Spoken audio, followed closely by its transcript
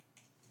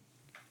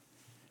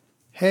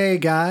Hey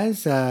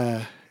guys,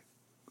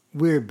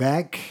 we're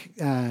back.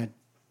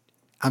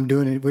 I'm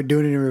doing it. We're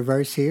doing it in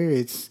reverse here.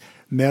 It's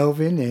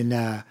Melvin,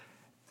 and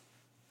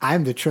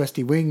I'm the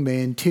trusty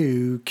wingman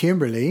to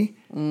Kimberly.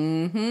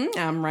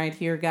 I'm right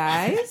here,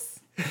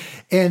 guys.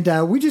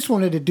 And we just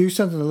wanted to do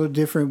something a little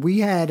different. We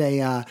had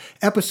a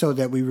episode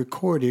that we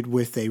recorded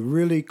with a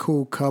really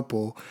cool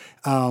couple,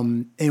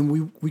 and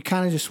we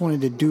kind of just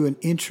wanted to do an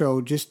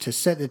intro just to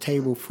set the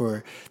table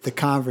for the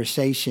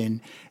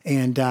conversation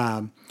and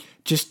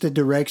just the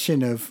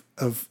direction of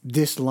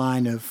this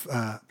line of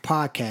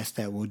podcast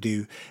that we'll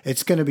do.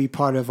 It's going to be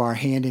part of our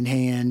Hand in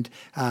Hand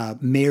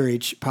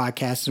marriage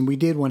podcast, and we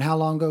did one how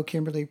long ago,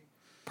 Kimberly?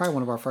 Probably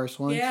one of our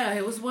first ones. Yeah,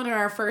 it was one of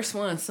our first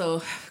ones,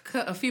 so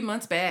a few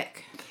months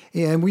back.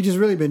 Yeah, and we just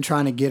really been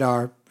trying to get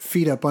our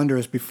feet up under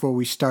us before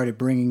we started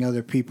bringing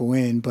other people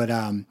in. But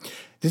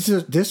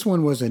this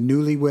one was a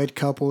newlywed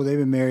couple. They've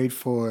been married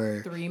for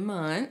 3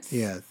 months.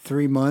 Yeah,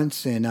 3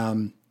 months,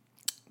 and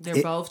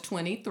they're both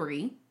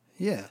 23.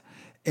 Yeah,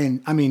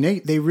 and I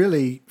mean they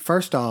really,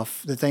 first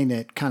off, the thing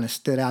that kind of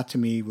stood out to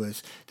me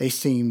was they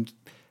seemed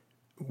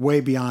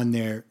way beyond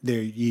their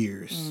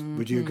years. Mm-hmm.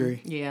 Would you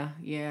agree? Yeah.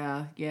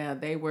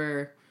 They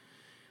were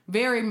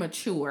very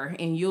mature,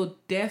 and you'll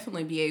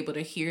definitely be able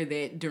to hear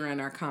that during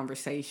our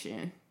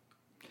conversation.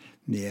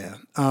 Yeah.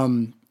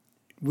 Another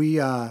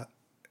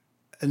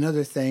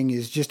thing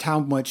is just how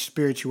much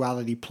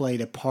spirituality played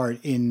a part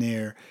in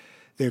their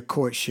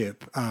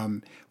courtship.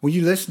 When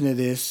you listen to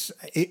this,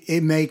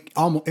 it may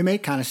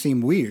kind of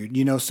seem weird.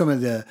 You know, some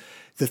of the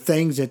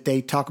things that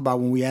they talk about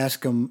when we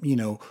ask them, you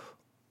know,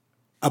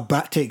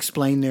 about to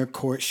explain their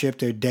courtship,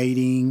 their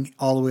dating,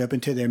 all the way up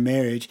into their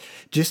marriage,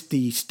 just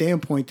the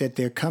standpoint that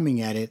they're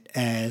coming at it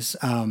as,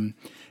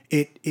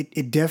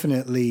 it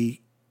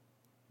definitely,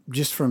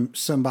 just from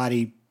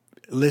somebody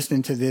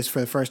listening to this for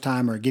the first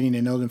time or getting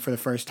to know them for the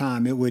first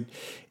time,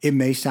 it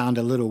may sound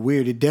a little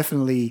weird. It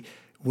definitely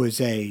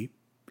was a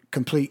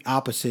complete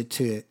opposite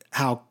to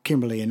how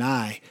Kimberly and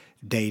I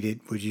dated,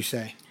 would you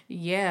say?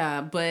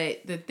 Yeah,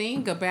 but the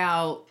thing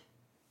about,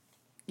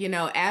 you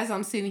know, as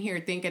I'm sitting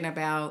here thinking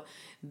about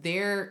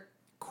their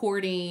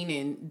courting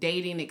and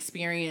dating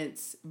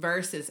experience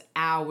versus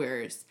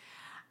ours,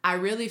 I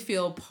really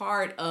feel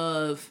part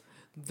of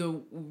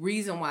the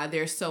reason why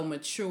they're so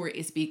mature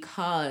is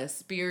because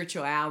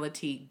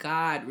spirituality,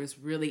 God was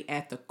really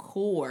at the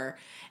core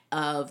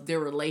of their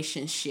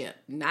relationship,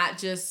 not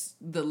just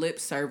the lip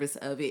service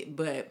of it,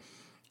 but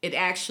it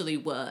actually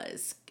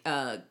was.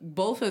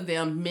 Both of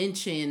them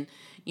mention,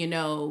 you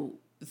know,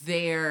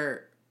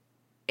 their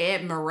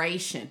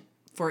admiration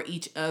for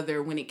each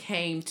other when it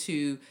came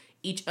to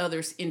each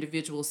other's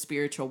individual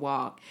spiritual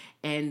walk.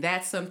 And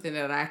that's something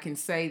that I can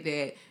say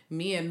that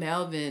me and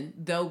Melvin,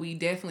 though we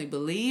definitely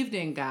believed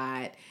in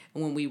God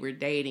when we were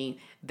dating,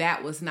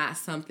 that was not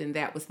something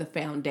that was the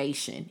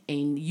foundation.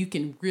 And you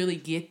can really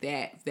get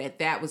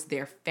that was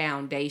their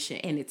foundation,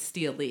 and it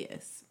still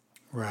is.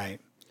 Right.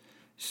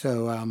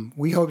 So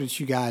we hope that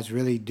you guys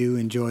really do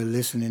enjoy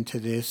listening to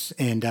this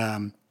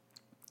and,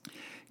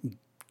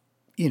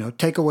 you know,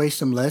 take away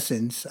some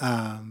lessons.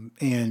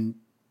 And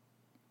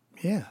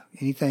yeah,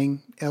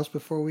 anything else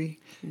before we?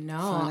 No,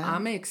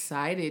 I'm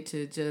excited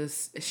to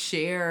just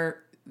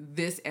share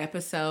this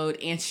episode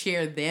and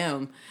share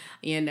them,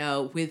 you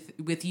know,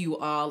 with you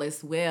all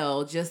as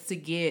well, just to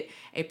get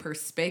a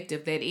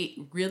perspective that it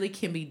really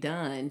can be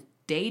done.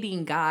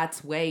 Dating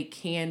God's way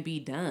can be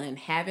done.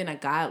 Having a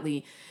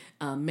godly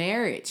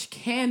marriage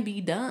can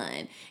be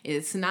done.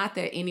 It's not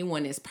that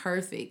anyone is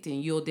perfect,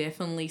 and you'll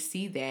definitely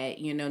see that.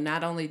 You know,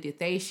 not only did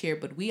they share,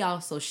 but we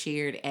also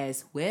shared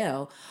as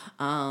well.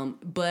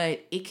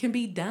 But it can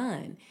be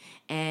done,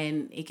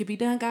 and it can be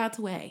done God's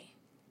way.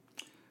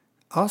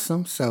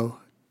 Awesome. So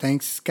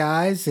thanks,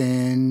 guys,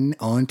 and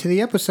on to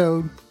the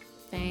episode.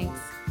 Thanks.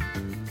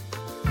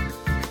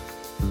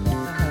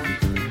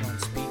 On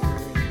speaker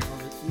and all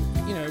that.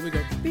 You know, it would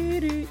go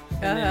beep,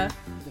 and then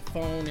the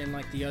phone in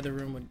like the other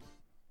room would.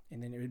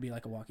 And then it would be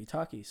like a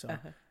walkie-talkie. So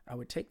I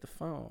would take the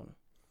phone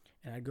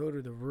and I'd go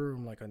to the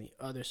room like on the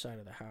other side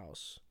of the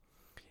house.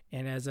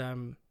 And as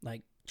I'm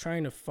like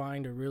trying to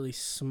find a really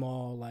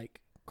small like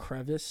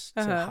crevice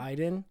to hide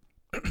in,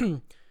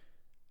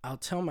 I'll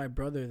tell my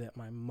brother that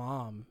my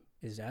mom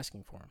is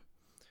asking for him.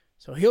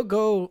 So he'll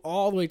go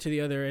all the way to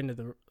the other end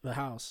of the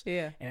house.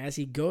 Yeah. And as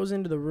he goes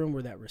into the room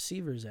where that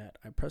receiver's at,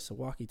 I press the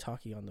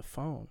walkie-talkie on the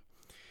phone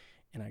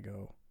and I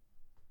go,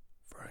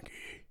 Frankie.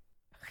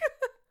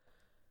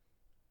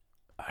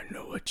 I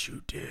know what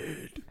you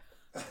did.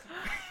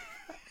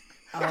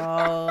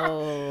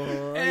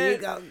 Oh, and, you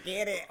gonna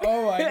get it.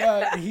 Oh my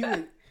God. He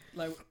would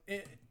like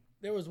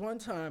there was one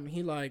time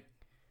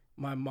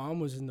my mom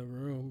was in the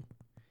room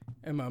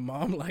and my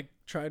mom like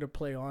tried to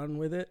play on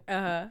with it.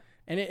 And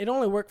it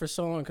only worked for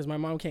so long because my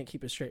mom can't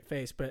keep a straight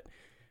face, but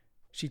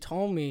she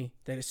told me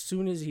that as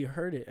soon as he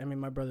heard it, I mean,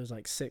 my brother's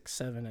like 6,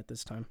 7 at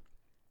this time.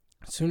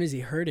 As soon as he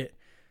heard it,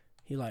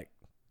 he like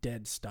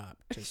dead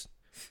stopped, just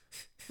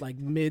like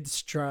mid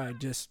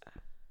stride, just,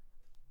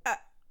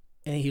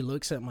 and he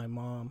looks at my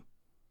mom,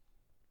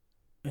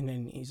 and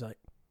then he's like,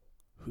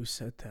 who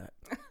said that?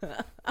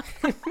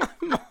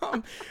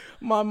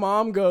 my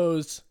mom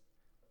goes,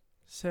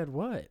 said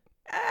what?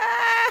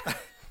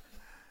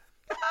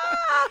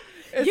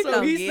 And You so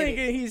gonna he's get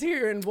thinking he's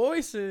hearing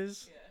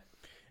voices.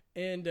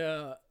 Yeah.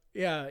 And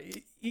yeah,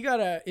 you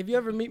gotta, if you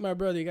ever meet my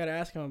brother, you gotta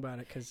ask him about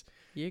it, because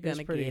You're it's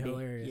gonna pretty get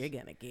hilarious. it.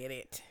 You're gonna get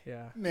it.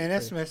 Yeah. Man,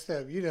 that's messed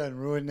up. You done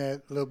ruined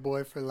that little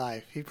boy for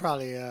life. He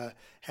probably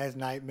has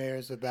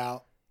nightmares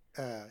about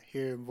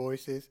hearing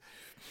voices.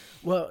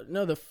 Well,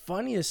 no, the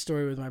funniest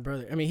story with my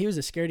brother, I mean, he was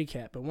a scaredy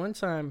cat, but one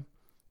time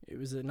it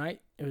was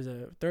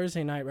a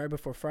Thursday night right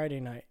before Friday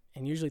night,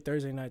 and usually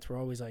Thursday nights were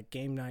always like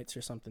game nights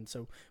or something.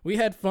 So we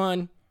had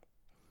fun,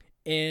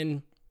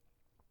 and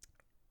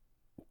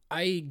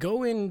I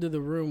go into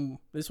the room.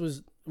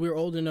 We were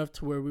old enough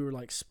to where we were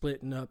like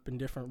splitting up in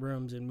different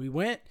rooms, and we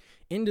went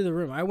into the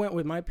room. I went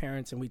with my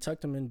parents, and we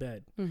tucked them in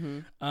bed.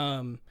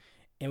 Mm-hmm.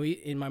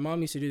 And my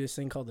mom used to do this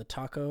thing called the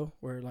taco,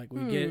 where like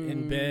we get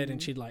in bed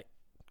and she'd like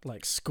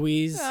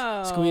squeeze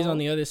on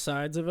the other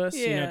sides of us,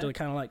 you know, to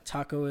kind of like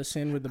taco us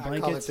in with the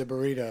blankets. I call it the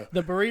burrito.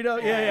 The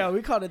burrito? Yeah,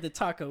 we called it the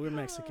taco. We're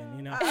Mexican,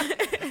 you know.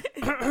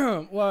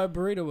 Well, a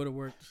burrito would have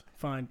worked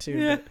fine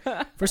too,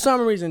 but for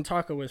some reason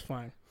taco was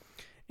fine.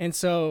 And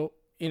so,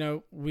 you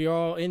know, we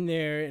all in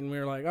there and we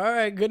were like, all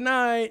right, good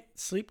night,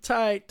 sleep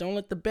tight, don't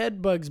let the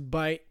bed bugs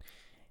bite.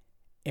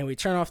 And we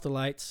turn off the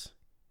lights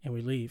and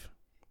we leave.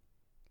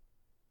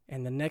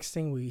 And the next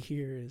thing we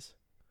hear is,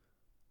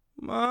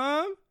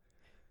 Mom,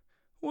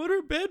 what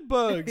are bed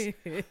bugs?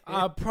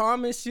 I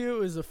promise you it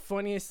was the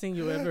funniest thing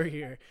you'll ever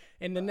hear.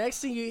 And the next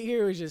thing you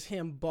hear is just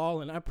him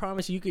bawling. I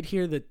promise you could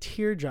hear the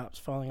teardrops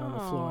falling on the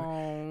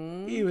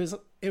floor.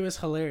 It was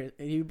hilarious.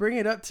 And you bring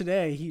it up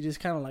today, he just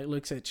kind of like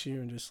looks at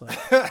you and just like,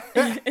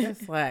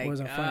 It's like,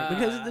 wasn't funny.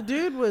 Because the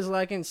dude was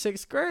like in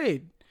 6th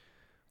grade.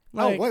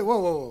 Like, oh, wait,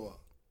 whoa.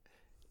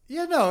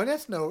 Yeah, no,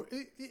 that's no.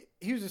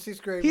 He was in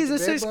 6th grade. He's in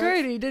with the 6th bed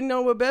grade. bugs? He didn't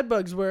know what bed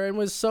bugs were and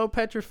was so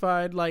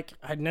petrified. Like,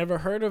 I'd never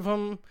heard of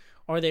them.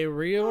 Are they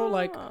real?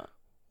 Like,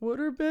 what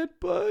are bed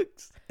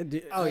bugs?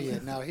 Oh yeah,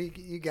 no,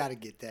 you got to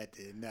get that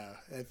then. No,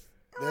 that's.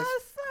 so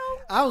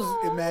I was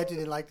cool.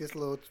 imagining like this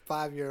little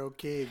 5-year-old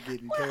kid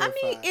getting Well, terrified.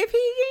 I mean, if he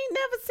ain't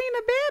never seen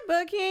a bed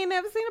bug, he ain't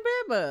never seen a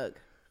bed bug.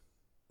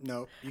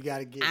 No, you got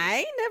to get. I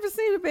ain't never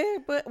seen a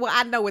bed bug. Well,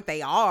 I know what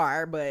they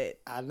are, but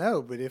I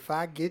know, but if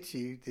I get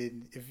you,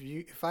 then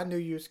if I knew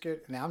you were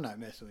scared, now I'm not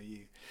messing with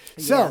you.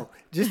 So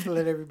just to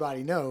let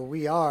everybody know,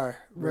 we are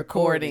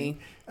recording.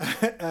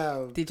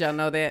 Did y'all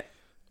know that?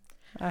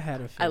 I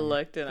had a I feeling.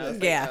 looked and I was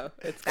Yeah. like,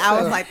 oh, it's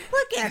I was like,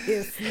 look at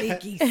his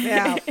sneaky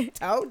self.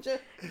 Told you.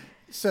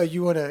 So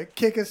you want to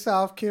kick us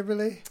off,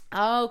 Kimberly?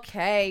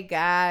 Okay,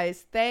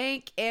 guys.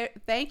 Thank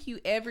you,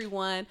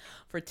 everyone,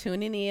 for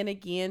tuning in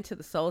again to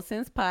the Soul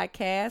Sense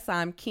podcast.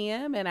 I'm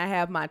Kim, and I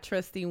have my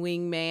trusty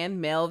wingman,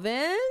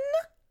 Melvin.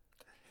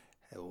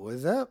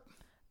 What's up?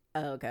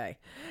 Okay.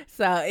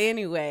 So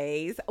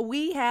anyways,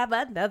 we have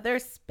another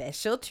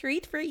special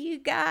treat for you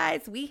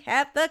guys. We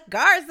have the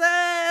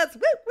Garzas.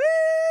 Woo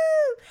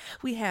woo!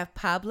 We have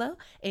Pablo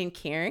and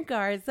Karen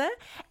Garza,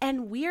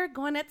 and we are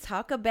going to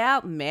talk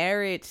about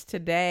marriage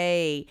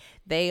today.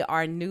 They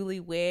are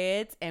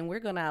newlyweds, and we're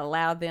going to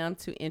allow them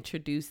to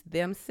introduce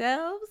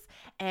themselves,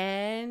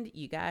 and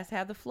you guys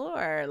have the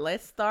floor.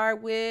 Let's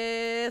start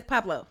with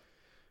Pablo.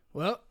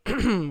 Well,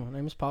 my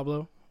name is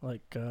Pablo.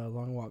 Like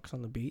long walks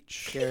on the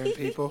beach, Scaring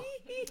people.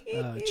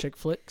 chick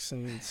flicks,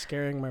 and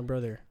scaring my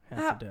brother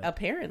half to death.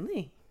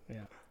 Apparently.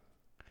 Yeah.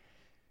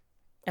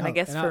 And I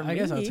guess for I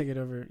guess I'll me- take it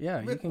over.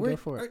 Yeah, you can go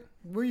for it.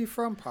 Where are you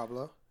from,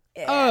 Pablo?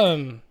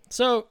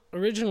 So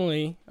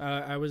originally,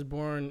 I was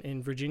born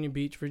in Virginia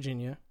Beach,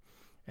 Virginia,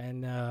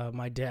 and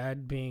my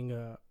dad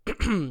being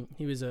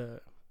he was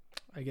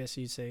I guess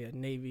you'd say a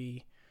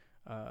Navy,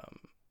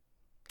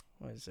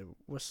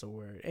 what's the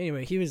word?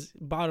 Anyway, he was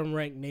bottom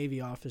ranked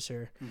Navy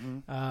officer,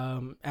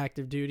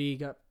 active duty,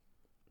 got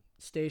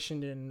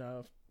stationed in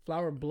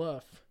Flower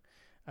Bluff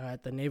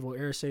at the Naval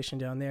Air Station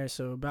down there.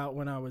 So about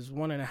when I was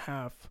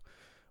 1.5,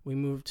 we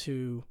moved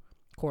to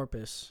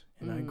Corpus,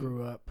 and I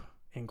grew up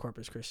in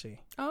Corpus Christi.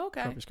 Oh,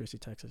 okay. Corpus Christi,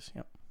 Texas.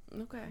 Yep.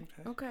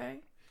 Okay.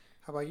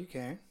 How about you,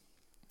 Karen?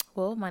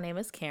 Well, my name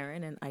is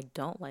Karen, and I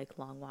don't like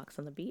long walks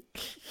on the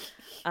beach.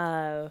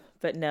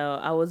 But no,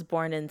 I was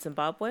born in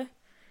Zimbabwe,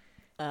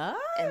 Oh.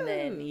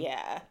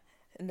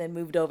 and then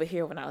moved over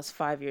here when I was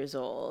 5 years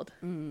old,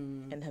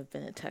 and have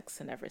been a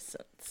Texan ever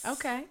since.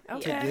 Okay. To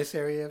this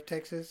area of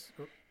Texas?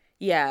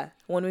 Yeah,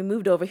 when we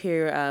moved over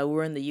here, we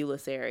were in the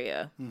Euless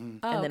area, Oh,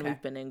 and then okay.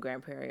 we've been in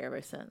Grand Prairie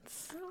ever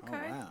since.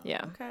 Okay. Oh, wow.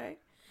 Yeah. Okay.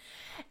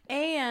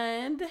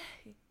 And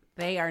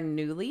they are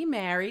newly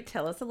married.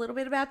 Tell us a little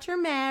bit about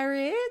your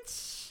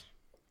marriage.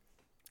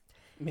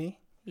 Me?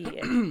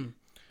 Yeah.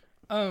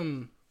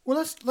 Well,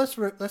 let's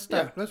start.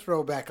 Let's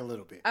roll back a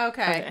little bit.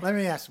 Okay. Let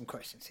me ask some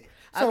questions here.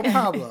 So,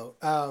 Pablo,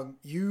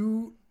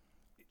 you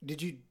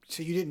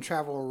didn't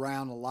travel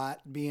around a lot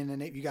being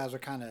in it? You guys are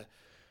kind of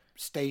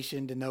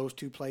stationed in those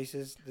two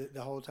places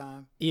the whole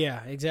time?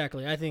 Yeah,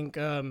 exactly. I think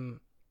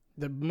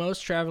the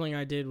most traveling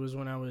I did was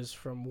when I was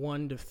from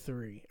 1 to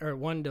 3, or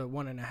 1 to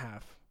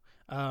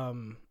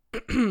 1.5.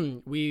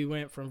 we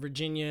went from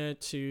Virginia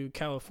to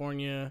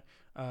California,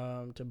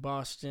 to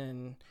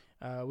Boston.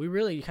 We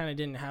really kind of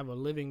didn't have a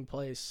living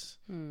place.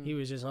 He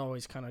was just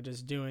always kind of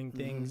just doing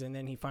things, and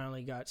then he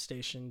finally got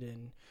stationed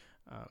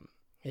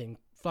in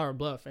Flower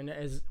Bluff. And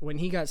when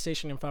he got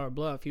stationed in Flower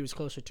Bluff, he was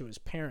closer to his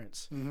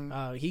parents.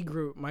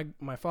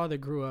 My father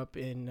grew up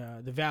in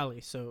the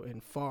Valley, so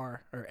in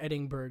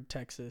Edinburgh,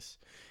 Texas,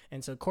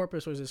 and so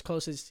Corpus was as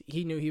close as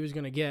he knew he was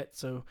going to get.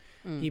 So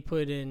he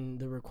put in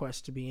the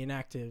request to be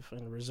inactive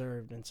and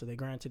reserved, and so they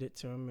granted it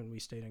to him, and we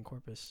stayed in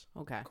Corpus.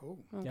 Okay. Cool.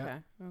 Okay.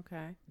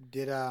 Okay.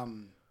 Did I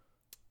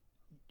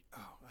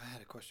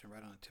had a question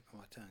right on the tip of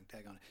my tongue.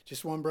 Tag on it.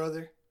 Just one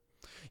brother?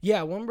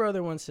 Yeah, one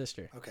brother, one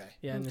sister. Okay.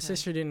 Yeah, and the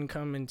sister didn't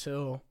come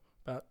until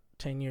about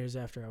 10 years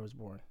after I was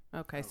born.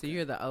 Okay. So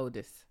you're the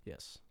oldest.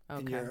 Yes. Okay.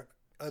 And your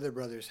other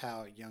brother's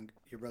how young?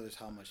 Your brother's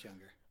how much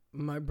younger?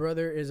 My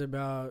brother is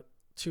about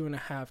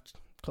 2.5,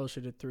 closer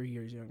to 3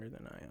 years younger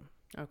than I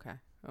am. Okay.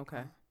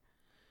 Okay.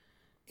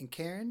 And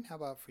Karen, how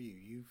about for you?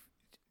 You've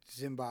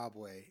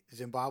Zimbabwe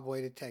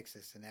to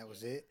Texas, and that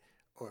was it,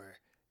 or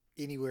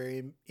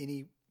anywhere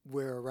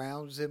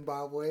around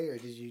Zimbabwe, or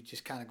did you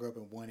just kind of grow up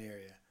in one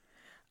area?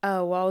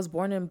 Well, I was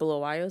born in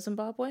Bulawayo,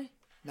 Zimbabwe.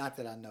 Not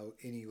that I know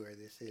anywhere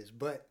this is,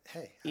 but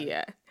hey.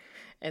 Yeah.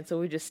 And so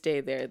we just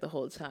stayed there the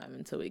whole time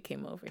until we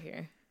came over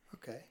here.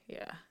 Okay.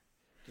 Yeah.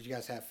 Did you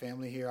guys have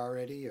family here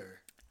already, or?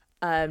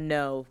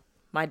 No.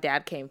 My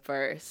dad came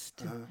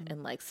first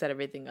and like set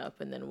everything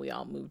up, and then we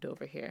all moved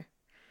over here.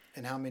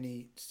 And how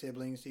many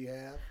siblings do you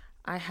have?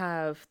 I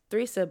have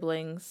 3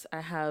 siblings.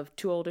 I have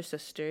 2 older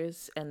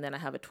sisters, and then I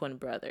have a twin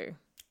brother.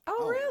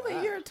 Oh, really?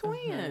 wow. You're a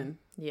twin.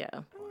 Yeah.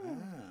 Wow.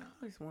 I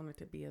always wanted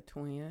to be a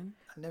twin.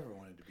 I never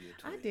wanted to be a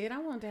twin. I did. I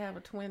wanted to have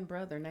a twin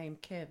brother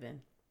named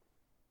Kevin.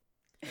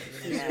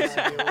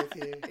 Yeah. With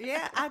you?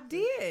 Yeah, I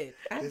did.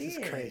 This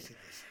is crazy.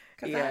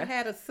 Because I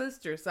had a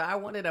sister, so I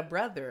wanted a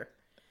brother.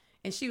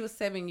 And she was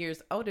 7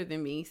 years older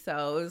than me,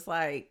 so it was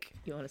like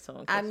You wanted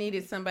someone I close?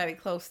 needed somebody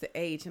close to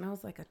age. And I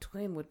was like, a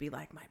twin would be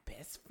like my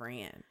best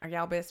friend. Are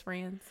y'all best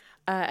friends?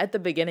 At the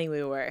beginning,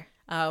 we were.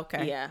 Oh,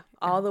 okay. Yeah.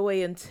 All the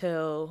way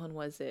until, when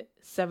was it?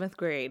 7th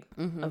grade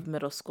of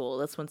middle school.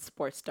 That's when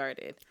sports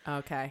started.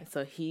 Okay.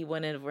 So he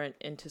went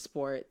into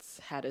sports,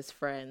 had his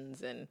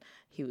friends, and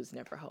he was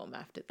never home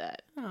after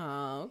that.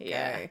 Oh,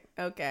 okay.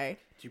 Yeah. Okay.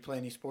 Did you play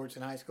any sports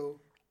in high school?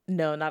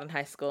 No, not in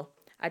high school.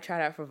 I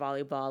tried out for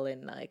volleyball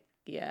and I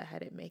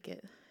didn't make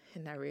it.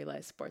 And I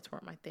realized sports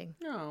weren't my thing.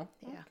 No.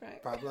 Yeah. Okay.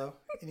 Pablo,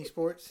 any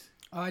sports?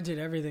 Oh, I did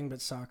everything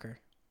but soccer.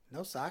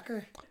 No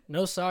soccer?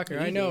 No soccer.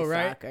 He I know, did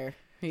right? Soccer.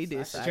 He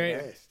did soccer. Straight-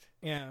 Best.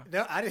 Yeah.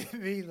 No, I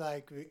didn't mean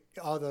like,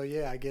 although,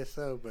 yeah, I guess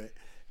so, but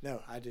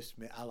no, I just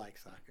meant I like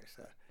soccer,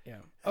 so. Yeah.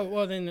 Oh,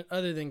 well, then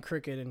other than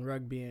cricket and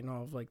rugby and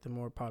all of like the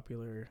more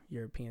popular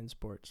European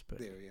sports, but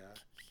There we are.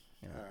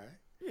 Yeah. All right.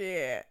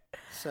 Yeah.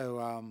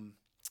 So,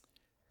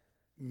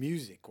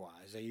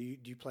 music-wise, do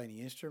you play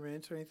any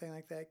instruments or anything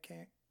like that,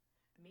 Karen?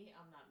 Me,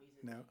 I'm not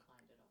musically No.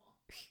 inclined at all.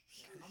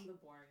 I'm the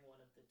boring one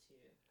of the two.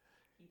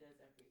 He does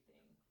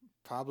everything.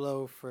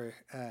 Pablo, for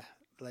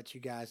let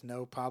you guys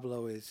know,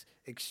 Pablo is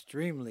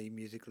extremely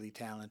musically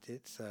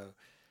talented. So,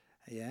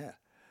 yeah.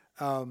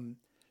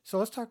 So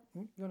let's talk.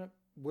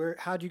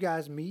 How'd you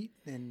guys meet?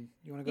 And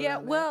you want to go? Yeah,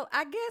 down that? well,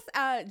 I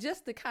guess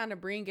just to kind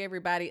of bring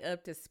everybody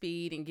up to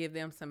speed and give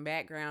them some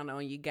background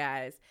on you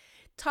guys,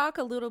 talk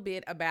a little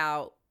bit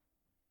about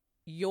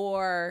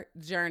your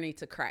journey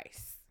to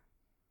Christ.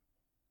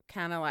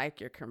 Kind of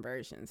like your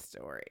conversion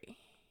story.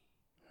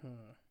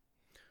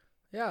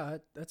 Yeah,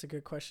 that's a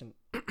good question.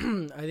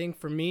 I think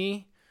for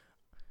me,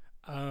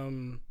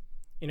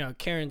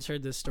 Karen's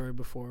heard this story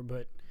before,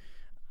 but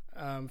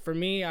for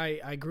me,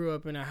 I grew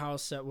up in a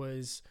house that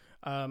was,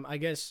 I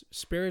guess,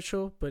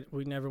 spiritual, but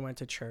we never went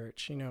to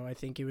church. I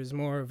think it was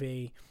more of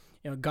a,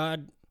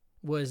 God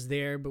was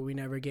there, but we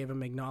never gave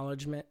him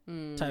acknowledgement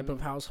type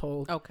of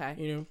household.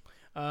 Okay.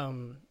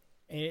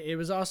 It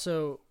was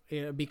also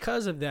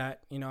because of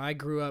that, I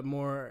grew up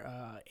more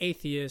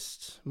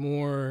atheist,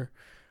 more,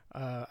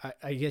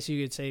 I guess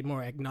you could say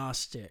more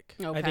agnostic.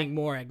 Okay. I think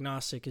more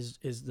agnostic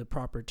is the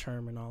proper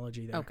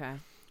terminology there. Okay.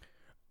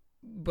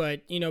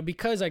 But,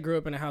 because I grew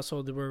up in a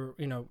household where,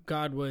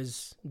 God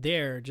was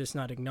there, just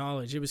not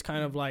acknowledged, it was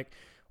kind of like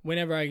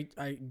whenever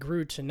I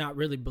grew to not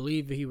really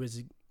believe he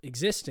was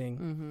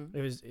existing,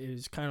 it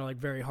was kind of like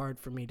very hard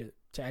for me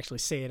to actually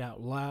say it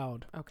out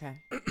loud.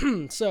 Okay.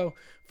 So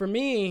for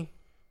me,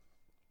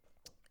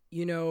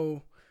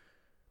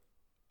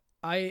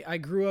 I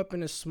grew up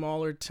in a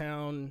smaller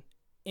town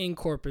in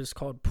Corpus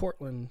called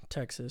Portland,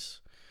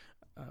 Texas.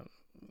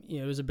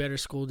 It was a better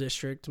school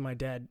district. My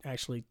dad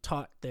actually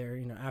taught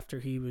there. After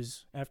he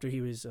was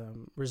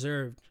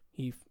reserved,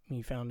 he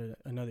found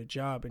another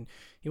job, and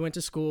he went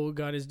to school,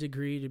 got his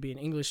degree to be an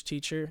English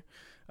teacher,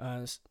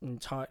 and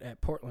taught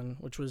at Portland,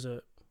 which was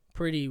a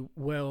pretty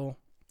well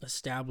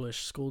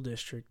established school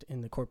district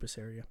in the Corpus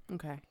area.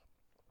 Okay.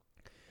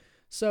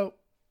 So,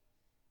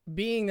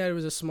 being that it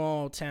was a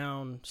small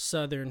town,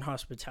 Southern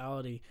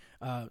hospitality,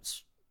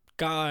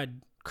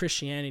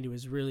 Christianity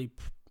was really,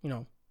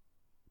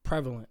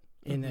 prevalent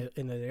in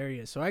the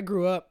area. So I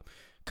grew up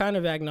kind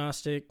of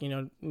agnostic,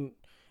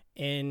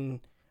 and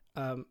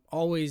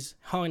always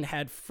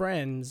had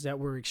friends that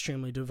were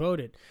extremely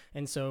devoted.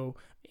 And so,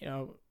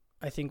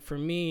 I think for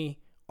me,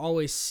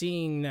 always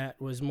seeing that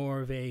was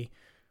more of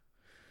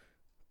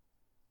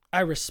I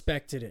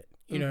respected it,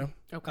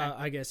 Okay.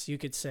 I guess you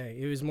could say.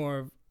 It was more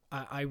of,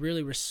 I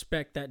really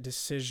respect that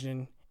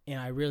decision and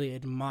I really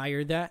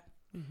admire that.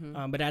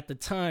 But at the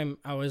time,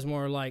 I was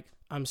more like,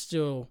 I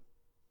still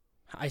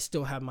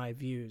have my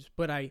views,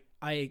 but I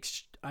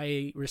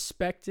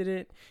respected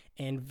it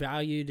and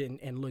valued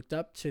and looked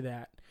up to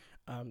that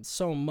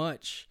so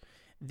much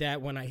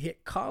that when I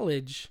hit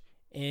college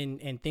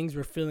and things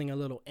were feeling a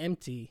little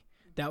empty,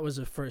 that was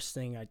the first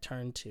thing I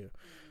turned to.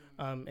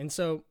 And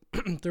so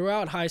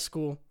throughout high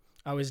school,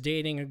 I was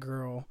dating a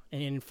girl.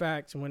 And in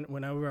fact,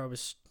 whenever I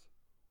was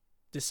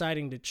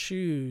deciding to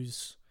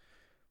choose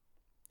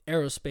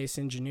aerospace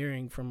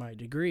engineering for my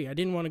degree, I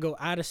didn't want to go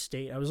out of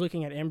state. I was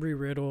looking at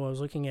Embry-Riddle. I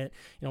was looking at,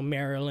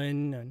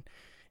 Maryland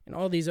and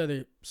all these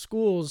other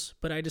schools,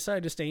 but I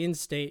decided to stay in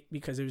state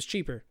because it was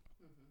cheaper.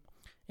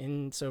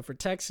 And so for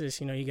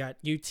Texas, you got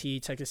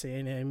UT, Texas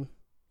A&M,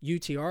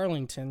 UT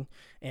Arlington,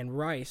 and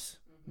Rice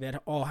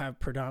that all have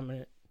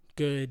predominant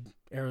good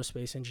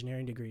aerospace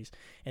engineering degrees.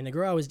 And the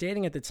girl I was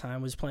dating at the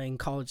time was playing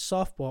college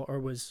softball, or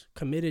was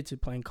committed to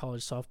playing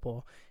college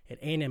softball at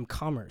A&M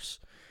Commerce.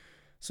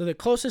 So the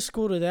closest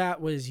school to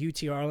that was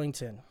UT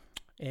Arlington.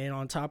 And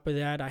on top of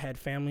that, I had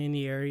family in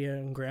the area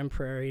in Grand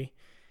Prairie,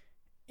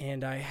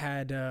 and I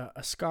had a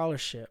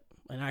scholarship,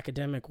 an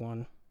academic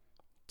one,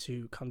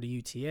 to come to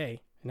UTA.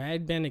 And I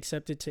had been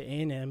accepted to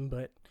A&M,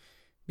 but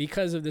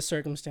because of the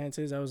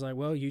circumstances, I was like,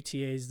 well,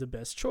 UTA is the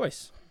best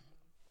choice.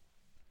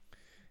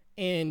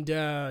 And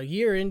a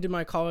year into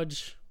my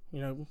college,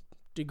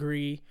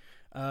 degree,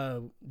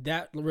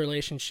 that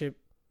relationship,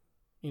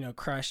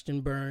 crashed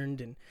and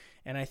burned.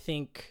 And I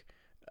think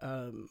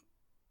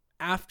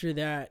after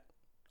that,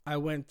 I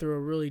went through a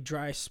really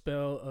dry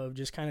spell of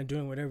just kind of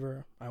doing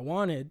whatever I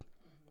wanted,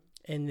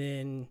 and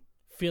then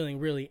feeling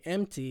really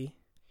empty,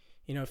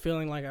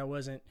 feeling like I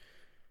wasn't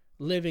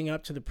living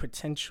up to the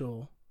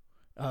potential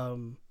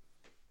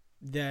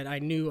that I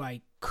knew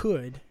I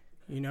could,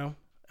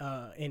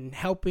 in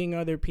helping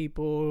other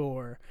people,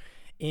 or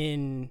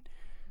in,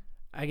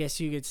 I guess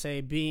you could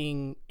say,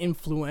 being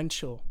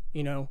influential.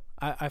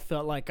 I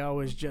felt like I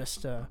was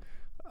just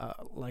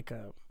like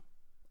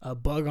a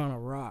bug on a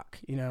rock,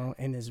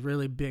 in this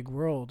really big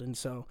world. And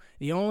so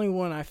the only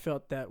one I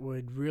felt that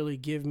would really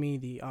give me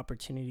the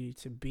opportunity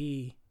to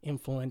be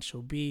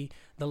influential, be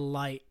the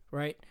light,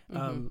 right?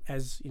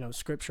 As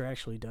scripture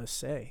actually does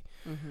say,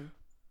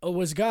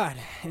 was God.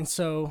 And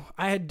so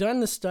I had done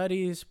the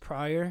studies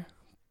prior,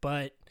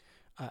 but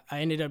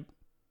I ended up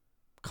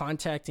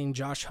contacting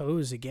Josh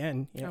Hose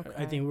again. Okay.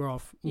 I think we're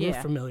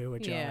familiar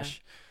with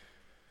Josh.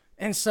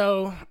 Yeah. And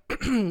so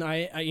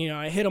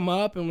I hit him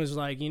up and was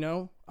like,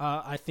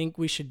 I think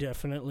we should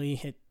definitely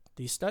hit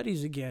these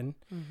studies again.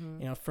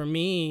 For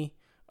me,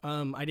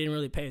 I didn't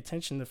really pay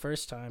attention the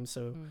first time,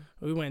 so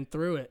we went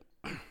through it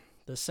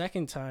the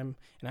second time,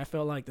 and I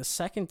felt like the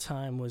second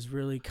time was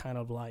really kind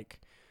of like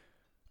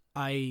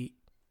I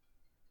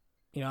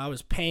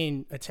was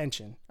paying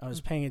attention.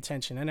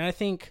 And I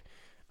think,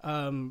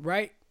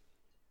 I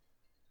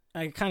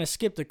kind of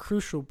skipped the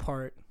crucial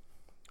part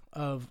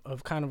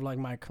of kind of like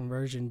my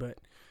conversion, but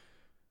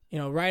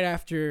right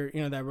after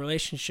that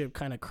relationship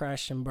kind of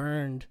crashed and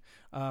burned,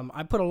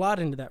 I put a lot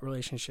into that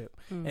relationship,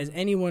 as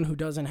anyone who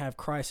doesn't have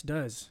Christ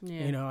does.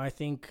 I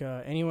think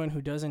anyone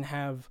who doesn't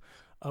have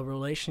a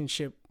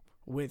relationship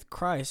with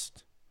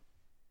Christ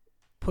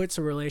puts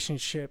a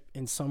relationship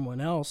in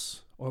someone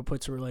else, or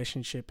puts a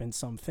relationship in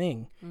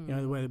something,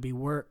 whether it be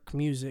work,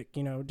 music,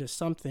 just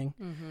something.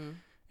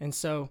 And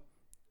so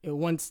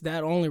once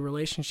that only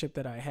relationship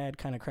that I had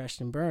kind of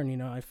crashed and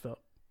burned, I felt,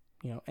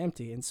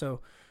 empty. And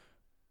so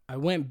I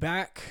went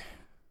back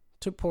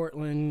to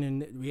Portland,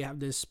 and we have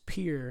this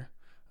pier.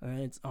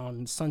 It's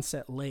on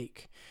Sunset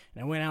Lake.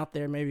 And I went out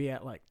there maybe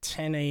at like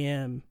 10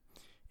 a.m.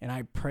 and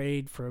I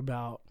prayed for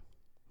about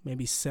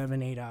maybe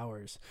 7-8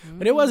 hours.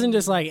 But it wasn't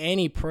just like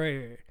any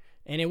prayer.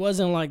 And it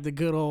wasn't like the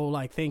good old,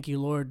 like, thank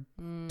you, Lord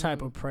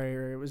type of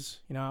prayer. It was,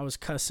 I was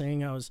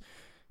cussing. I was,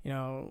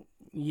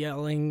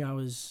 yelling. I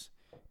was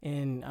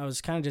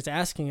kind of just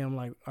asking him,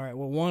 like, all right,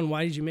 well, one,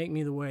 why did you make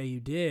me the way you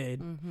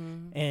did?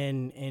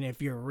 And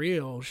if you're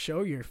real,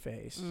 show your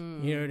face.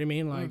 You know what I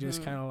mean? Like,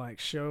 just kind of like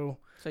show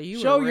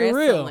you're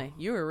real.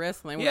 You were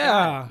wrestling with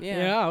God. God.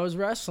 Yeah, I was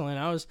wrestling.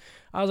 I was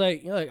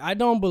like, look, I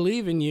don't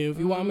believe in you. If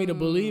you want me to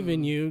believe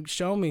in you,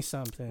 show me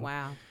something.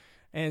 Wow.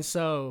 And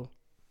so,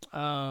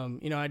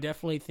 I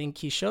definitely think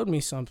he showed me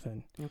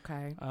something.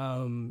 Okay.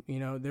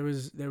 There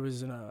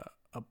was an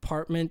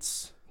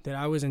apartments that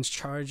I was in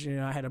charge.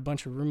 I had a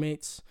bunch of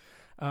roommates.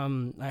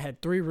 I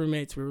had 3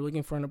 roommates. We were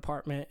looking for an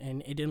apartment,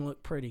 and it didn't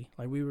look pretty.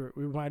 Like we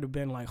might have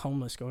been like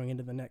homeless going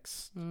into the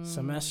next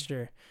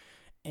semester.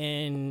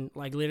 And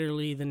like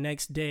literally the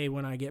next day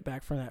when I get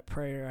back from that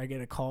prayer, I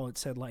get a call. It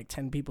said like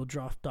 10 people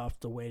dropped off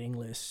the waiting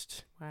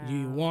list. Wow. Do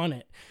you want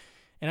it?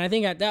 And I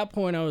think at that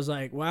point I was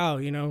like, wow,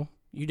 you know,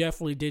 you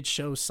definitely did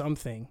show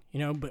something, you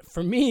know. But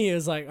for me, it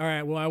was like, all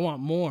right, well, I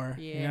want more,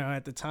 you know,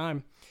 at the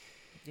time.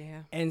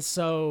 Yeah. And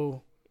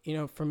so, you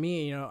know, for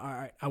me, you know,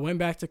 I went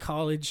back to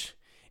college.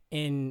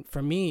 And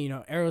for me, you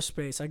know,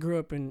 aerospace, I grew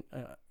up in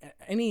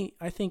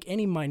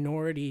any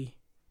minority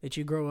that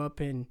you grow up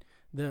in,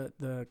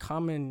 the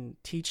common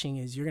teaching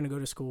is you're going to go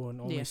to school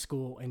and only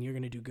school and you're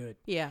going to do good.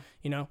 Yeah.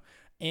 You know,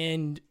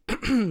 and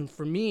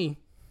for me,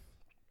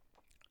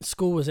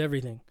 school was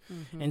everything.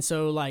 And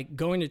so like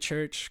going to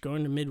church,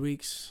 going to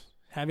midweeks,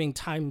 having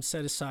time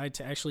set aside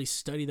to actually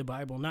study the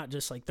Bible, not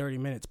just like 30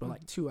 minutes, but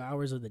like 2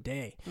 hours of the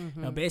day,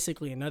 you know,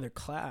 basically another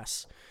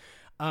class.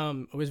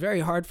 It was very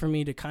hard for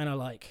me to kind of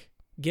like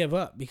give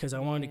up because I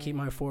wanted to keep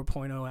my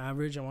 4.0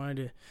 average. I wanted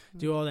to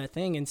do all that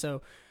thing. And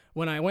so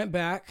when I went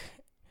back,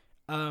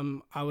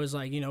 I was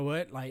like, you know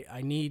what, like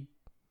I need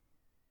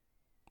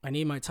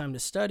my time to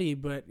study,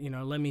 but you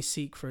know, let me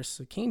seek first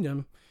the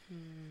kingdom.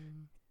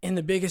 And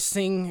the biggest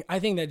thing I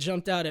think that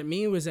jumped out at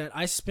me was that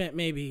I spent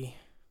maybe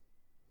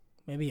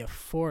a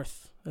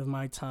fourth of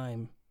my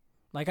time.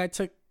 Like I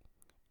took,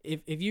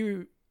 if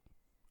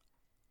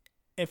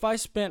I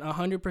spent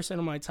 100%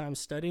 of my time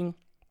studying,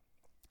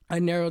 I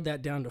narrowed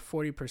that down to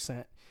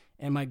 40%,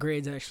 and my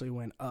grades actually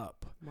went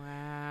up.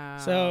 Wow.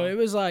 So it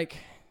was like,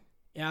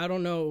 yeah, I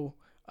don't know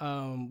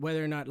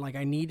whether or not like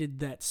I needed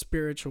that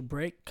spiritual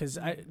break, because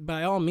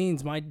by all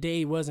means, my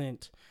day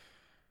wasn't.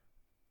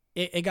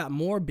 It got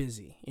more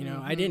busy, you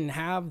know. I didn't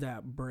have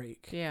that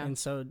break, and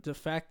so the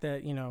fact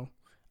that, you know,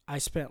 I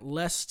spent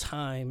less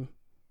time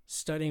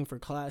studying for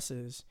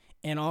classes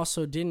and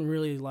also didn't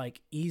really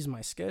like ease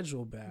my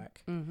schedule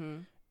back,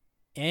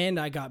 and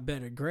I got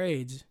better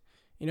grades.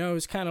 You know, it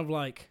was kind of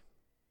like,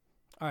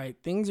 all right,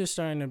 things are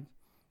starting to,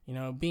 you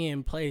know, be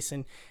in place.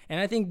 And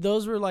I think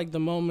those were like the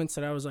moments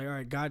that I was like, all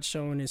right, God's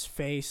showing his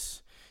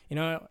face, you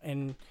know.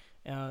 And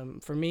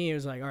for me, it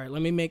was like, all right,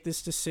 let me make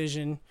this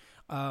decision,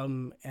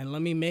 and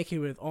let me make it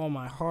with all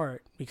my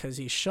heart, because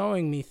he's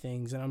showing me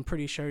things, and I'm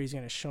pretty sure he's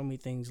going to show me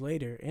things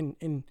later.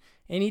 And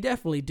he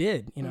definitely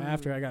did, you know.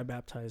 After I got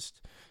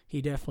baptized,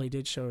 he definitely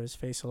did show his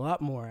face a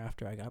lot more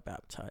after I got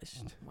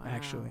baptized,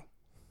 actually.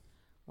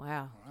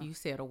 Wow, you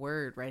said a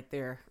word right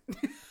there.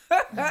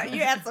 You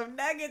had some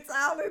nuggets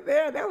all in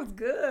there. That was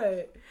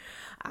good.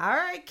 All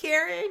right,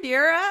 Karen,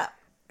 you're up.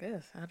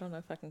 Yes, I don't know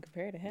if I can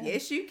compare to him.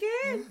 Yes, you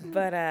can.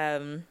 But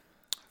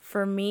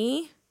for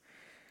me,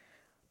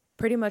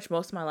 pretty much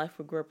most of my life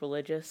we grew up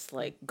religious,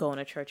 like going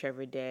to church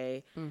every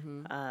day,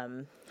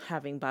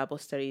 having Bible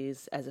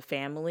studies as a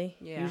family.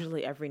 Yeah.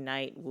 Usually every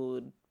night we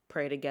would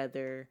pray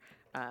together.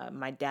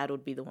 My dad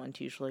would be the one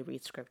to usually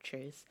read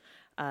scriptures.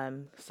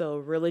 So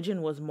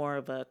religion was more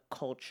of a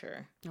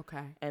culture.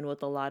 Okay. And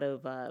with a lot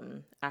of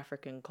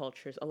African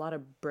cultures, a lot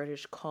of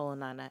British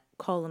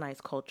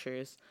colonized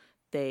cultures,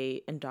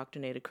 they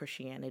indoctrinated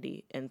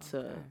Christianity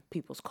into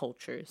people's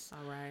cultures.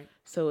 All right.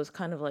 So it's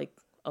kind of like,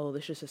 oh,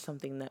 this is just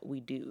something that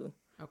we do.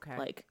 Okay.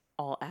 Like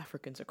all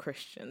Africans are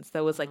Christians.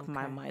 That was like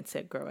my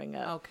mindset growing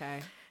up. Okay.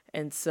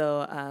 And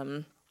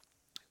so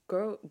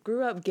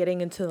grew up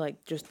getting into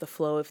like just the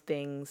flow of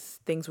things.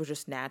 Things were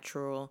just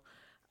natural.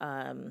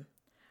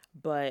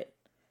 But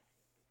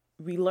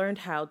we learned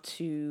how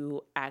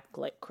to act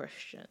like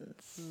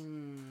Christians.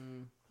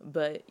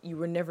 But you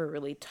were never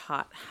really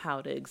taught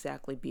how to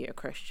exactly be a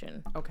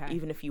Christian. Okay.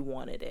 Even if you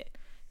wanted it.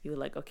 You were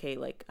like, okay,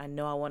 like I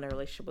know I want a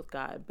relationship with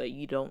God, but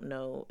you don't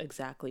know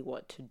exactly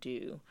what to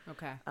do.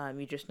 Okay.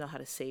 You just know how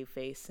to save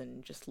face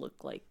and just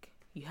look like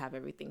you have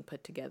everything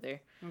put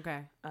together. Okay.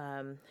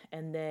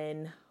 And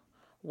then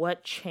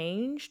what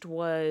changed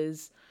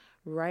was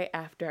right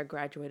after I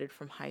graduated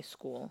from high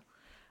school.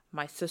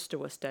 My sister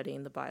was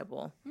studying the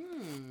Bible.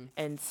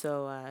 And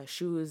so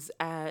she was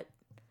at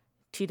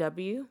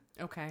TW.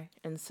 Okay.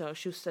 And so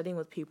she was studying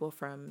with people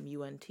from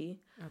UNT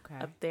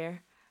up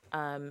there.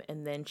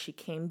 And then she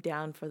came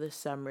down for the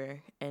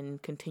summer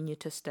and continued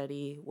to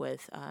study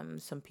with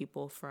some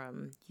people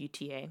from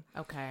UTA.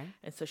 Okay.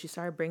 And so she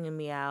started bringing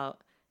me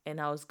out, and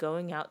I was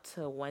going out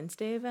to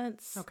Wednesday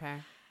events. Okay.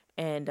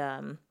 And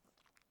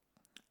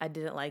I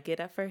didn't like it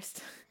at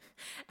first.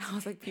 I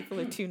was like, people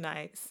are too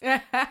nice.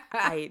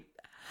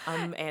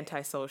 I'm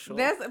antisocial.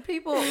 That's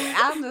people.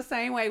 I'm the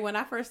same way. When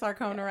I first started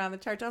coming around the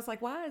church, I was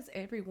like, why is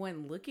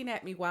everyone looking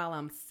at me while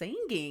I'm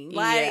singing?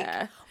 Like,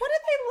 what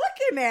are they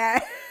looking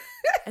at?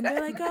 And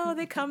they're like, oh,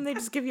 they come, they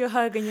just give you a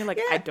hug, and you're like,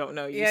 I don't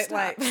know you.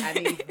 Stop. Like, I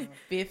need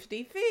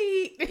 50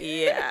 feet.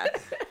 Yeah.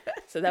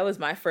 So that was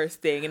my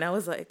first thing. And I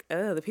was like,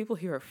 oh, the people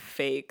here are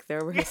fake.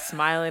 They're over here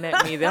smiling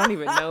at me. They don't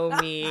even know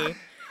me.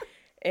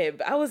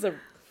 I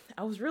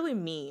was really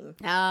mean.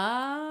 Oh,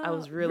 I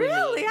was really mean.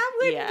 I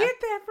wouldn't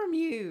get that from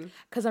you.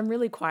 Because I'm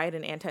really quiet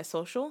and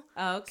antisocial.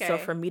 Okay. So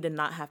for me to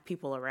not have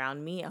people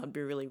around me, I would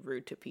be really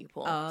rude to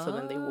people. So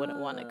then they wouldn't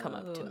want to come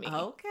up to me.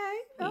 Okay.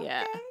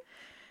 Yeah.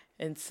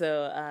 And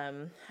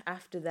so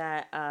after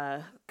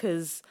that,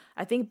 because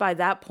I think by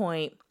that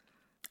point,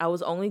 I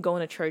was only going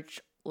to church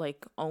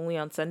like only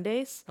on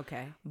Sundays.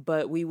 Okay.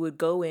 But we would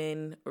go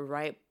in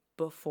right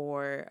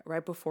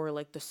right before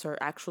like the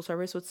actual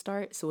service would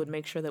start. So would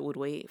make sure that would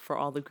wait for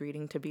all the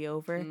greeting to be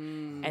over,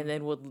 and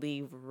then would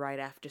leave right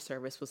after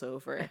service was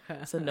over,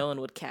 so no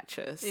one would catch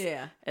us.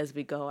 Yeah. As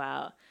we go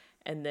out.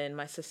 And then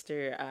my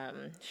sister,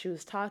 she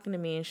was talking to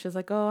me, and she was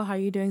like, "Oh, how are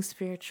you doing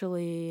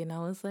spiritually?" And I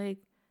was like,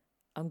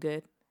 "I'm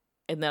good."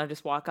 And then I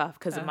just walk off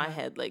because in my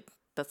head, like,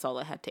 that's all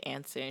I had to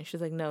answer. And she's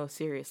like, "No,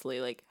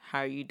 seriously, like, how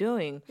are you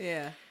doing?"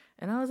 Yeah.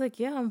 And I was like,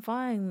 "Yeah, I'm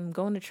fine. I'm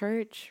going to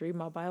church, read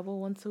my Bible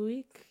once a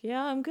week.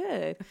 Yeah, I'm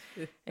good."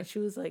 And she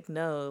was like,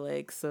 "No,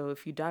 like, so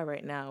if you die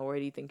right now, where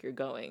do you think you're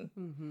going?"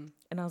 Mm-hmm.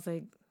 And I was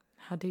like,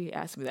 "How do you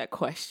ask me that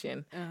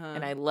question?"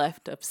 And I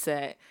left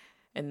upset.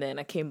 And then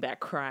I came back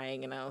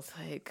crying, and I was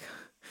like,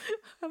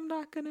 "I'm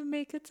not going to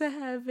make it to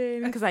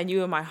heaven." Because I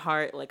knew in my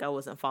heart, like, I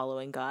wasn't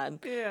following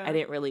God. Yeah. I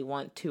didn't really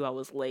want to. I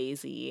was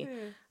lazy.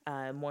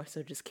 More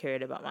so just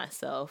cared about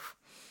myself.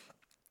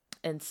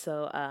 And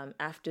so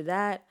after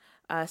that,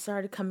 I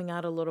started coming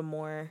out a little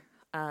more.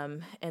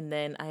 And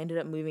then I ended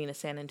up moving to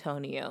San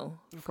Antonio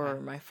for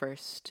my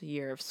first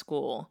year of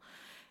school.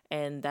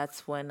 And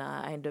that's when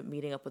I ended up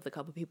meeting up with a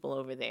couple people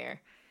over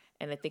there.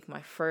 And I think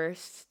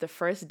the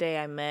first day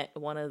I met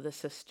one of the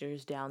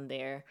sisters down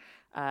there,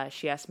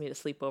 she asked me to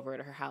sleep over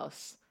at her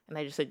house. And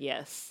I just said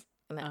yes.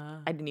 And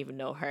I didn't even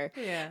know her.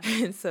 Yeah.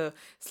 And so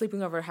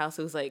sleeping over her house,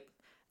 it was like,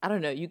 I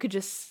don't know,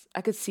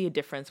 I could see a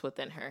difference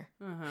within her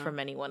from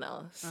anyone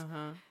else.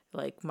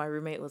 Like, my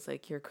roommate was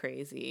like, "You're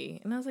crazy."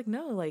 And I was like,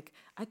 "No, like,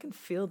 I can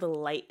feel the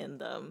light in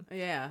them."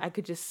 Yeah. I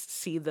could just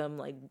see them,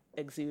 like,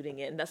 exuding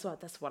it. And that's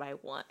what I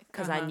want.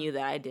 Because I knew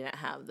that I didn't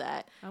have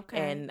that. Okay.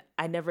 And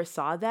I never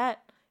saw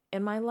that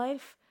in my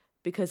life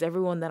because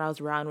everyone that I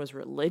was around was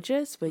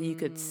religious, but you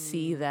could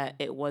see that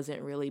it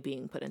wasn't really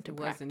being put into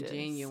practice. Wasn't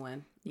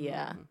genuine.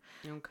 Yeah.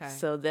 Okay.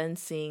 So then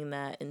seeing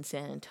that in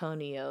San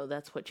Antonio,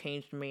 that's what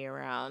changed me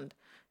around.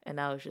 And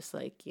I was just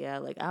like, yeah,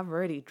 like, I've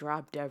already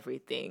dropped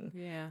everything.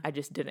 Yeah. I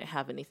just didn't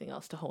have anything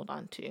else to hold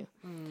on to.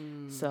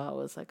 So I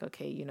was like,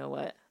 okay, you know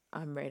what?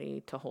 I'm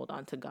ready to hold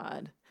on to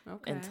God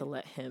and to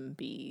let him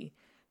be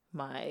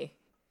my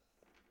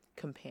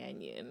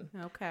companion.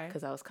 Okay.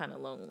 Because I was kind of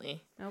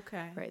lonely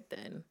Okay. right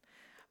then.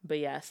 But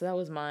yeah, so that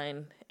was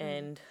mine.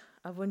 And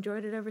I've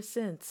enjoyed it ever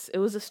since. It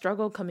was a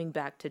struggle coming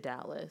back to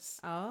Dallas.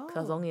 Oh. Because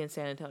I was only in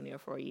San Antonio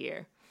for a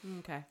year.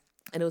 Okay.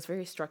 And it was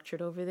very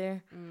structured over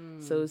there.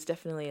 So it was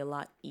definitely a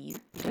lot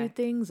easier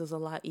things. It was a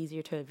lot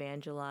easier to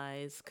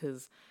evangelize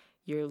because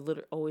you're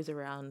always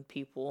around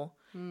people.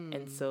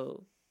 And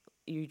so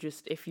you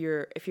just, if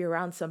you're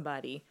around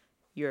somebody,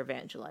 you're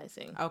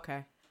evangelizing.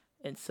 Okay.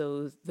 And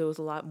so there was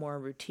a lot more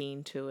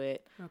routine to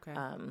it. Okay.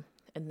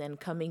 And then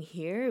coming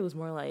here, it was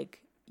more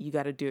like, you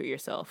got to do it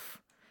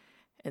yourself.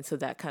 And so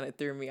that kind of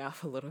threw me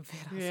off a little bit.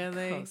 I was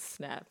Really? like, oh,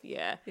 snap.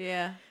 Yeah.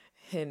 Yeah.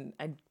 And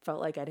I felt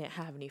like I didn't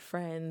have any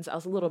friends. I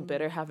was a little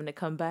bitter having to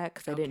come back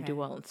because I didn't do Okay.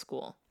 well in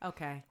school,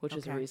 Okay. which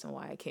is the Okay. reason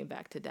why I came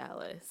back to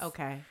Dallas.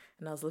 Okay.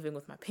 And I was living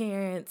with my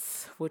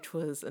parents, which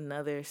was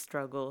another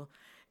struggle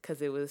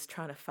because it was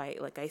trying to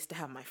fight. Like, I used to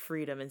have my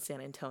freedom in San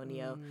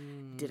Antonio.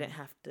 Didn't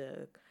have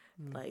to,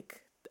 I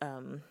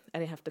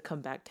didn't have to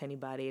come back to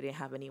anybody. I didn't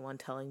have anyone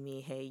telling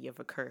me, hey, you have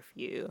a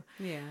curfew.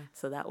 Yeah.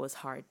 So that was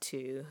hard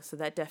too. So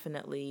that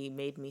definitely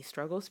made me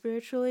struggle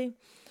spiritually.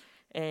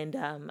 And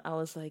I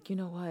was like, you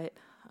know what?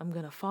 I'm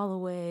going to fall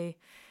away.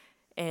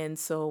 And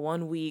so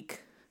one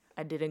week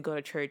I didn't go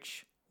to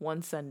church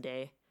one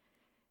Sunday.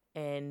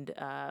 And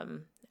I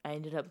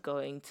ended up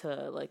going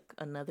to like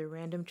another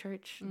random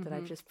church that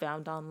I just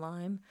found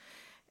online.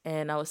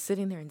 And I was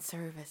sitting there in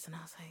service and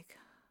I was like,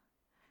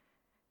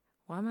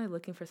 why am I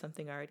looking for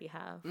something I already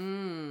have?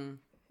 And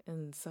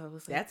so I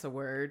was like, That's a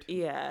word.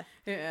 yeah.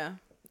 Yeah.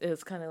 It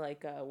was kind of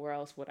like where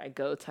else would I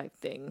go type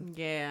thing.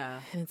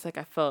 Yeah. And it's like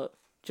I felt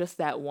just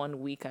that 1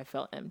 week I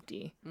felt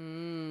empty.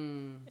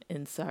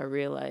 And so I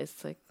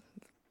realized like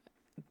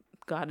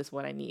God is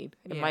what I need.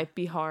 It Yeah. might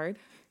be hard.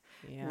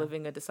 Yeah.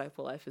 Living a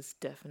disciple life is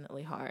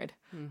definitely hard,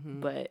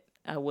 but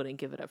I wouldn't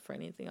give it up for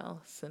anything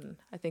else. And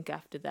I think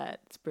after that,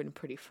 it's been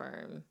pretty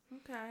firm.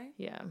 Okay.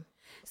 Yeah.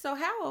 So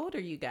how old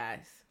are you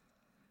guys?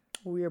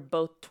 We are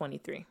both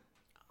 23.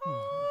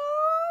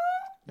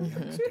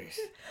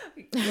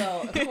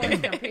 Well, of course,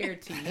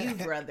 compared to you,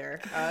 brother.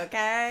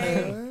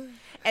 Okay.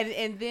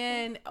 And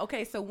then,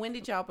 okay, so when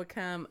did y'all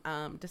become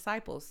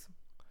disciples?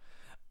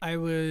 I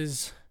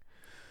was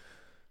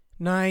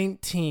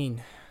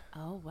 19.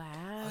 Oh, wow.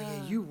 Oh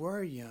yeah, you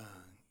were young.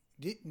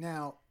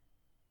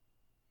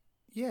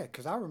 Yeah,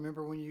 because I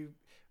remember when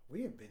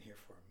we had been here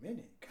for a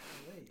minute. Kind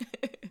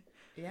of late.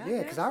 Yeah,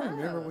 because I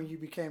remember when you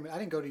became. I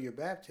didn't go to your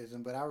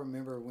baptism, but I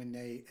remember when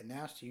they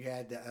announced you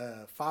had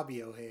the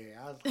Fabio hair.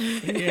 I was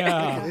like,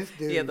 Yeah. look at this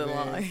dude, Yeah, the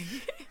man. line.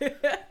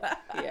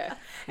 Yeah.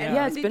 And Yeah,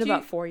 when it's did been you-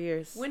 about 4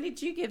 years. When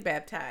did you get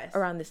baptized?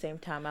 Around the same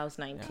time, I was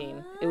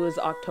 19. It was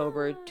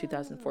October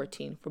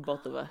 2014 for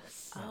both of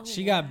us.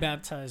 She got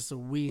baptized a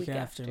week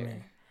after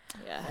me.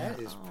 Yeah. That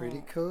is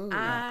pretty cool.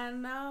 I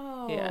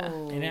know. Yeah.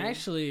 And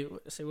actually,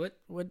 see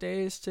what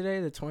day is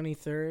today? The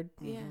 23rd.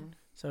 Yeah.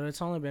 So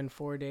it's only been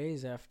 4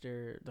 days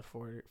after the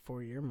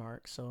four year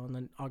mark. So on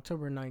the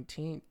October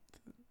 19th,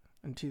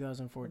 In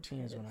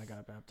 2014 is when I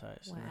got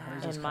baptized. Wow.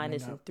 hers is And mine coming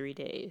is in up. 3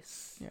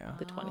 days. Yeah.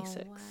 The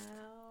 26th. Wow.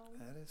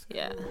 That is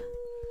Yeah.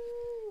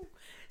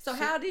 So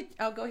how did?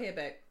 Oh, go ahead,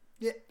 babe.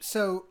 Yeah.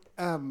 So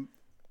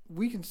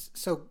we can.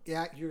 So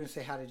yeah, you're gonna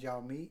say how did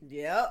y'all meet?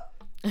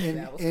 Yep. And,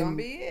 That was gonna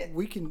be it.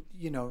 We can,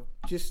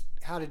 just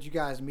how did you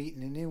guys meet,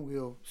 and then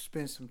we'll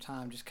spend some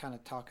time just kind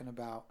of talking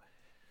about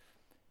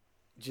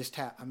just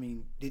how. I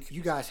mean, did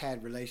you guys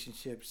had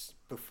relationships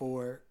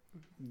before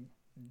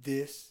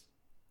this?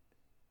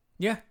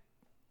 Yeah.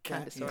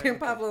 Kinda, Yeah, sorta. okay.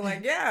 Pablo,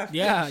 like, yeah.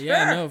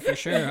 Yeah, no, for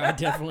sure. I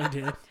definitely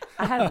did.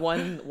 I had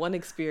one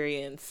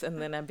experience, and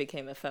then I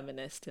became a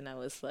feminist, and I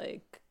was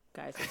like,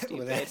 guys are stupid.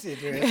 Well, that's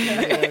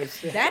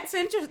interesting. That's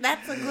interesting.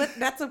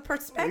 That's a We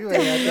perspective. would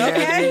have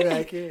to have you Okay.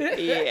 back here.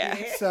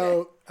 Yeah.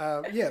 So,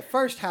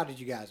 first, how did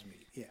you guys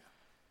meet? Yeah.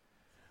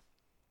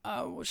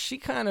 Well, she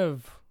kind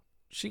of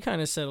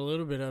said a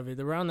little bit of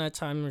it around that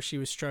time where she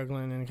was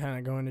struggling and kind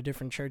of going to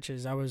different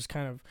churches. I was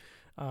kind of,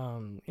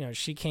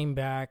 she came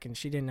back and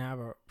she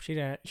never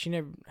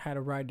had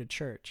a ride to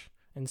church.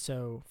 And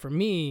so for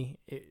me,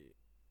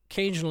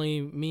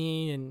 occasionally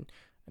me and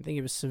I think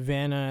it was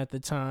Savannah at the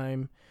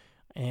time,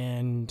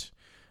 and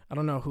I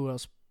don't know who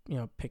else,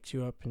 picked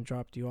you up and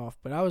dropped you off,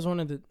 but I was one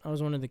of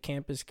the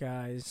campus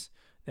guys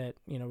that,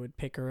 would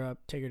pick her up,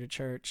 take her to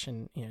church,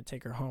 and,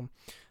 take her home.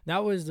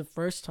 That was the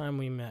first time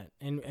we met,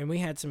 and we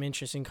had some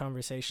interesting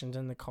conversations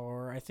in the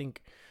car. I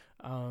think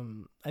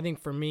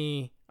for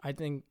me, I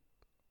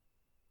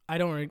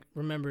don't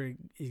remember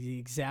the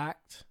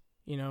exact,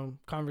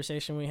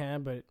 conversation we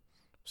had, but it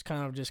was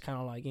kind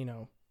of like,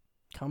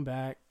 come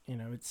back,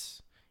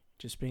 it's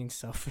just being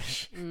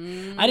selfish.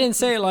 I didn't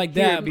say it like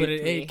that, but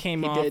it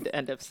came off. He did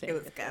end up saying It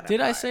was it. kind of Did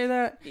I hard. say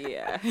that?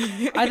 Yeah.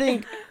 I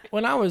think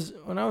when I was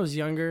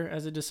younger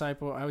as a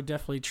disciple, I would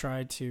definitely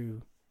try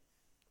to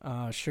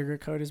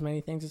sugarcoat as many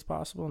things as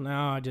possible.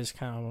 Now I just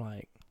kind of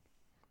like,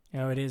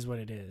 it is what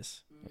it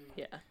is.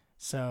 Yeah.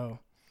 So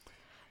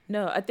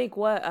No, I think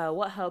what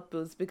helped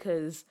was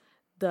because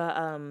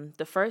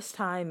the first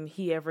time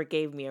he ever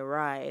gave me a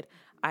ride,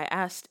 I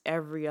asked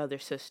every other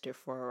sister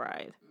for a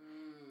ride,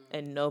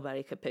 and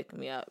nobody could pick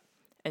me up.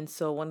 And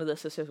so one of the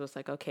sisters was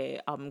like, "Okay,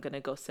 I'm gonna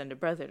go send a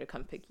brother to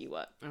come pick you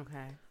up."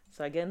 Okay.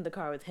 So I get in the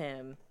car with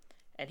him,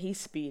 and he's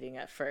speeding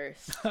at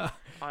first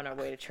on our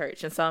way to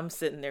church, and so I'm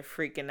sitting there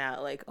freaking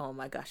out, like, "Oh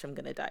my gosh, I'm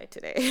gonna die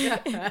today."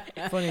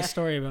 funny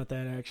story about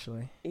that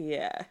actually.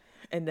 Yeah.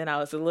 And then I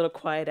was a little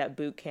quiet at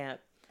boot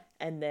camp.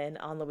 And then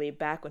on the way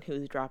back when he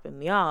was dropping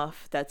me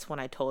off, that's when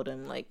I told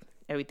him like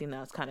everything that I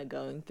was kind of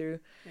going through.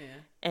 Yeah.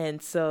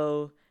 And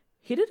so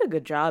he did a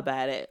good job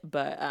at it,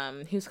 but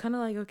he was kind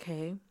of like,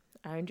 "Okay,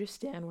 I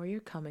understand where you're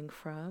coming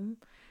from."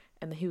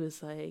 And then he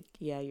was like,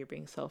 "Yeah, you're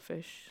being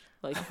selfish."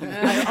 Like,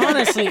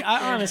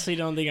 I honestly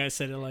don't think I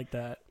said it like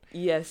that.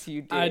 yes,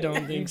 you did. I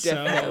don't think so.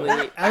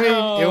 Definitely. I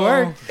mean, it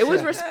worked. It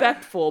was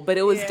respectful, but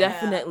it was Yeah.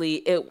 definitely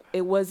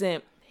it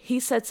wasn't. He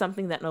said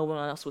something that no one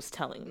else was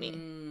telling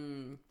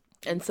me.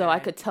 And so I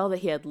could tell that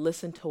he had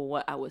listened to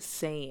what I was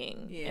saying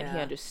and he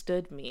Yeah.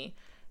 understood me,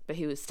 but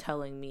he was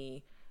telling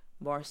me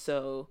more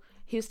so.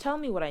 He was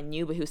telling me what I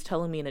knew, but he was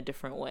telling me in a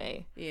different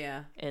way.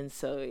 Yeah. And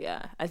so,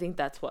 yeah, I think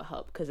that's what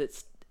helped because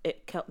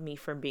it kept me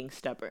from being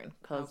stubborn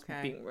because I was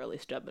Okay. being really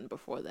stubborn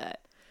before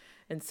that.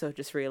 And so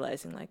just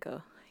realizing like,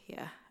 oh,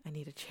 yeah, I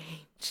need a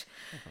change.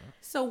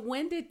 So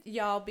when did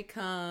y'all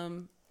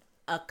become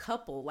a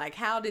couple? Like,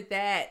 how did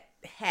that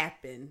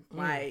happen?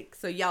 Like,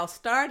 so y'all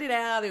started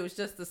out, it was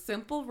just a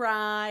simple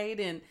ride,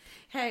 and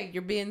hey,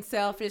 you're being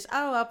selfish.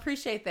 Oh, I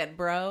appreciate that,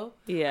 bro.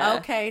 Yeah.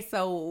 Okay,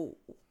 so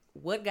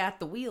what got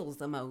the wheels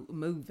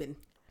moving?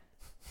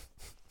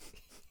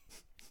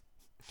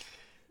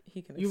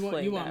 He can You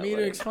explain want that me to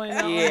one. explain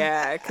that one?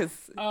 Yeah,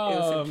 because it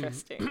was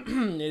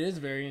interesting. It is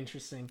very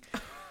interesting.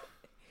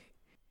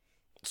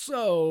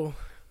 So,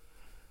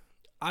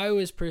 I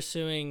was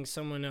pursuing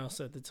someone else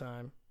at the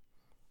time.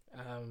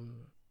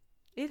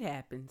 It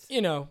happens.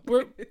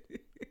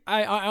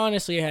 I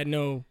honestly had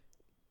no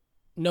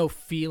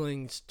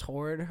feelings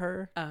toward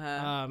her.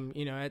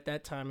 At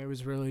that time it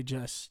was really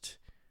just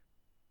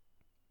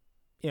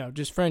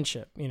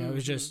friendship. It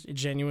was just a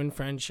genuine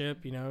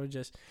friendship.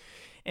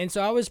 And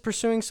so I was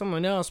pursuing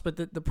someone else, but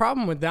the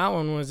problem with that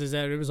one is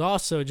that it was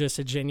also just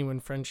a genuine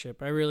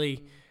friendship. I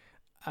really,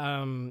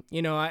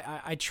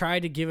 I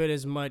tried to give it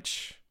as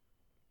much.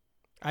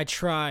 I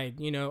tried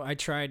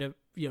to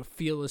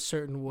feel a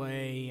certain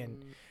way,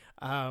 and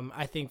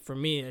I think for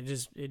me it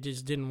just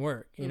didn't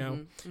work.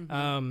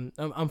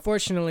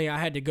 Unfortunately, I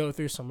had to go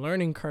through some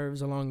learning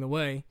curves along the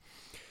way,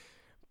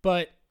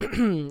 but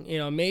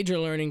a major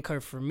learning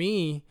curve for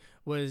me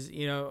was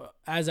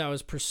as I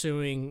was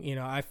pursuing,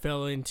 I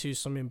fell into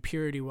some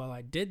impurity while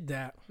I did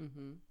that.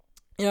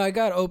 I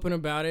got open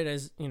about it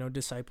as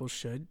disciples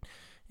should,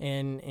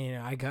 and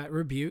I got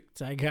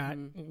rebuked, I got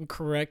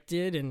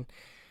corrected, and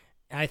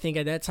I think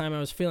at that time I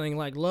was feeling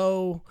like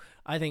low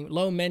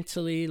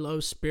mentally,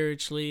 low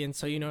spiritually. And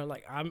so,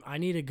 I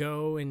need to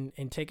go and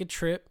take a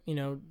trip.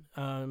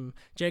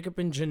 Jacob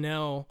and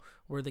Janelle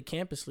were the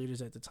campus leaders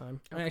at the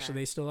time. Okay. Actually,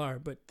 they still are,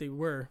 but they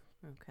were.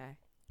 Okay.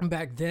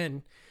 back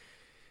then.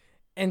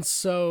 And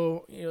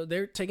so,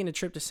 they're taking a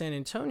trip to San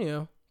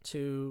Antonio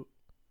to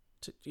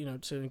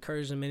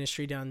encourage the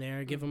ministry down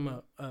there, give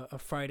them a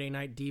Friday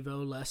night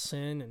Devo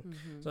lesson. And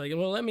so like,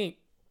 well, let me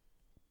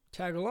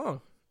tag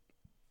along.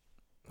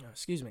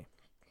 Excuse me.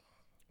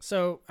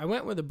 So I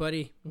went with a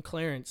buddy,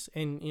 Clarence,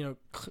 and,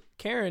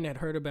 Karen had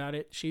heard about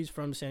it. She's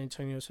from San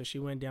Antonio, so she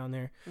went down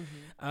there.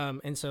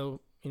 And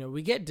so,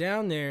 we get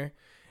down there,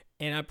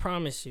 and I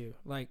promise you,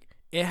 like,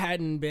 it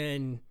hadn't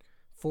been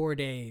 4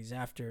 days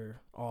after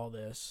all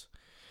this.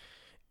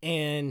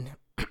 And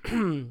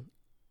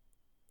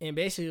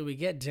basically we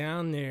get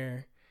down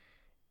there,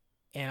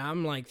 and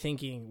I'm like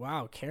thinking,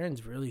 wow,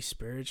 Karen's really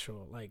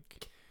spiritual.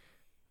 Like,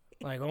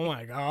 oh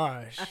my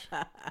gosh.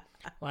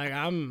 Like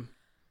I'm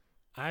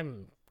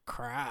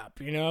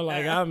crap,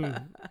 like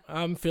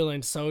I'm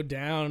feeling so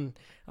down.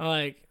 I'm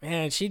like,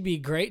 man, she'd be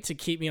great to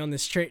keep me on the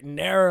straight and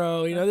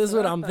narrow. This is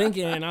what I'm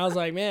thinking. And I was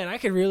like, man, I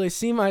could really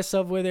see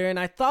myself with her. And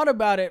I thought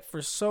about it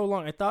for so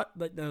long. I thought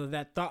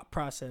that thought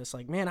process,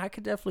 like, man, I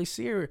could definitely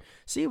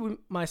see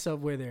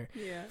myself with her.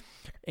 Yeah.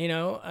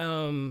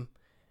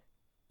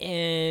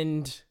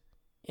 And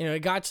it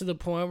got to the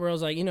point where I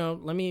was like,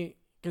 let me,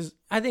 because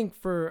I think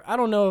I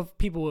don't know if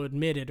people will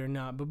admit it or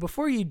not, but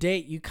before you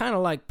date, you kind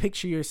of like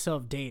picture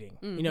yourself dating,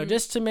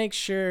 just to make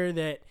sure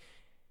that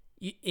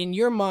in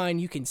your mind,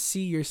 you can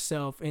see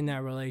yourself in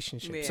that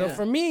relationship. Yeah. So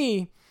for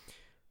me,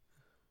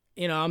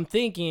 I'm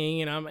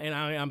thinking and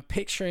I'm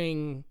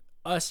picturing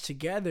us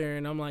together,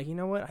 and I'm like, you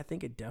know what? I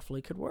think it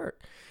definitely could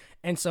work.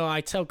 And so I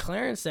tell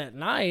Clarence that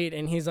night,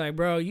 and he's like,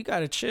 bro, you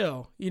got to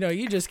chill.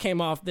 You just came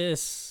off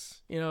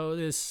this,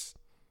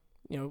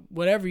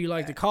 whatever you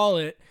like to call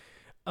it.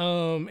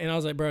 And I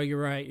was like, bro,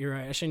 you're right.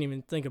 I shouldn't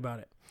even think about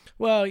it.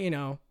 Well,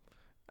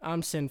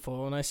 I'm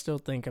sinful and I still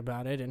think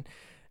about it. And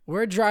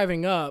we're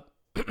driving up.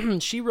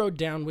 She rode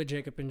down with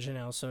Jacob and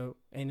Janelle.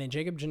 And then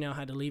Jacob and Janelle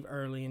had to leave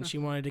early, and she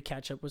wanted to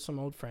catch up with some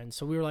old friends.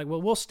 So we were like,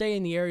 well, we'll stay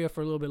in the area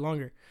for a little bit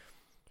longer.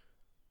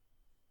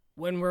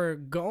 When we're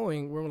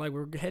going,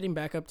 we're heading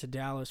back up to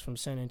Dallas from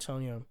San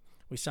Antonio.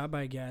 We stopped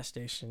by a gas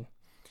station,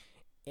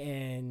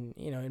 and,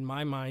 in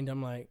my mind,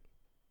 I'm like,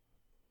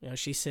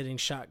 she's sitting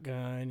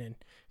shotgun and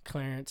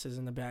Clarence is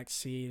in the back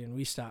seat, and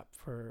we stop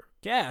for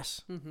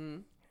gas.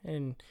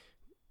 And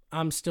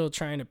I'm still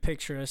trying to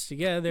picture us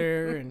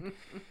together. And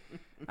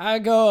I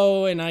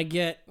go and I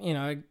get,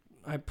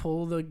 I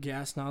pull the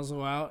gas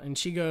nozzle out, and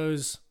she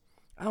goes,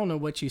 I don't know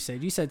what you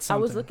said. You said something.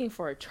 I was looking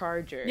for a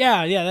charger.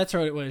 Yeah, that's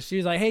what it was. She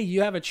was like, hey,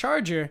 you have a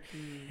charger?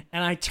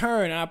 And I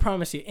turned, and I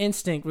promise you,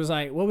 instinct was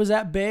like, what was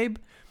that, babe?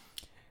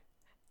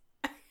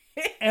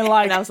 And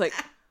I was like,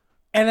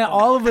 and then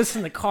all of us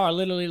in the car,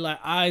 literally like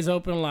eyes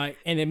open, like,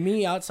 and then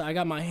me outside, I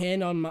got my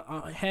hand on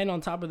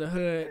top of the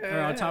hood or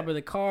on top of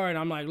the car, and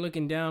I'm like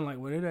looking down, like,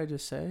 what did I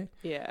just say?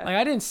 Yeah. Like,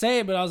 I didn't say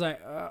it, but I was like,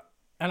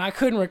 and I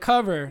couldn't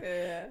recover.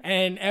 Yeah.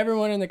 And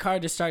everyone in the car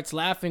just starts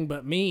laughing,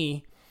 but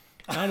me.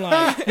 And I'm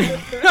like,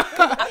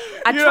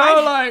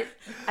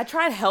 I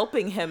tried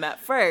helping him at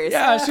first.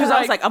 Yeah, she was like,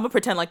 I was like, I'm gonna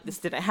pretend like this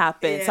didn't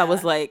happen. Yeah. So I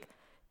was like,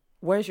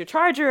 where's your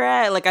charger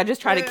at? Like, I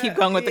just tried to keep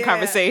going with the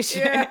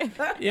conversation.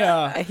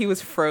 Yeah. And he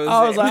was frozen.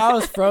 I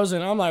was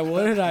frozen. I'm like,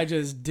 what did I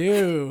just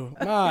do?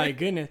 My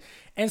goodness.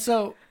 And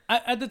so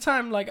at the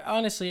time, like,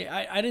 honestly,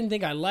 I didn't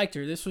think I liked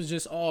her. This was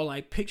just all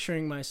like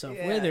picturing myself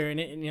with her, and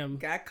it,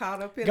 got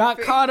caught up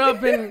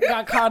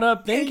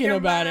thinking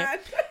about it.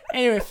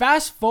 Anyway,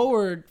 fast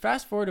forward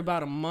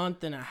about a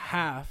month and a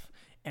half,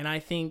 and I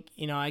think,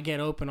 I get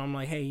open. I'm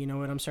like, hey, you know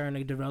what? I'm starting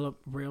to develop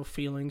real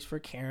feelings for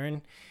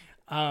Karen.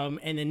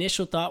 And the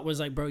initial thought was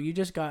like, bro, you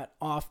just got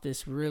off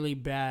this really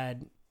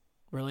bad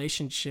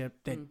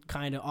relationship, that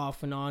kind of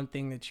off and on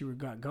thing that you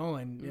got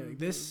going.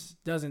 This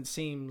doesn't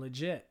seem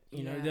legit.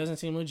 It doesn't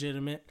seem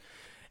legitimate.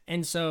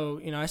 And so,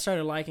 I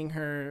started liking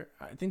her.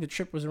 I think the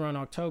trip was around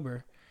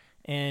October,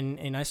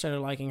 and I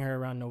started liking her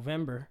around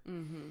November.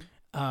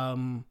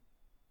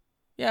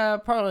 Yeah,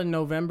 probably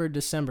November,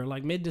 December,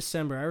 like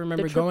mid-December. I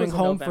remember going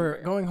home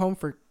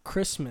for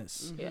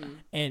Christmas. Yeah.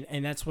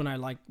 And that's when I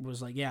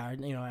was like, yeah,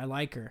 I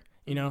like her,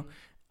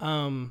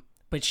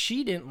 but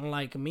she didn't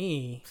like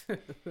me.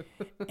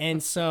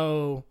 And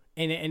so,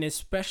 and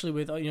especially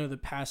with, the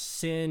past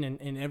sin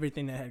and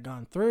everything that had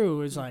gone through, it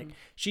was like,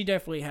 she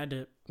definitely had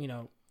to,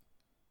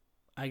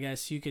 I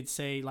guess you could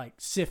say, like,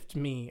 sift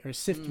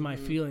my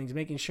feelings,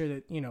 making sure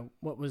that,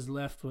 what was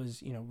left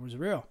was, was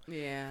real.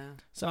 Yeah.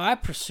 So I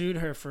pursued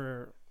her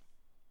for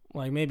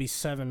like maybe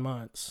 7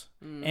 months,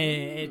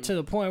 and to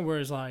the point where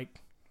it's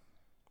like,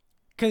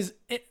 I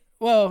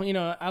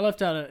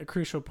left out a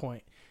crucial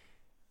point.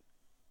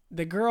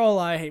 The girl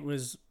I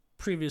was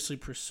previously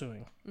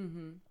pursuing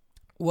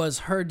was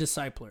her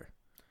discipler.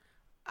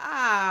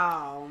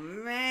 Oh,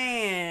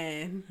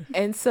 man.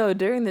 And so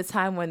during the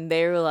time when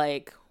they were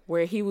like,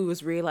 where he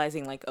was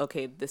realizing like,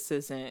 okay, this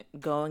isn't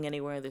going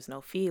anywhere, there's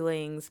no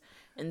feelings.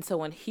 And so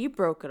when he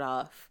broke it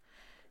off,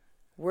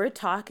 we're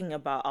talking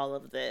about all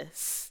of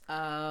this.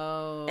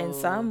 Oh. And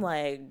so I'm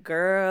like,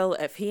 girl,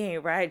 if he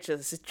ain't right,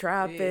 just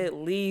drop it,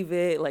 leave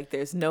it. Like,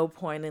 there's no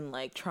point in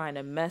like trying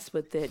to mess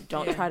with it.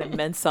 Don't try to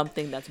mend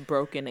something that's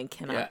broken and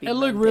cannot be It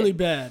looked mended. really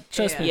bad.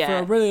 Trust me, for Yeah.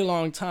 a really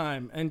long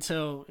time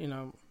until, you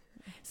know.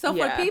 So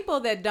Yeah. for people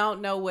that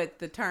don't know what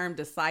the term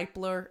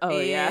discipler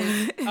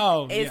is,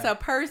 it's a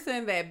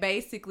person that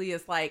basically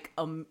is like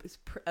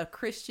a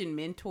Christian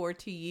mentor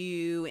to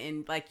you,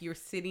 and like you're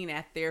sitting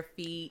at their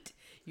feet,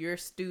 your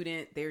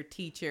student, their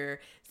teacher.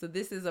 So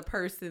this is a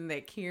person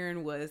that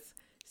Karen was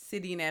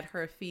sitting at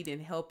her feet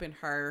and helping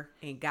her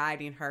and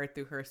guiding her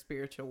through her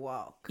spiritual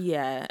walk.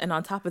 Yeah, and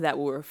on top of that,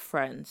 we were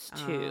friends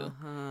too.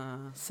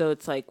 So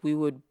it's like we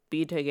would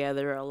be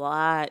together a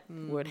lot,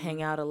 would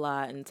hang out a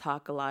lot and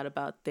talk a lot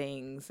about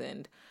things.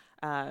 And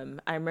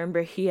I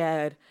remember he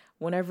had,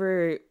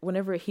 whenever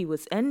he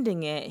was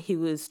ending it, he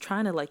was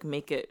trying to like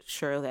make it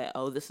sure that,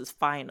 oh, this is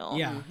final.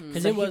 Yeah,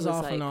 because So it he was was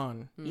off like- and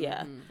on.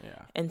 Yeah.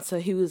 Yeah. And so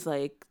he was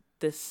like,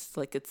 this,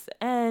 like, it's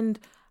the end.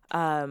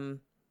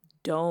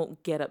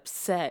 Don't get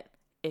upset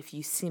if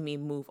you see me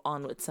move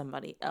on with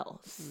somebody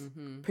else.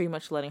 Pretty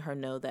much letting her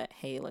know that,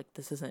 hey, like,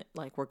 this isn't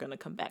like we're going to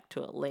come back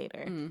to it later.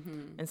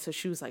 And so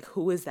she was like,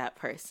 who is that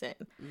person?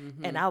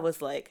 And I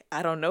was like,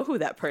 I don't know who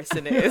that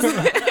person is.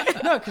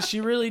 No, because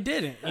she really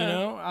didn't, you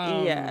know?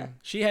 Yeah.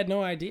 She had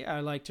no idea I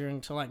liked her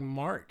until like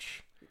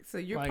March. So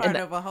you're Like- part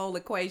of a whole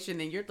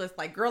equation, and you're just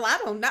like, girl, I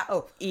don't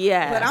know.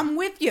 Yeah. But I'm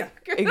with you.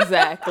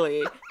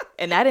 Exactly.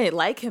 And I didn't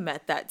like him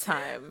at that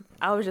time.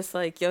 I was just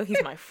like, yo,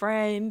 he's my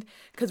friend.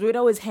 Because we'd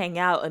always hang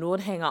out, and we'd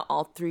hang out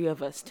all three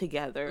of us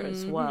together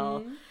as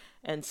well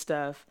and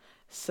stuff.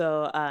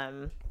 So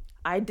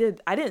I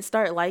didn't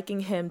start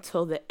liking him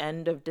till the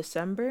end of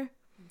December.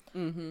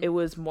 It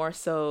was more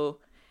so,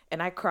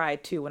 and I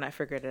cried too when I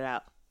figured it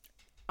out.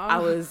 I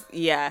was,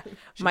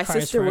 my cries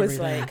sister for was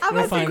everything. like, I'm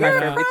We'll a find girl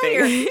that out.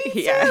 crier. Me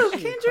Yeah. too. She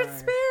Kindred cried.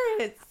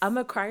 spirits. I'm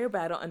a crier,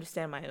 but I don't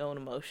understand my own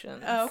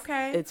emotions.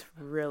 Okay. It's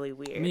really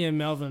weird. Me and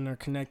Melvin are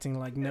connecting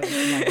like no,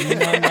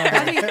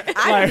 like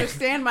I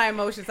understand my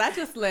emotions. I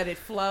just let it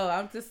flow.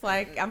 I'm just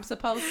like, I'm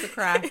supposed to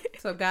cry.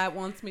 So God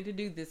wants me to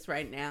do this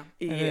right now.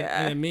 And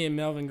Yeah. then me and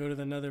Melvin go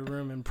to another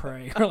room and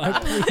pray. We're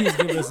like, please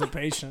give us a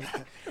patient.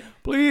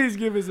 Please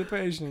give us a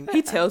patient.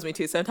 He tells me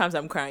to. Sometimes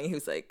I'm crying. He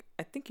was like,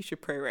 I think you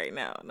should pray right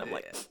now. And I'm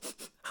like,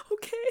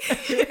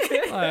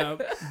 okay.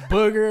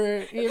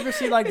 Booger. You ever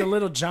see like the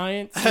Little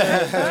Giants?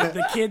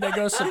 The kid that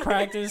goes to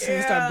practice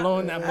and start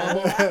blowing that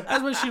bubble.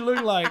 That's what she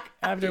looked like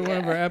after one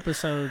of her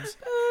episodes.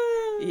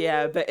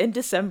 Yeah, but in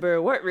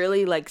December, what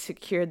really like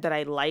secured that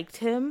I liked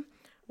him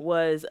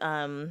was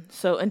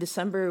so in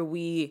December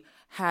we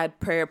had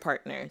prayer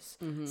partners.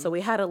 So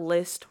we had a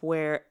list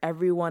where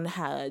everyone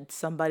had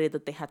somebody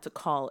that they had to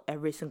call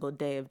every single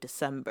day of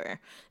December.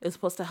 It was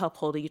supposed to help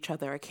hold each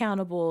other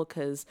accountable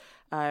because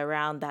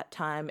around that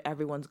time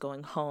everyone's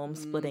going home,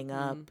 splitting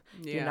up.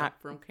 Yeah, You're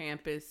not from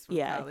campus, from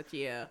Yeah. college.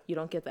 Yeah. you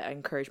don't get that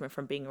encouragement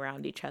from being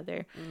around each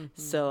other.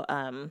 So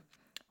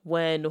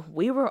when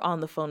we were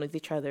on the phone with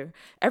each other,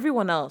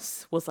 everyone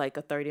else was like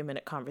a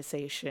 30-minute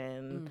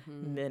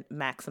conversation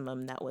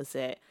maximum. That was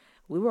it.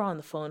 We were on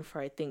the phone for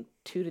I think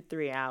 2 to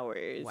 3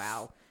 hours.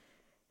 Wow.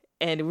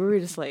 And we were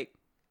just like,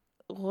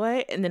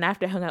 what? And then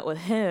after I hung out with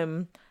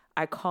him,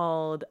 I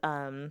called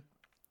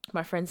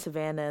my friend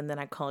Savannah, and then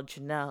I called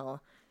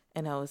Janelle,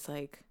 and I was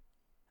like,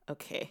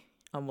 okay,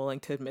 I'm willing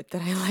to admit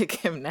that I like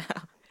him now.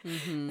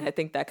 I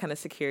think that kind of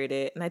secured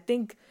it. And I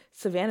think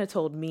Savannah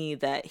told me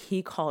that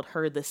he called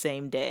her the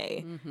same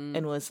day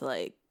and was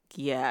like,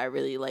 yeah, I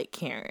really like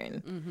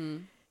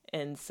Karen.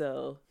 And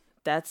so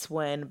that's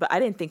when, but I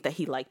didn't think that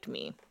he liked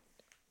me.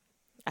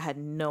 I had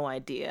no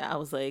idea. I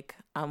was like,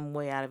 I'm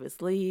way out of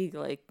his league.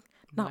 Like,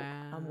 no,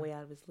 I'm way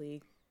out of his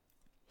league.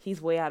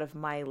 He's way out of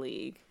my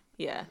league.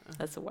 Yeah,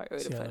 that's the right way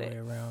It's to the put other way it.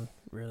 around,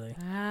 really.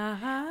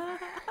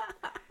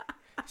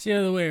 It's the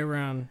other way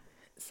around.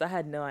 So I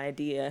had no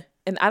idea.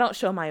 And I don't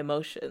show my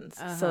emotions.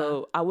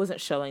 So I wasn't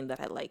showing that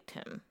I liked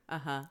him,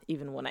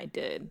 even when I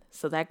did.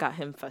 So that got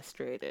him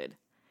frustrated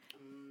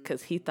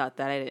because he thought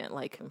that I didn't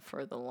like him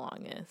for the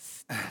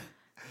longest.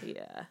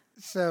 Yeah.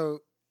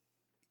 So,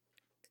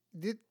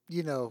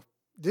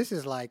 this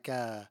is like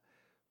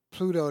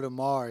Pluto to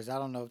Mars. I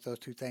don't know if those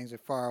two things are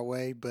far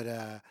away, but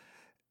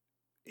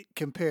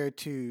compared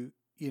to,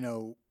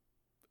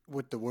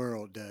 what the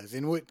world does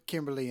and what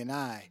Kimberly and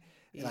I,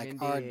 like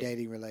our Indeed.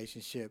 dating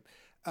relationship.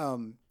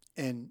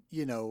 And,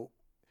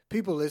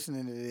 people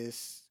listening to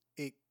this,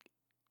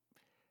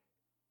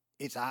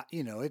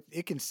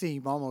 it can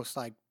seem almost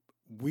like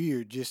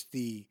weird, just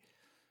the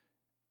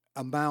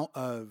amount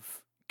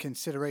of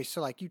consideration.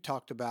 So like you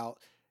talked about,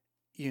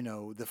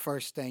 the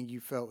first thing you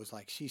felt was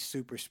like, she's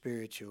super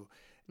spiritual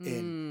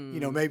and,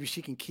 maybe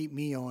she can keep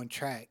me on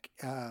track.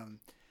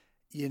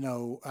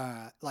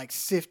 Like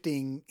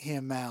sifting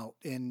him out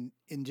and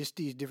just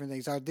these different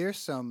things.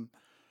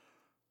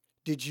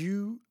 Did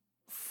you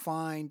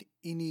find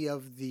any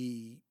of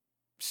the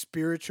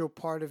spiritual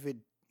part of it,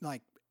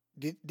 like,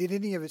 did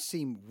any of it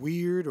seem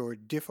weird or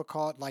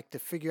difficult, like to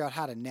figure out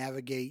how to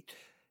navigate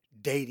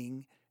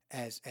dating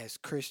as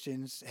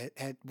Christians?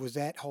 Was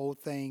that whole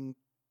thing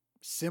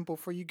simple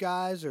for you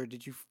guys, or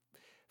did you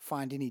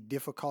find any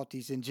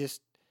difficulties in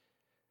just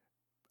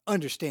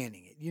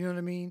understanding it? You know what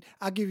I mean?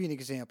 I'll give you an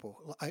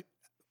example.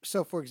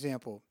 So, for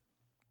example,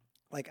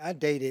 like I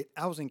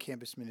was in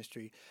campus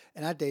ministry,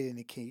 and I dated in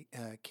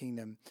the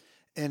kingdom,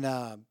 and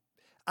I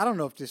don't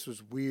know if this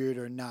was weird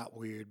or not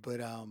weird, but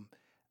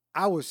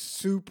I was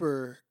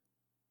super,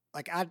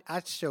 like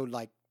I showed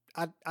like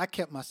I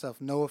kept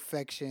myself no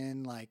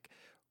affection, like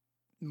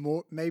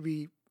more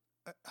maybe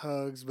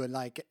hugs, but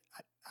like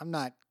I'm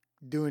not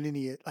doing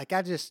any, like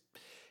I just,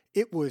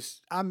 I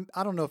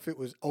don't know if it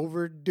was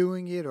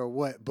overdoing it or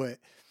what, but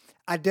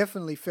I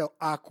definitely felt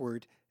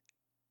awkward,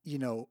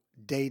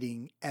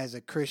 dating as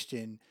a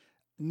Christian,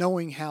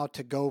 knowing how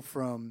to go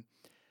from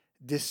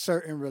this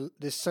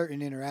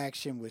certain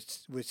interaction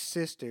with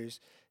sisters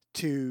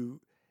to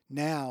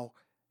now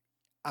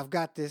I've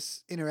got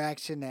this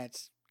interaction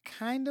that's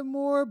kind of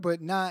more,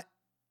 but not,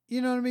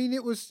 you know what I mean?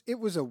 It was I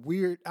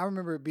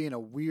remember it being a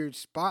weird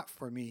spot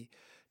for me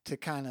to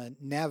kind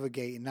of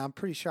navigate, and I'm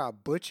pretty sure I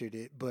butchered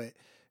it, but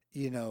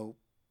it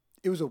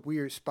was a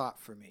weird spot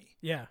for me.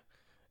 Yeah.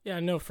 Yeah,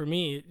 no, for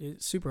me,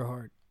 it's super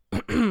hard.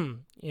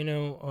 Yeah.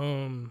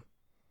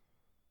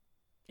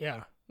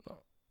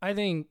 I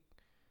think,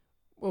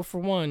 well, for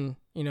one,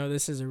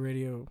 this is a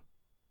radio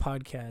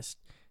podcast,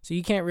 so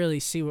you can't really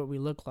see what we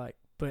look like.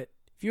 But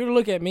if you were to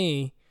look at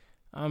me,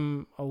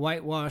 I'm a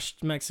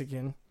whitewashed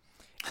Mexican.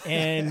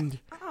 And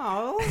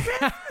well,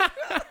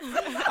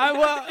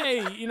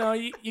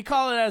 hey, you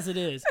call it as it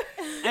is.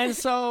 And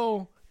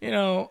so,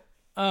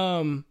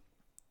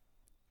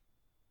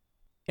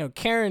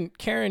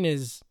 Karen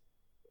is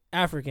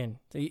African.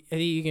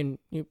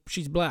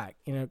 She's black,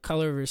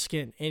 color of her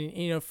skin.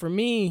 And, for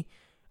me,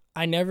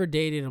 I never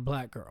dated a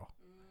black girl.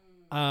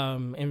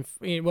 I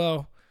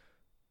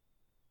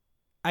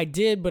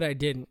did, but I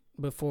didn't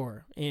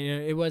before.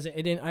 I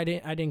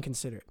didn't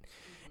consider it.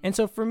 And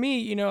so for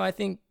me, I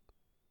think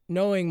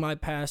knowing my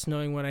past,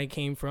 knowing what I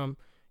came from,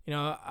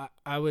 I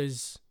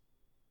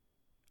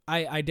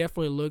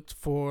definitely looked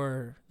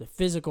for the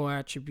physical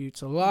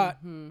attributes a lot,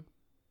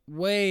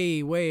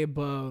 way, way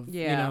above,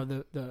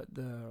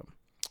 the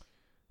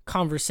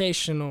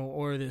conversational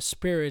or the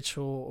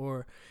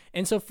spiritual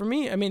and so for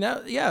me, I mean,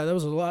 that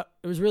was a lot.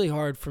 It was really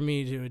hard for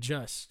me to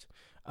adjust.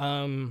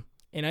 And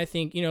I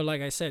think,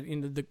 like I said,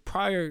 the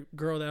prior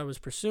girl that I was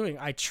pursuing,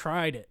 I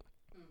tried it.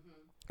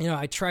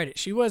 I tried it.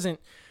 She was a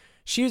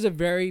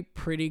very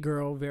pretty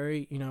girl,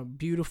 very,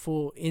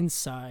 beautiful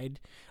inside,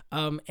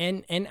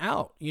 and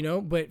out,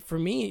 but for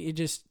me, it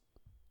just,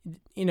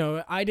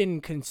 I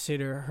didn't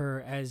consider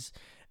her as,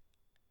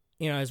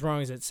 as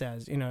wrong as it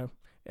says,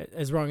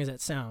 as wrong as that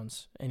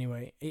sounds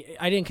anyway,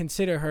 I didn't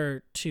consider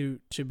her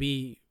to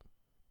be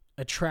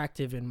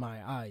attractive in my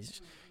eyes.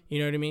 You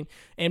know what I mean?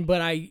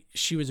 But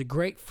she was a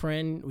great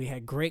friend. We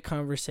had great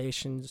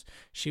conversations.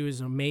 She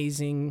was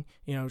amazing.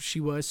 She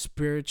was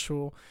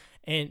spiritual.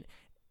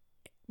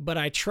 But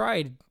I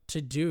tried to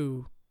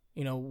do,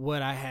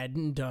 what I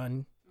hadn't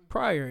done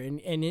prior.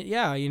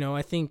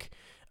 I think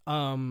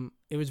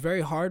it was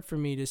very hard for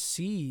me to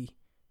see,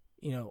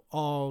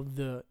 all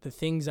the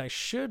things I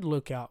should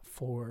look out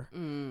for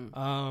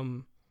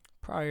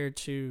prior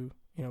to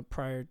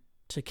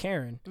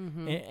Karen.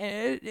 And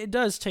it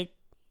does take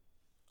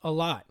a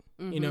lot,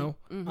 to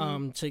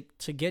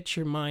get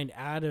your mind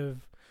out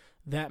of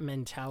that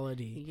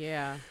mentality.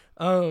 Yeah.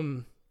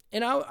 And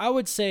I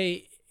would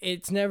say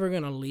it's never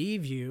going to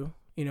leave you.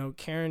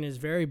 Karen is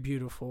very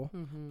beautiful.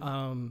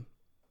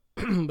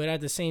 But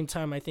at the same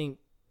time, I think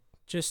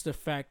just the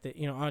fact that,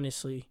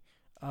 honestly,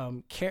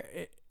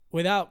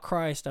 without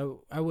Christ,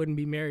 I wouldn't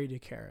be married to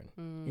Karen,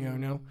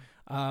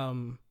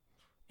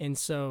 and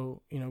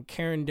so,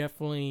 Karen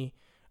definitely,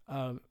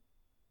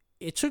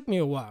 it took me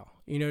a while,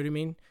 you know what I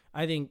mean?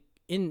 I think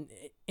in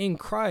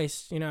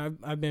Christ,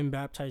 I've been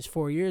baptized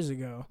 4 years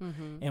ago,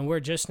 and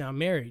we're just now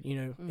married.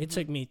 It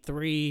took me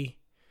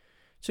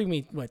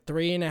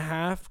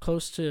 3.5,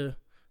 close to,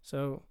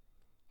 so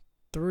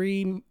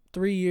 3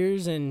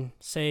 years and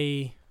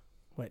say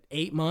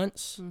 8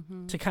 months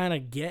to kind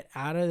of get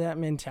out of that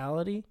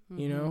mentality,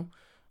 and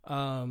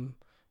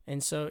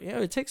so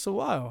it takes a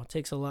while. It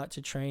takes a lot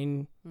to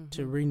train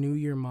to renew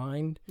your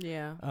mind.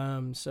 Yeah.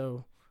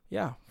 So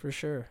yeah, for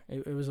sure,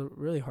 it was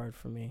really hard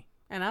for me.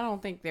 And I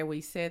don't think that we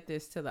said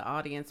this to the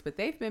audience, but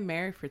they've been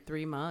married for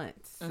 3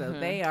 months. So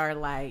they are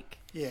like...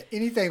 Yeah,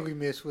 anything we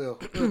miss, we'll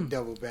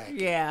double back.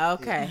 Yeah,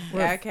 okay.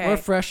 We're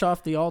fresh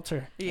off the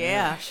altar.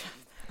 Yeah.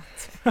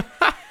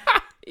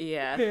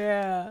 Yeah.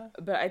 Yeah.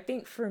 But I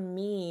think for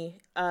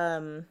me,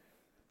 I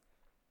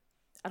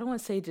don't want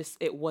to say just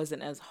it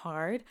wasn't as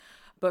hard,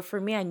 but for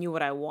me, I knew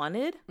what I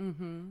wanted.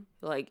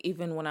 Like,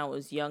 even when I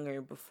was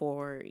younger,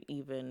 before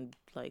even,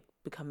 like,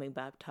 becoming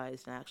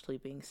baptized and actually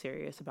being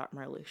serious about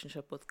my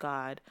relationship with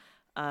God,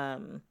 I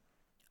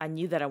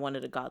knew that I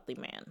wanted a godly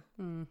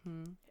man.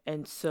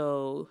 And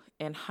so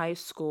in high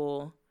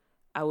school,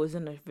 I was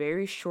in a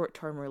very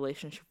short-term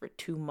relationship for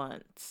 2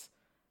 months.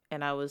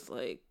 And I was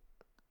like,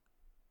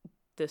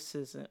 this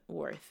isn't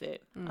worth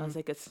it. I was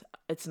like,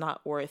 it's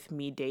not worth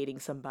me dating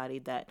somebody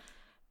that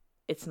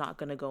it's not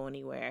going to go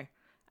anywhere.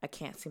 I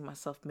can't see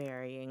myself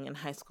marrying. In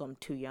high school, I'm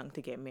too young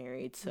to get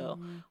married. So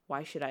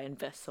why should I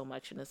invest so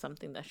much into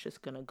something that's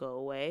just going to go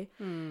away?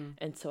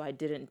 And so I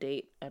didn't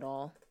date at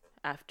all.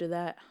 After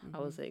that, I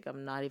was like,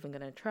 I'm not even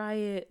going to try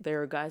it. There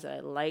were guys that I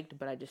liked,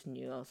 but I just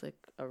knew I was like,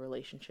 a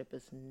relationship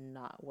is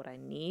not what I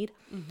need.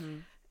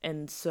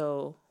 And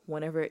so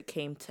whenever it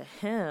came to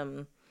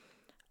him,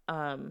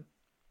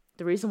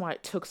 the reason why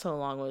it took so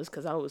long was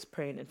because I was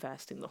praying and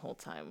fasting the whole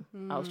time.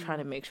 I was trying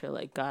to make sure,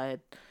 like, God,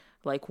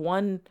 like,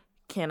 one,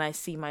 can I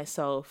see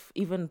myself,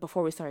 even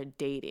before we started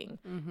dating,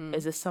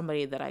 is this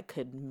somebody that I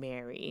could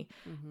marry?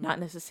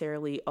 Not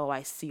necessarily,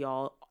 I see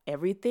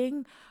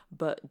everything,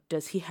 but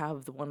does he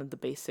have one of the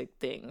basic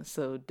things?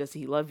 So does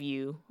he love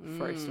you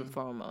first and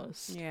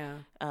foremost? Yeah.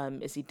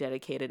 Is he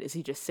dedicated? Is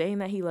he just saying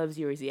that he loves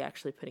you, or is he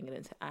actually putting it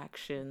into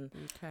action?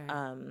 Okay.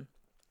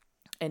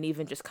 And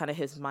even just kind of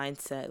his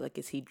mindset, like,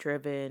 is he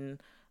driven?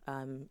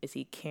 Is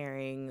he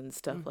caring and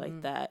stuff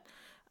like that?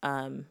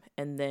 And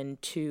then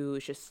 2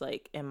 is just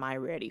like, am I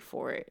ready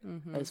for it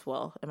as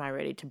well? Am I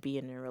ready to be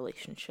in a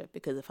relationship?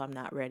 Because if I'm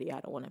not ready,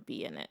 I don't want to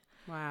be in it.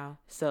 Wow.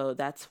 So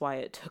that's why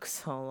it took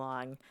so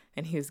long,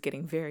 and he was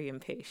getting very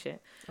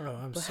impatient. Oh,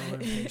 I'm so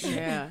impatient.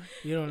 Yeah.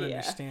 You don't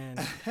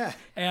understand.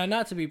 And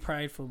not to be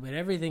prideful, but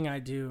everything I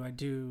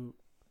do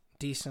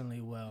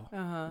decently well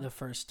the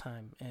first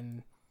time.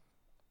 And,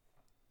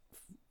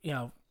 you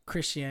know,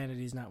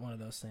 Christianity is not one of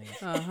those things.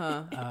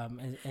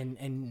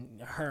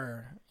 And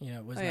her, you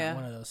know, was not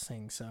one of those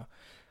things. So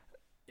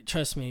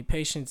trust me,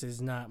 patience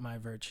is not my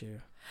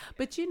virtue.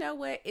 But you know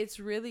what? It's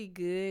really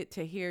good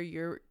to hear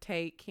your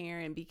take,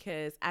 Karen,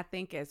 because I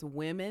think as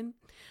women,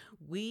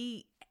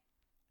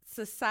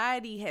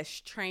 society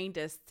has trained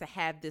us to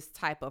have this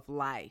type of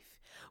life.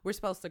 We're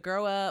supposed to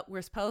grow up.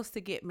 We're supposed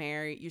to get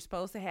married. You're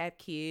supposed to have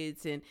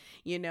kids. And,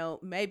 you know,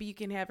 maybe you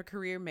can have a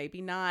career,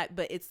 maybe not.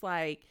 But it's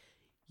like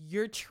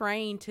you're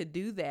trained to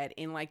do that.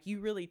 And like you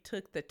really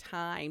took the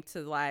time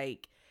to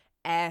like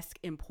ask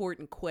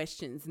important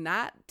questions,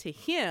 not to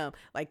him.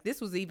 Like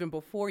this was even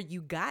before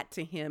you got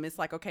to him. It's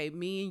like, okay,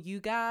 me and you,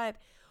 God,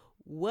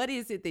 what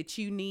is it that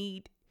you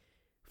need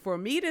for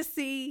me to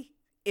see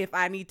if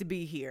I need to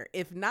be here?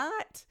 If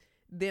not,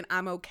 then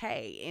I'm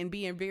okay. And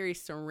being very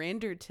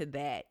surrendered to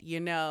that, you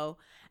know,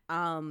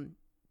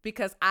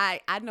 because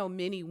I know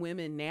many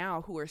women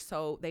now who are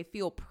they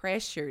feel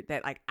pressured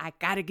that like, I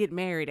got to get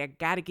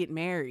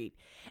married.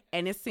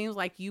 And it seems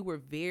like you were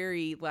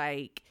very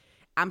like,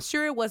 I'm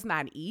sure it was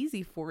not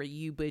easy for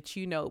you, but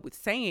you know, with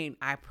saying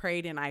I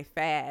prayed and I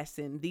fast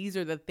and these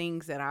are the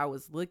things that I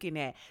was looking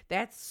at,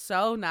 that's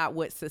so not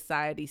what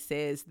society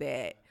says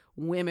that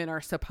women are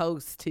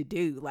supposed to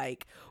do.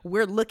 Like,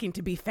 we're looking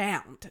to be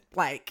found.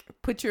 Like,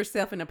 put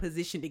yourself in a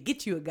position to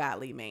get you a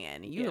godly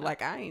man. And you're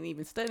like, I ain't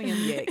even studying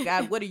yet.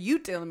 God, what are you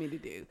telling me to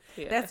do?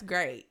 Yeah. That's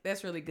great.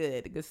 That's really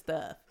good. Good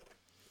stuff.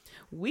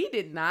 We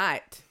did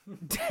not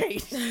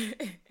date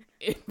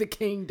in the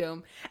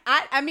kingdom.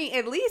 I mean,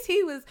 at least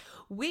he was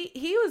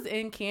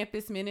in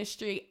campus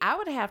ministry. I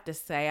would have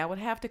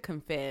to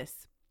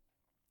confess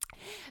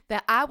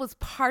that I was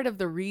part of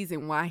the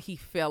reason why he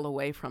fell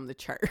away from the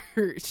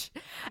church.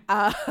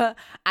 I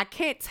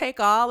can't take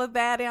all of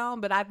that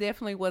on, but I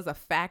definitely was a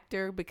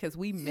factor because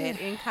we met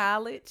in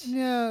college.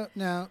 No.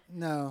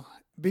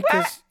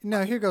 Because,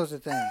 no, here goes the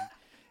thing.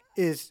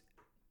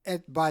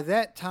 By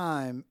that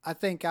time, I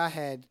think I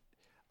had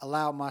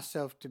allowed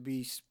myself to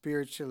be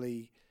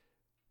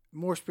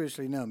more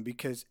spiritually numb,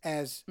 because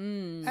as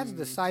a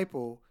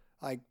disciple,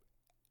 like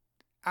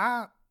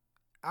I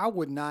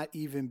would not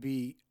even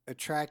be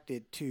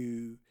attracted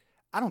to,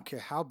 I don't care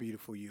how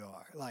beautiful you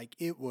are. Like,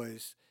 it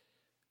was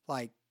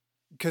like,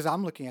 because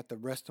I'm looking at the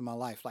rest of my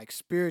life, like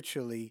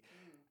spiritually,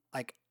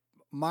 like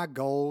my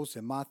goals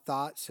and my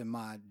thoughts and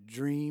my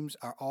dreams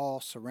are all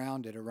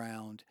surrounded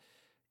around,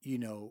 you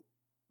know,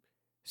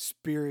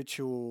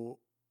 spiritual,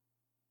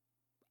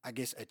 I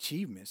guess,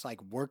 achievements,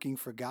 like working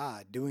for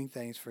God, doing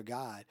things for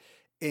God.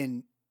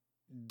 And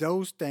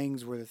those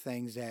things were the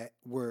things that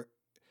were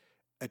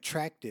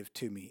attractive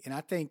to me. And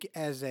I think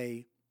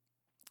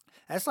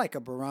that's like a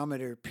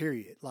barometer,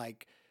 period.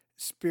 Like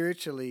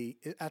spiritually,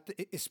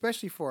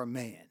 especially for a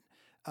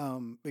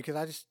man, because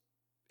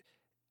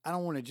I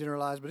don't want to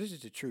generalize, but this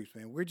is the truth,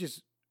 man.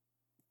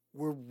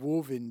 We're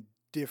woven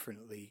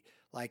differently,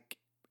 like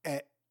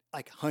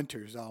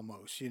hunters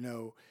almost, you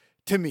know,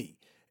 to me.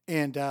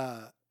 And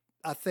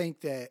I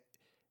think that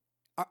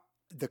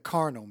the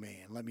carnal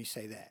man, let me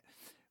say that,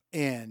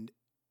 and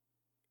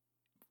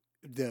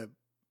the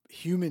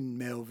human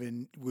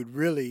Melvin would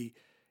really,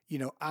 you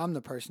know, I'm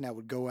the person that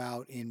would go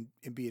out and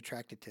be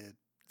attracted to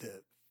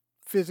the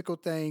physical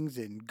things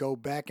and go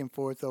back and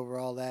forth over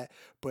all that.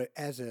 But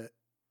as a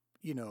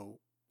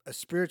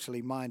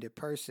spiritually minded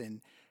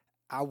person,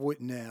 there would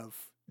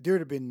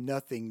have been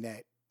nothing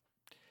that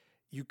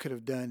you could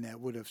have done that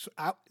would have,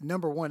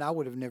 number one, I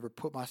would have never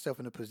put myself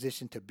in a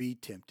position to be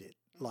tempted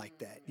like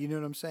that. You know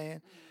what I'm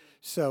saying?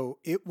 So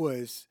it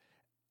was,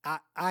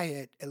 I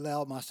had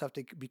allowed myself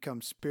to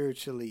become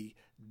spiritually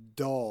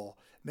dull.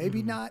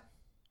 Maybe not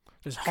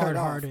Just cut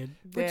off, hard-hearted.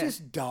 but Yeah.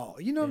 just dull.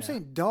 You know what I'm Yeah.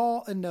 saying?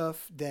 Dull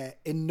enough that,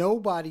 and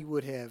nobody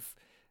would have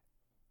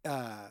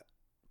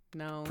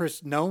No.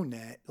 known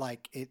that.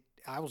 Like it,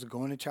 I was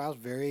going to church, I was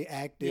very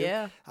active.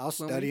 Yeah, I was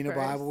when we studying the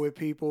Bible first- with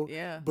people.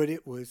 Yeah. But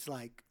it was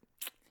like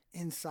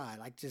inside,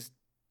 like just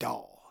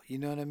dull. You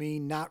know what I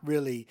mean? Not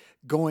really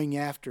going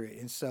after it.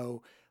 And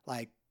so,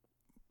 like,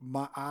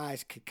 my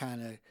eyes could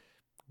kind of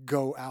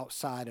go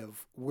outside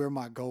of where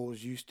my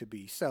goals used to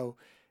be. So,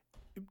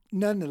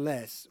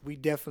 nonetheless, we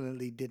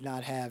definitely did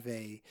not have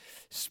a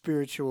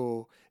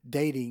spiritual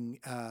dating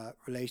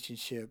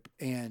relationship.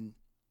 And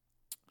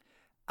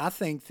I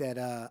think that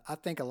I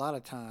think a lot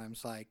of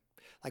times, like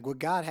what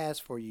God has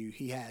for you,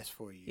 He has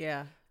for you.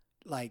 Yeah.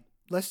 Like,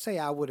 let's say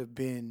I'd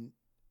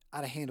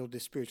have handled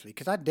this spiritually,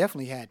 because I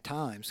definitely had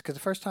times. Because the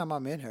first time I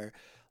met her,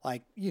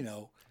 like, you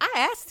know, I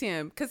asked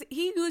him because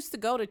he used to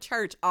go to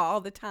church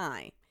all the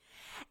time.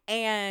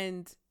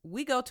 And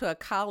we go to a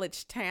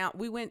college town.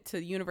 We went to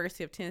the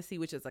University of Tennessee,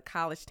 which is a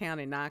college town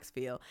in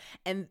Knoxville.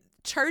 And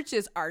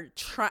churches are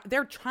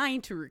they're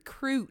trying to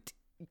recruit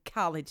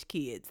college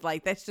kids.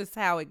 Like, that's just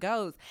how it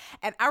goes.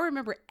 And I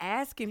remember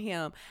asking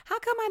him, how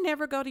come I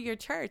never go to your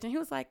church? And he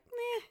was like,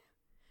 meh.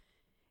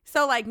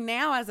 So, like,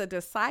 now as a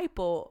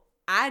disciple,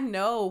 I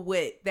know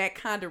what that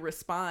kind of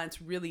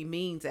response really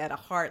means at a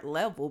heart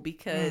level,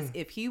 because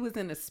if he was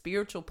in a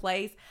spiritual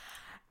place,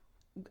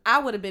 I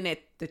would have been at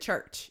the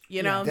church.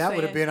 You know what I'm that saying?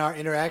 would have been our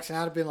interaction.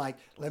 I'd have been like,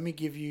 let me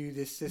give you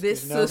this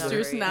sister's number.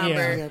 sister's I'm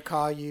number. gonna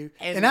call you.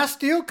 And- And I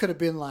still could have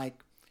been like,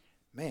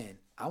 man,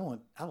 I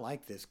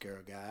like this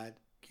girl, God.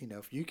 You know,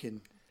 if you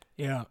can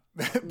Yeah.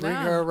 bring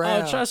Nah. her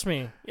around. Oh, trust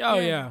me. Oh,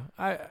 Yeah.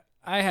 yeah.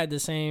 I had the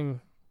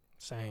same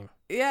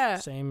Yeah.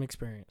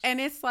 experience.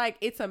 And it's like,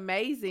 it's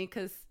amazing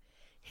because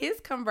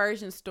his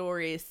conversion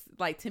story is,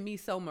 like, to me,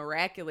 so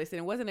miraculous. And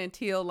it wasn't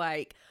until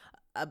like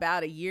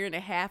about a year and a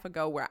half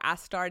ago where I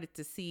started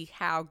to see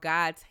how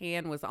God's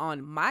hand was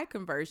on my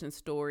conversion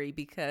story,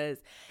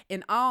 because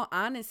in all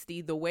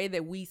honesty, the way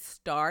that we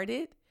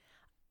started,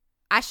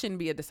 I shouldn't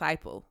be a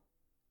disciple,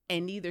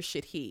 and neither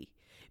should he.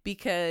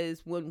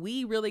 Because when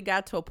we really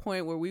got to a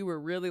point where we were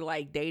really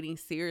like dating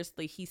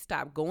seriously, he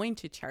stopped going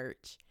to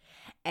church.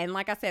 And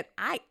like I said,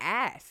 I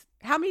asked,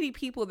 how many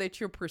people that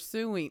you're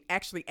pursuing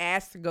actually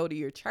asked to go to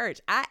your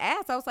church? I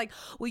asked, I was like,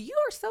 well, you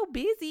are so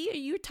busy and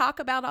you talk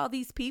about all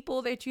these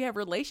people that you have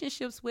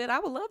relationships with. I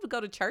would love to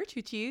go to church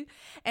with you.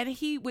 And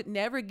he would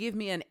never give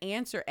me an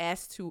answer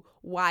as to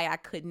why I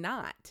could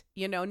not.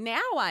 You know,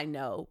 now I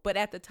know, but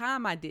at the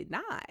time I did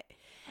not.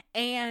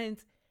 And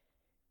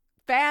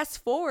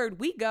fast forward,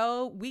 we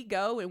go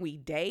and we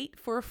date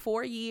for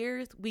 4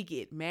 years. We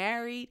get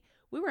married.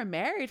 We were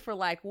married for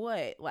like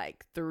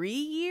 3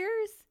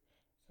 years?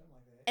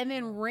 And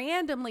then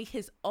randomly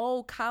his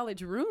old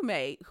college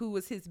roommate, who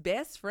was his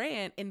best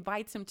friend,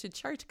 invites him to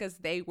church because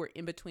they were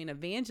in between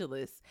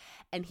evangelists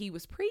and he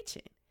was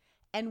preaching.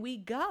 And we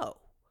go.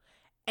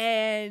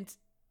 And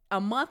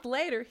a month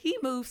later, he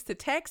moves to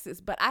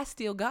Texas, but I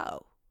still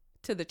go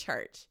to the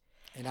church.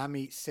 And I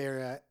meet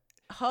Sarah.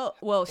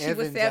 Well, she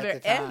was Evans at Sarah the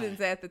time.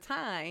 Evans at the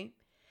time.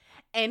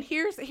 And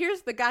here's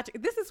the gotcha.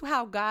 This is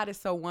how God is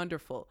so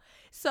wonderful.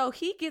 So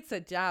he gets a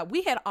job.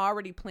 We had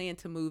already planned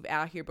to move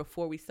out here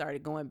before we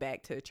started going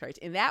back to the church.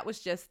 And that was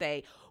just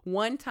a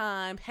one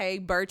time, hey,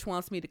 Birch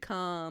wants me to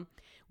come.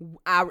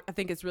 I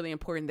think it's really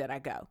important that I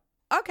go.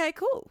 Okay,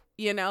 cool.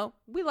 You know,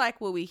 we like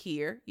what we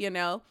hear, you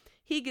know.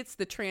 He gets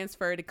the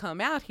transfer to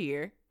come out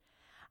here.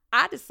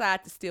 I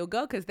decided to still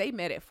go because they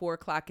met at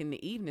 4:00 in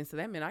the evening. So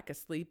that meant I could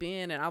sleep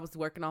in, and I was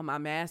working on my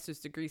master's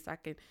degree, so I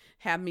could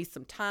have me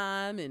some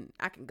time and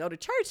I can go to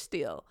church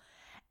still.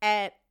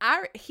 And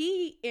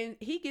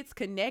he gets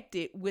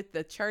connected with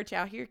the church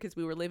out here because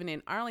we were living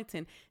in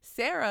Arlington.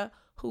 Sarah,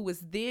 who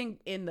was then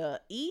in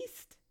the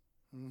East,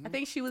 I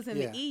think she was in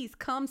the East,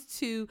 comes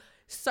to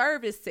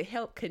service to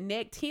help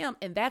connect him.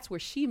 And that's where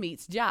she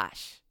meets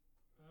Josh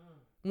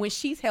when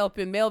she's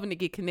helping Melvin to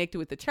get connected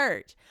with the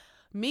church.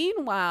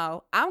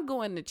 Meanwhile, I'm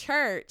going to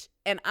church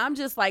and I'm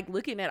just like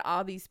looking at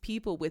all these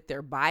people with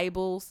their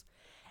Bibles.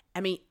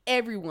 I mean,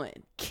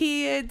 everyone,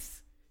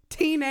 kids,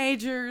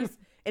 teenagers,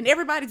 and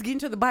everybody's getting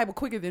to the Bible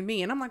quicker than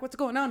me. And I'm like, what's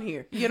going on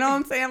here? You know what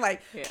I'm saying?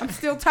 Like, I'm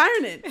still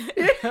turning.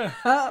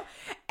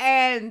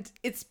 And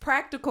it's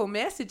practical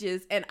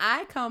messages. And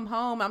I come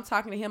home, I'm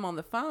talking to him on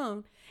the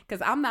phone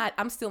because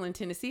I'm still in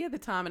Tennessee at the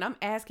time. And I'm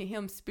asking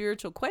him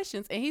spiritual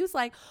questions. And he was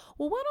like,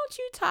 well, why don't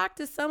you talk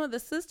to some of the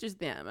sisters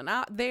them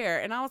out there?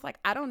 And I was like,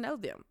 I don't know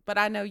them, but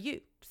I know you.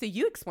 So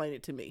you explain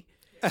it to me.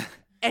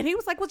 And he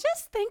was like, well,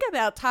 just think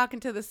about talking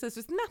to the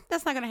sisters. No,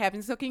 that's not going to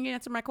happen. So can you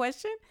answer my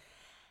question?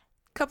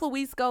 Couple of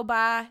weeks go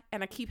by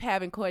and I keep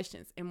having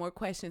questions and more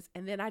questions.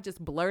 And then I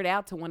just blurt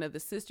out to one of the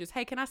sisters,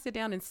 hey, can I sit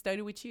down and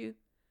study with you?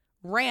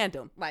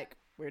 Random. Like,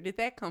 where did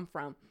that come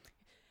from?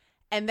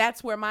 And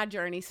that's where my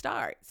journey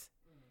starts,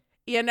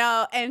 you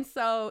know? And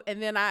so,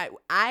 and then I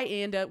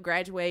end up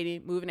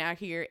graduating, moving out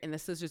here, and the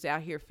sisters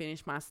out here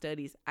finish my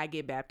studies. I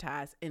get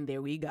baptized and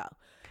there we go,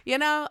 you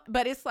know?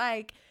 But it's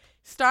like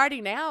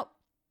starting out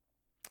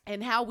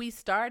and how we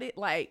started,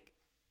 like,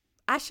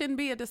 I shouldn't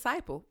be a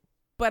disciple,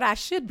 but I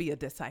should be a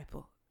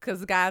disciple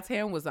because God's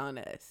hand was on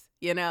us,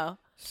 you know?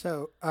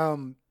 So,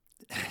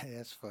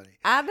 that's funny.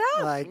 I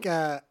know. Like,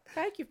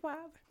 Thank you,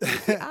 Father.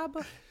 Thank you,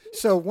 Abba.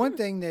 so one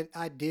thing that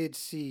I did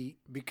see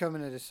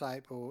becoming a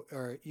disciple,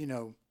 or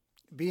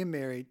being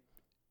married,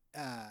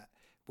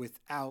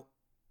 without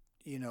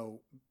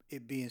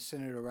it being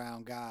centered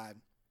around God,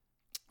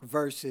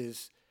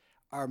 versus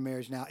our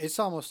marriage now, it's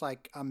almost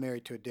like I'm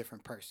married to a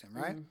different person,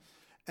 right?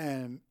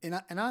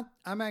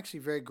 I'm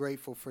actually very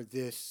grateful for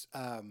this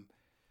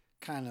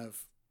kind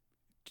of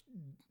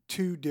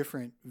two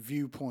different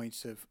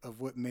viewpoints of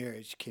what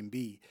marriage can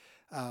be,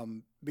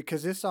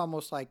 because it's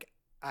almost like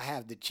I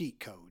have the cheat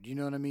code. You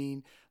know what I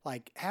mean?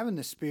 Like having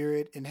the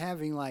Spirit and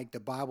having like the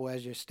Bible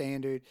as your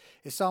standard.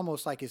 It's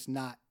almost like it's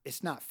not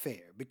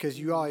fair, because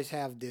you always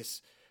have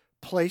this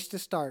place to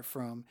start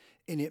from,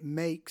 and it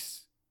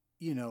makes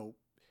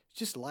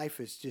just life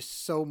is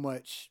just so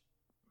much.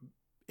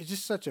 It's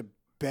just such a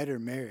better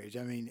marriage.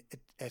 I mean,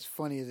 as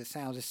funny as it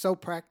sounds, it's so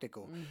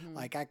practical.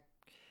 Like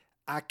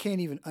I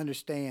can't even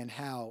understand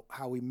how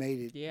we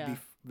made it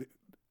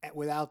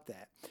without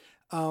that.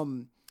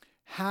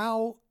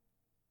 How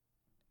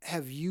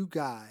have you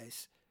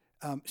guys,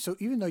 so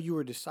even though you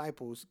were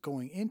disciples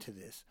going into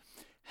this,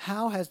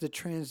 how has the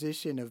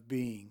transition of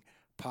being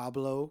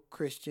Pablo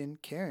Christian,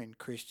 Karen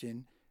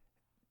Christian,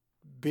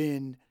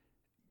 been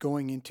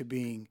going into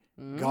being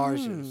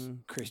Garza's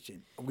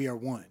Christian? We are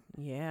one.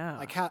 Yeah.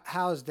 Like how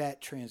has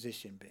that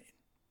transition been?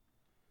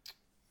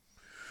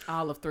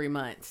 All of 3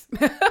 months.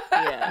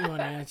 Yeah. You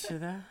want to answer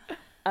that?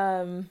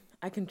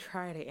 I can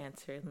try to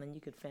answer and then you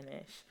could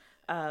finish.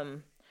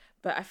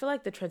 But I feel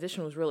like the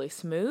transition was really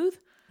smooth,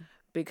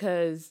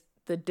 because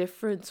the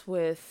difference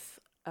with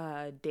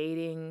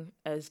dating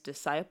as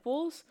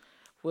disciples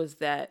was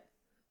that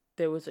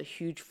there was a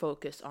huge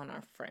focus on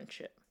our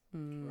friendship.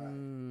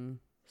 Right.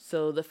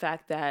 So the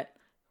fact that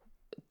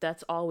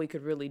that's all we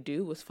could really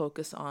do was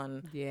focus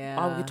on,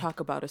 all we could talk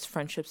about is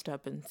friendship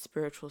stuff and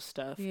spiritual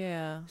stuff.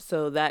 Yeah.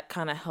 So that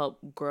kind of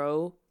helped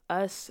grow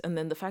us. And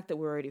then the fact that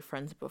we're already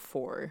friends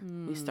before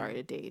we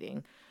started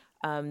dating,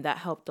 that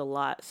helped a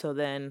lot. So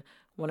then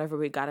whenever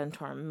we got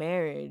into our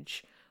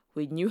marriage,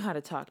 we knew how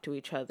to talk to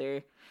each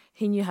other.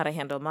 He knew how to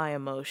handle my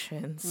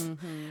emotions.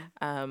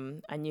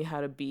 I knew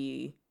how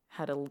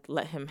to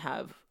let him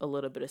have a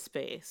little bit of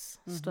space.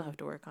 Still have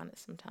to work on it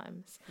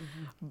sometimes.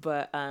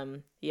 But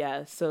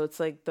so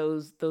it's like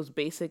those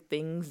basic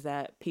things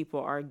that people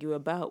argue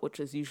about, which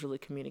is usually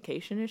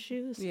communication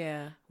issues.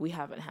 Yeah. We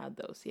haven't had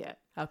those yet.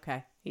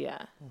 Okay.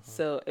 Yeah.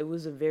 So it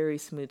was a very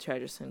smooth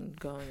transition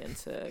going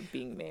into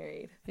being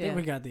married. I think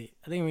we got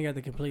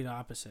the complete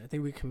opposite. I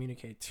think we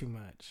communicate too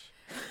much.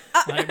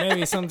 Like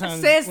maybe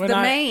sometimes Says the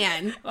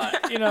man.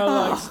 there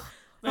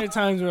are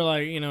times where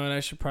and I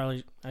should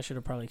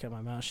have probably kept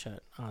my mouth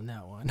shut on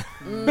that one.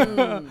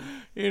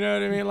 You know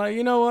what I mean? Like,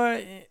 you know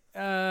what?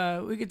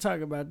 We could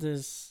talk about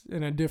this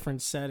in a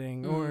different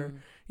setting, or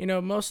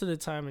most of the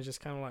time it's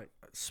just kind of like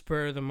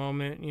spur of the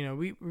moment.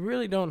 We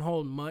really don't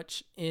hold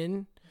much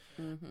in.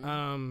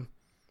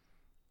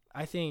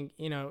 I think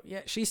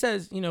she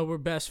says we're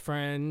best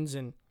friends,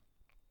 and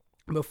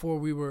before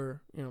we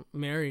were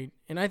married,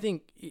 and I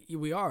think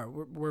we are.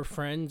 We're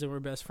friends, and we're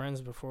best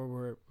friends before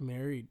we're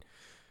married.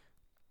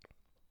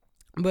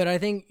 But I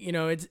think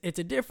it's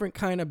a different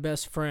kind of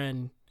best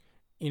friend,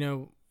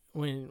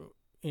 when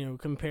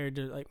compared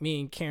to like me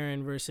and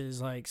Karen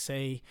versus like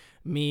say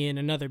me and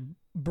another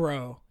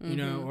bro,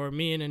 or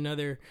me and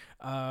another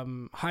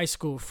high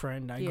school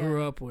friend I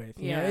grew up with.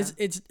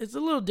 It's a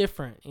little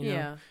different.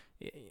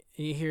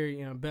 You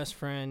hear best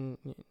friend.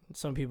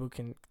 Some people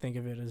can think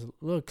of it as a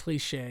little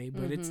cliche,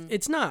 but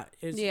it's not.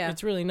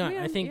 It's really not.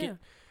 I think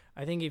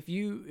if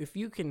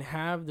you can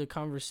have the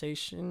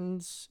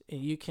conversations,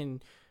 and you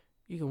can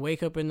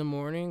wake up in the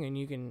morning and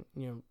you can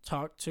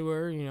talk to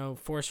her,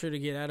 force her to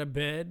get out of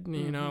bed,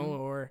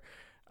 or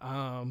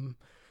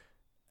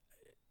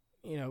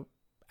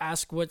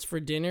ask what's for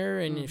dinner,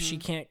 and if she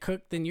can't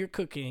cook, then you're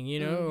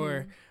cooking,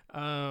 or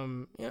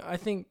I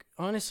think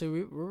honestly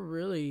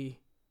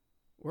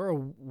we're a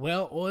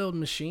well-oiled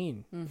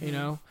machine.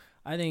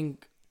 I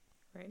think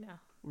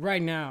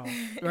right now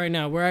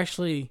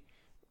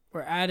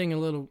we're adding a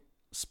little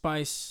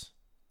spice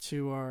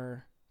to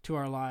our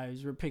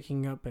lives. We're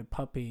picking up a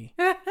puppy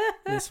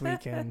this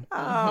weekend.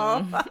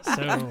 Oh.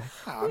 So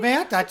Man,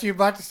 I thought you were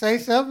about to say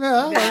something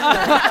else.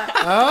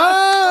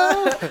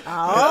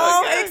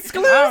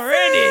 Exclusive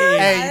already.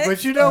 Hey,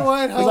 but you know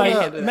what? Hold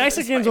up.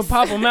 Mexicans will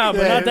pop them out,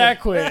 but not that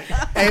quick.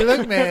 Hey,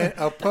 look, man,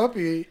 a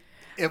puppy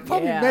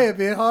may have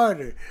been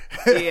harder.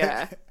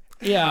 Yeah.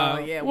 Yeah, Oh,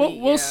 yeah,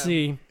 we'll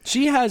see.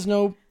 She has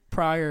no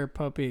prior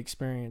puppy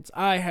experience.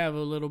 I have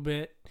a little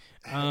bit.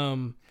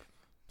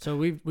 So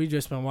we've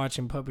just been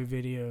watching puppy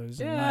videos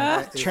and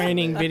like,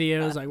 training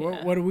videos. Like,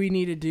 what do we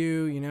need to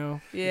do?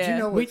 Yeah. Do you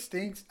know what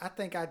stinks? I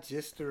think I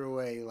just threw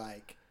away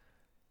like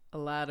a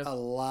lot of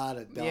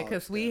dog yeah,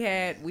 because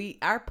stuff,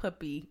 our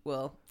puppy.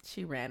 Well,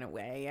 she ran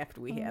away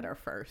after we had our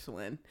first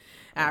one,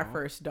 our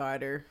first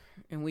daughter,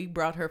 and we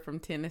brought her from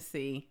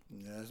Tennessee.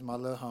 Yeah, that's my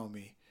little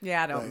homie.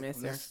 Yeah, I don't But miss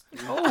her. that's-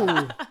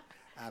 Oh,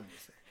 I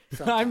miss her.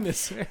 I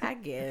miss her. I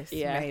guess.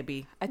 Yeah.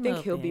 Maybe. I think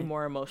Little he'll be bit.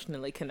 more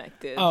emotionally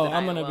connected. Oh, than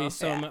I'm I gonna will. be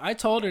so. I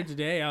told her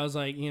today. I was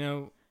like,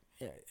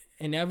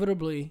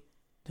 inevitably,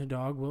 the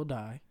dog will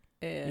die.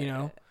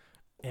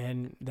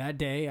 And that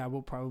day I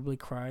will probably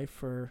cry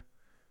for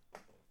a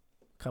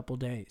couple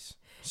days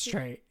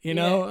straight.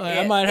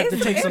 I might have to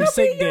take some it'll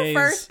sick be your days.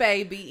 first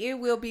baby. It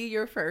will be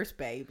your first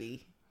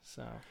baby.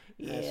 So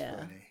That's Yeah.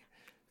 funny.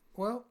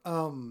 Well,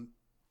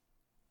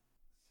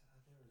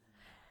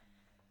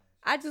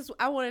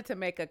 I wanted to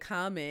make a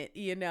comment,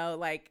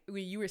 like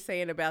when you were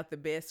saying about the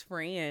best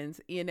friends,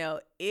 and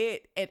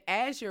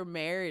as your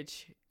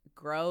marriage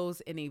grows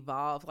and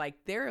evolves, like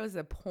there was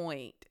a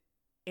point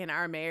in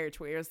our marriage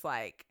where it's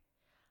like,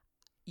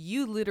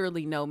 you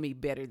literally know me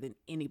better than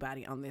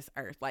anybody on this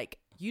earth. Like,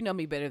 you know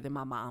me better than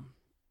my mom,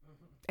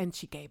 and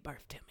she gave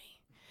birth to me.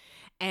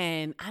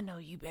 And I know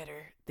you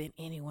better than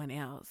anyone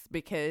else,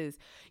 because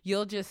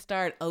you'll just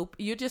start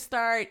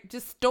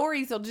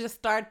stories will just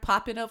start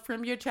popping up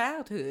from your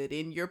childhood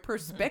and your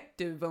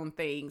perspective on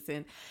things.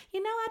 And,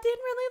 I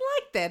didn't really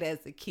like that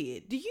as a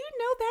kid. Do you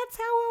know that's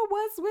how I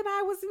was when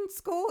I was in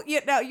school?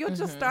 You'll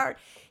just start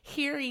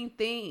hearing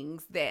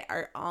things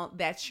that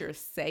that's your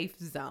safe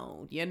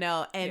zone, and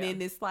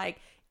then it's like,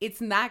 it's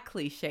not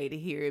cliche to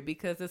hear it,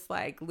 because it's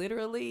like,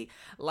 literally,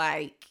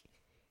 like,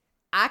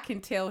 I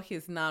can tell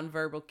his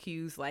nonverbal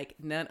cues like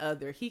none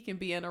other. He can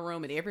be in a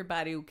room and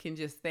everybody can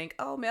just think,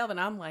 "Oh, Melvin."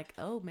 I'm like,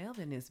 "Oh,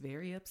 Melvin is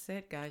very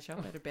upset, guys.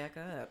 Y'all better back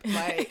up."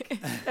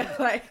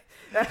 Like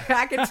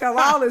I can tell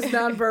all his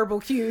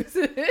nonverbal cues.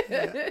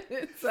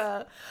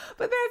 So,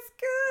 but that's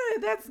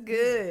good. That's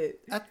good.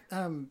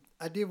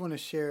 I did want to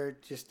share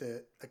just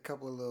a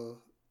couple of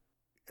little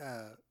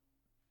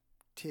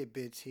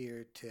tidbits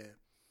here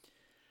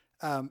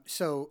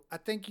so I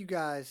think you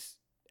guys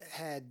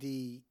had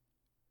the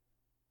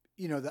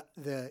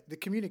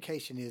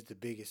communication is the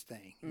biggest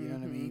thing. You know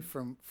what I mean?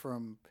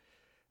 From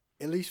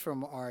at least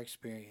from our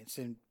experience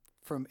and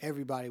from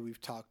everybody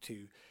we've talked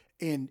to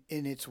in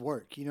its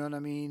work. You know what I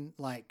mean?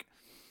 Like,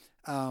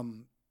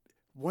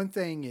 one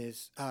thing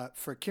is,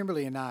 for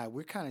Kimberly and I,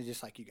 we're kind of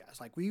just like you guys.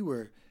 Like, we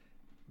were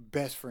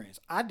best friends.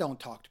 I don't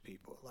talk to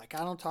people. Like,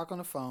 I don't talk on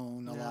the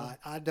phone a lot.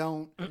 I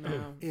don't.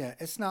 Yeah,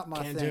 it's not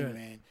my Can't thing, do it.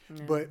 man.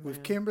 But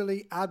with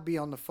Kimberly, I'd be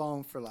on the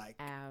phone for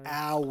like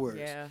hours.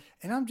 Yeah.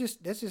 And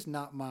that's just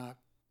not my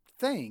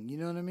thing. You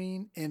know what I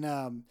mean?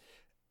 And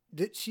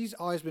she's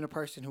always been a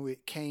person who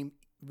it came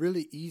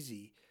really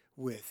easy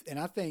with. And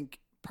I think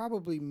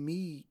probably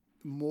me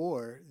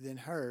more than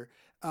her.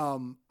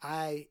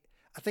 I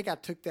think I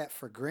took that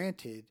for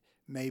granted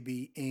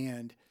maybe,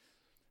 and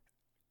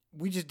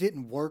we just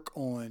didn't work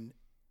on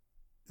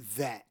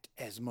that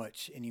as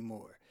much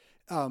anymore.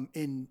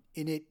 And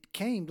it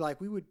came like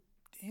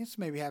this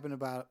maybe happened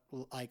about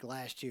like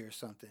last year or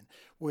something,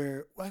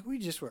 where like we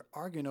just were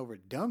arguing over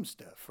dumb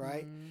stuff,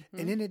 right?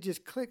 And then it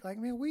just clicked like,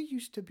 man, this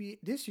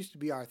used to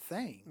be our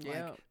thing.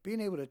 Yeah. Like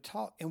being able to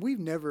talk. And we've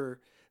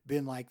never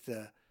been like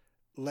the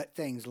let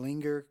things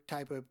linger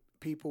type of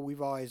people.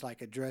 We've always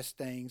like addressed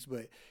things,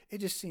 but it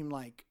just seemed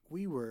like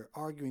we were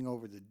arguing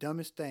over the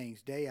dumbest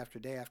things day after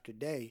day after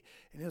day.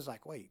 And it was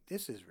like, wait,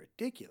 this is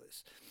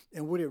ridiculous.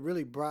 And what it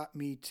really brought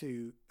me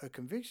to a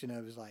conviction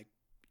of is like,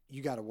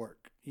 you got to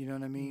work. You know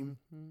what I mean?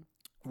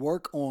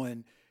 Work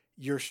on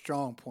your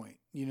strong point.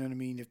 You know what I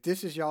mean? If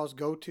this is y'all's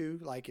go-to,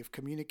 like if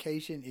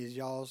communication is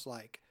y'all's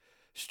like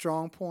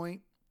strong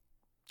point,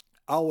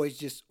 always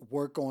just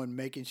work on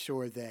making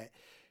sure that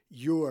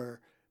you're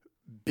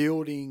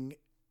building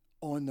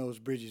on those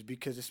bridges,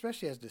 because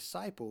especially as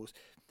disciples,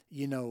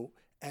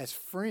 as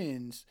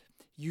friends,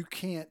 you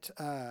can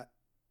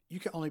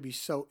only be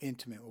so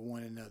intimate with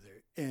one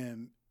another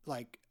and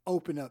like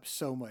open up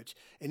so much.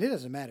 And it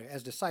doesn't matter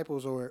as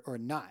disciples or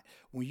not.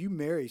 When you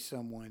marry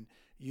someone,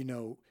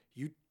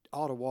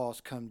 all the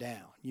walls come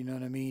down, you know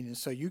what I mean? And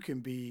so you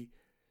can be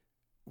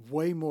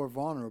way more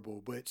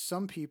vulnerable, but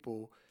some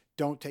people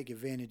don't take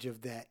advantage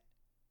of that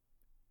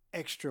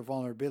extra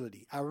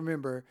vulnerability. I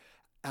remember,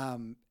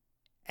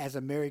 as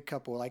a married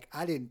couple, like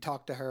I didn't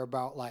talk to her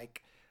about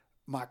like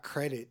my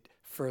credit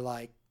for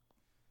like,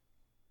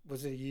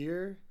 was it a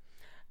year?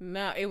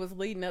 No, it was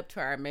leading up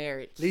to our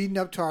marriage.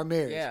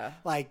 Yeah.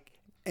 Like,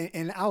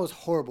 and I was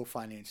horrible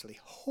financially,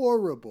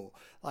 horrible.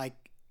 Like,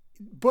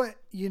 but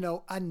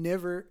I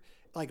never,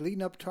 like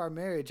leading up to our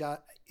marriage,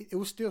 it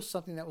was still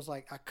something that was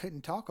like, I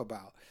couldn't talk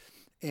about.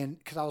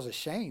 And cause I was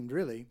ashamed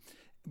really,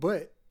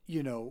 but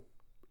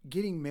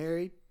getting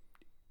married,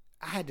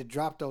 I had to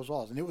drop those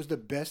walls, and it was the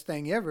best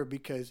thing ever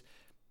because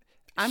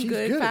I'm she's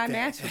good at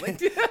financially.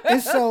 that.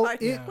 And so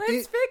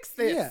let's fix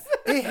this. Yeah,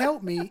 it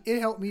helped me. It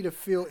helped me to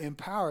feel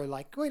empowered.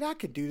 Like, wait, I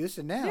could do this,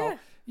 and now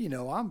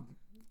I'm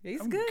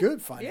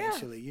good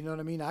financially. Yeah. You know what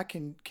I mean? I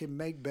can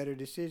make better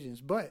decisions.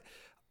 But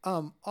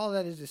all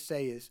that is to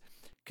say is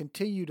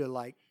continue to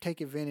like take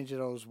advantage of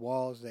those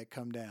walls that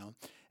come down.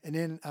 And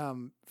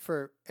then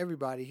for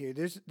everybody here,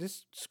 there's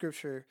this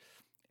scripture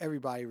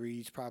everybody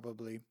reads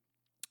probably.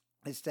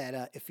 It's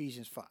that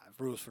Ephesians 5,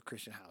 rules for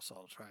Christian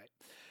households, right?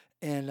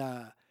 And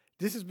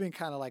this has been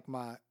kind of like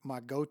my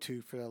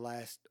go-to for the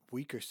last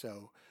week or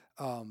so.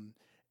 And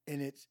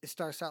it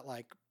starts out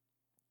like,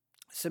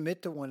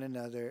 submit to one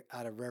another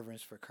out of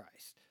reverence for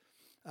Christ.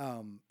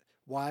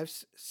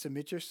 Wives,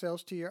 submit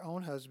yourselves to your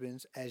own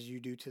husbands as you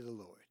do to the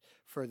Lord.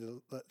 For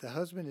the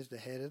husband is the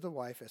head of the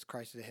wife, as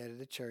Christ is the head of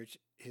the church,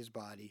 his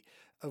body,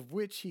 of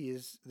which he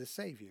is the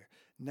Savior.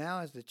 Now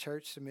as the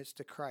church submits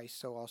to Christ,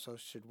 so also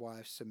should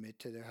wives submit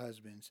to their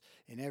husbands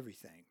in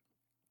everything.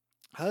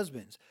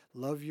 Husbands,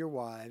 love your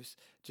wives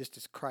just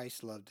as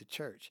Christ loved the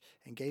church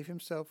and gave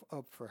himself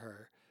up for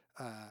her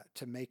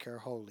to make her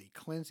holy,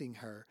 cleansing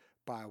her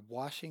by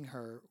washing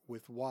her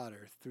with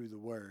water through the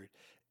word,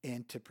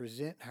 and to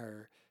present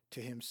her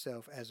to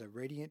himself as a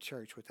radiant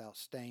church without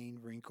stain,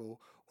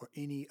 wrinkle, or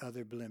any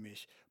other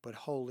blemish, but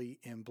holy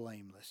and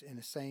blameless. In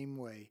the same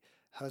way,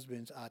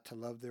 husbands ought to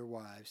love their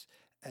wives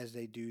as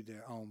they do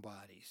their own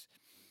bodies.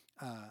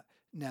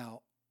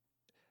 Now,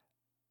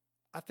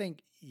 I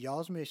think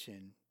y'all's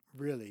mission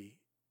really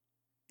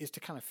is to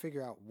kind of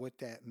figure out what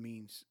that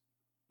means.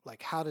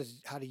 Like, how do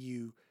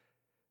you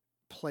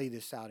play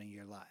this out in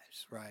your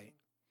lives, right?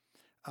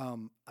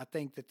 I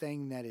think the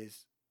thing that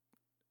is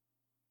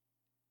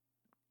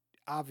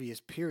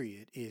obvious,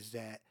 period, is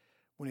that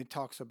when it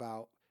talks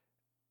about,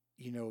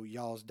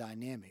 y'all's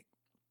dynamic,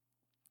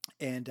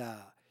 and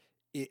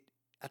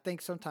I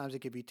think sometimes it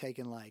could be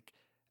taken like,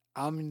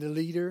 I'm the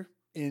leader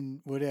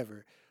in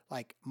whatever.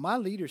 Like, my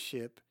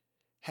leadership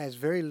has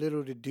very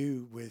little to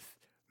do with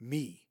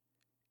me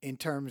in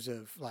terms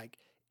of, like,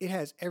 it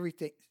has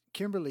everything.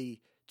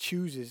 Kimberly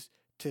chooses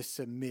to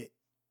submit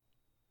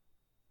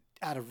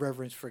out of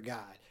reverence for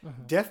God.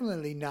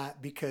 Definitely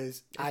not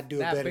because I do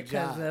a better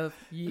job. Of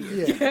you.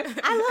 Yeah.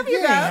 I love you, You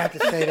ain't though. have to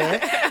say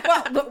that.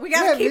 Well, look, we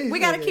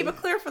gotta keep it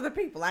clear for the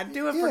people. I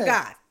do it for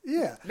God,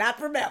 Yeah. not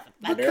for Melvin.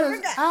 I do it Because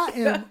for God. I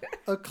am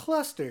a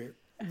cluster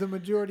the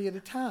majority of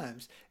the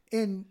times.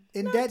 And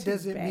that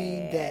doesn't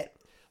mean that,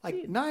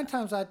 like, 9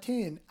 times out of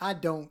 10, I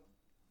don't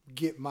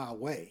get my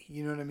way.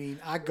 You know what I mean?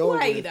 I go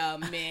Wait a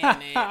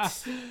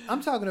minute.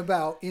 I'm talking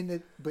about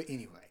but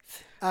anyway.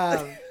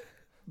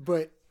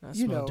 But I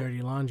smell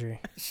dirty laundry.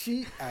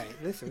 all right,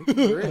 listen, we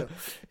can be real.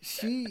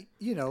 She,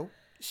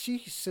 she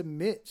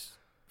submits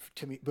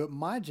to me, but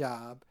my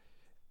job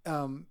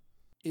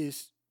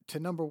is to,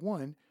 number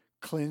one,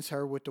 cleanse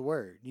her with the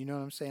word. You know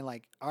what I'm saying?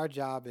 Like, our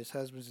job as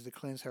husbands is to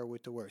cleanse her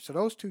with the word. So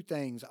those two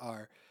things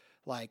are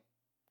like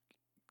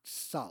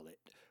solid.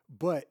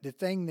 But the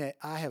thing that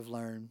I have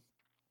learned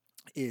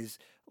is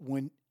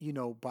when,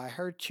 by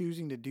her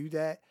choosing to do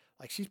that,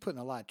 like, she's putting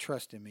a lot of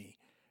trust in me.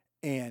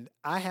 And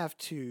I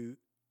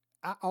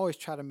always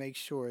try to make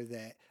sure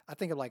that I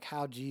think of, like,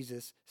 how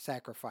Jesus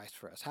sacrificed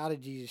for us. How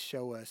did Jesus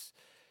show us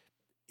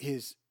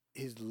his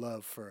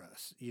love for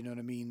us? You know what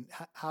I mean?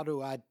 How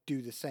do I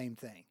do the same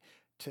thing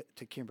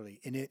to Kimberly?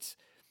 And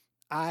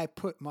I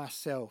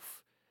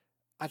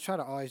try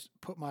to always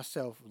put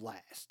myself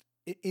last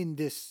in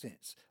this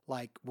sense.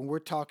 Like, when we're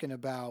talking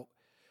about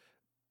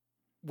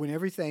we're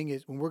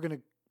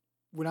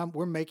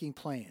making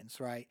plans,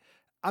 right?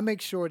 I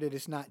make sure that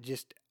it's not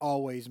just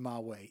always my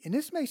way. And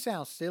this may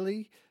sound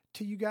silly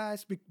to you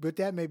guys, but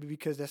that may be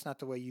because that's not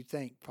the way you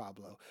think,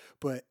 Pablo.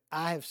 But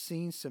I have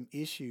seen some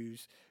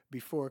issues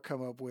before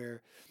come up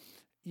where,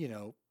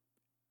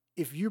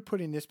 if you're put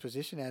in this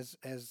position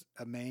as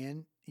a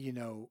man,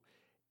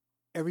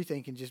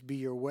 everything can just be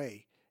your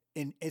way.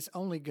 And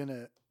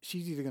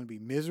she's either going to be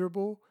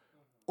miserable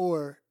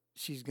or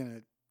she's going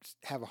to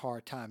have a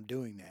hard time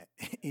doing that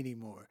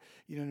anymore.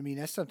 You know what I mean?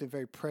 That's something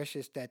very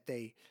precious that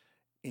they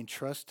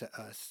entrust to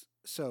us.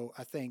 So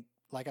I think,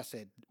 like I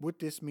said, what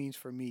this means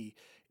for me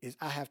is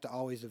I have to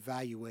always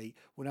evaluate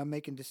when I'm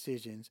making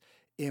decisions.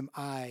 Am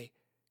I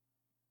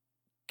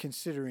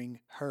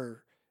considering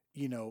her?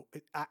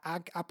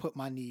 I put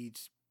my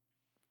needs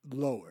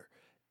lower,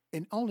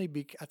 and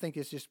only I think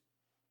it's just,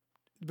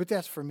 but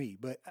that's for me.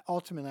 But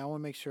ultimately, I want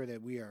to make sure that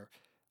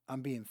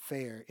I'm being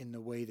fair in the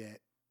way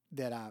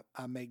that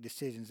I make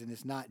decisions, and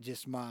it's not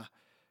just my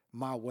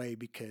way,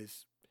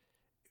 because,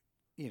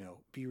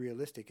 be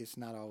realistic, it's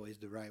not always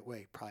the right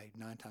way, probably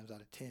 9 times out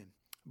of 10.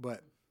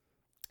 But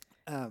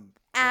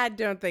I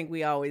don't think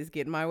we always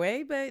get my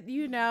way, but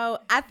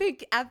I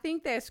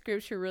think that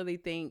scripture really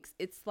thinks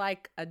it's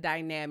like a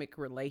dynamic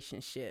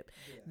relationship.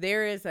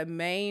 Yeah.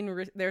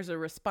 There's a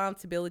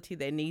responsibility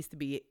that needs to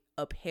be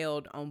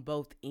upheld on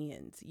both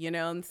ends. You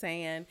know what I'm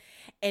saying?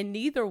 And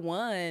neither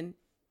one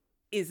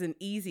is an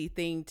easy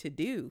thing to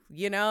do.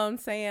 You know what I'm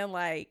saying?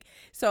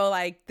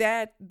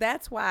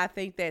 That's why I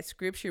think that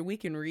scripture, we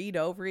can read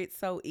over it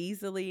so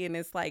easily, and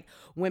it's like,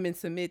 women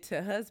submit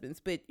to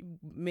husbands, but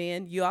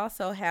men, you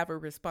also have a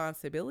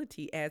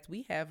responsibility, as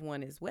we have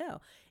one as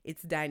well.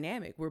 It's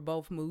dynamic. We're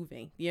both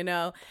moving,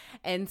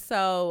 and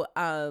so,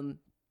 and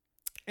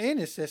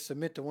it says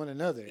submit to one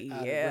another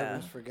out of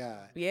reverence for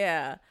God.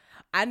 Yeah.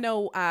 I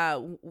know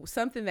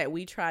something that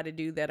we try to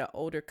do that an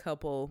older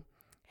couple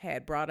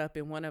had brought up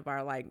in one of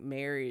our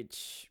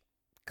marriage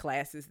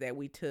classes that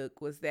we took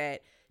was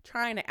that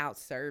trying to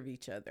outserve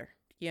each other.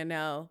 you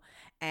know,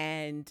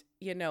 and,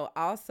 you know,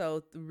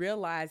 also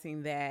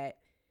realizing that,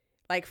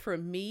 like, for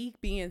me,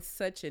 being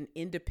such an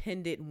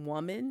independent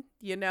woman,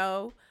 you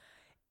know,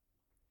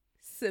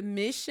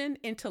 submission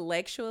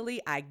intellectually,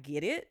 I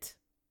get it,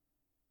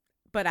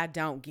 but I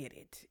don't get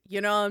it. You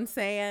know what I'm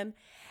saying?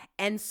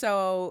 And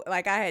so,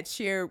 like I had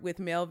shared with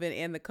Melvin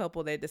and the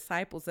couple that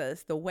disciples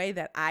us, the way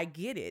that I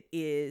get it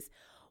is,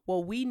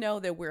 well, we know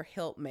that we're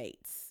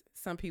helpmates.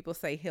 Some people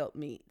say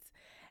helpmeets.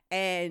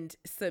 And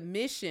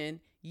submission,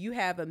 you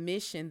have a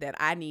mission that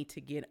I need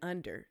to get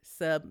under.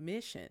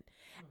 Submission.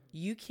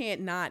 You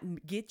can't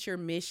not get your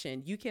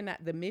mission. You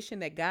cannot, the mission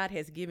that God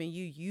has given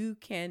you, you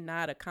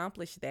cannot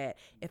accomplish that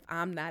if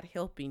I'm not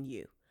helping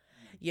you.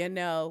 You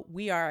know,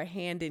 we are a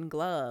hand in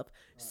glove.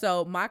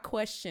 So my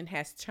question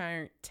has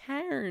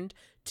turned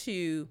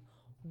to,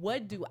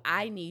 what do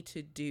I need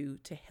to do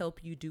to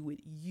help you do what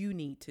you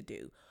need to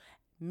do?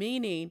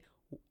 Meaning,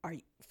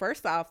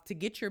 first off, to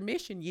get your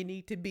mission, you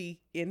need to be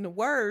in the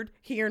Word,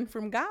 hearing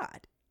from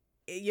God.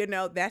 You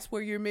know, that's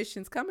where your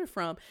mission's coming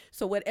from.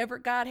 So whatever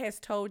God has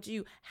told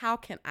you, how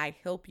can I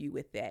help you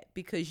with that?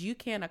 Because you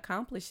can't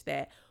accomplish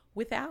that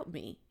without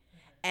me.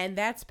 And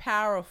that's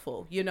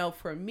powerful, you know,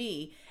 for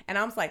me. And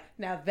I was like,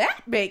 now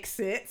that makes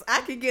sense.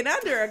 I can get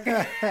under a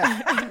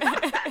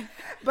guy.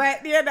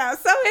 But, you know,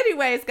 so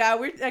anyways,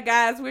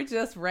 guys, we're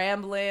just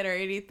rambling or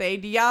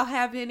anything. Do y'all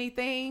have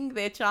anything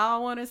that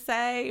y'all want to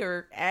say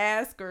or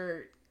ask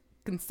or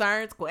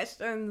concerns,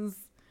 questions,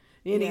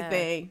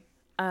 anything?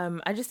 Yeah.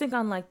 I just think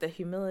on like the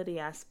humility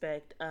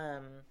aspect,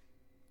 I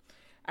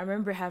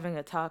remember having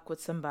a talk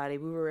with somebody.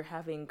 We were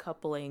having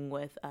coupling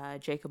with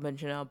Jacob and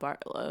Janelle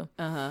Bartlow.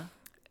 Uh-huh.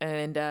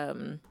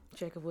 And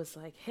Jacob was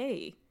like,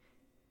 hey,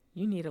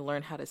 you need to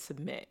learn how to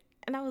submit.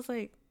 And I was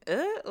like,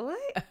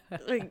 what?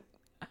 Like,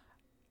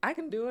 I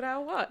can do what I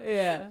want.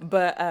 Yeah.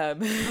 But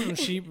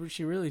she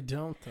really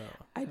don't,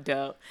 though. I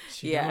don't.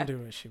 She don't do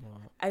what she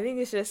wants. I think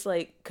it's just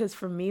like, because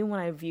for me, when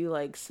I view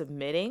like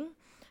submitting,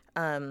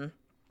 the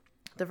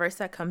verse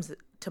that comes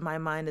to my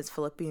mind is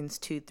Philippians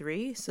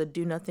 2:3. So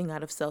do nothing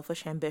out of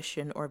selfish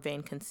ambition or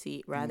vain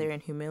conceit. Rather, in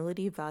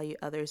humility, value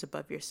others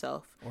above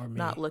yourself. Or me.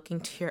 Not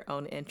looking to your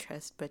own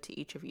interest, but to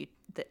each of you,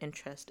 the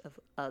interest of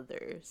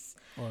others.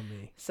 Or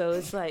me. So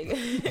it's like,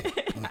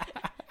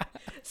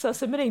 so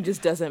submitting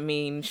just doesn't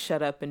mean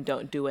shut up and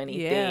don't do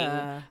anything.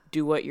 Yeah.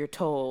 Do what you're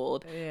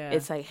told. Yeah.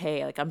 It's like,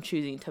 hey, like I'm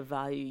choosing to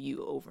value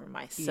you over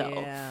myself.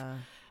 Yeah.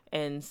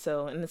 And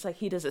so, and it's like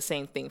he does the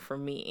same thing for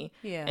me.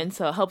 Yeah. And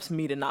so it helps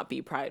me to not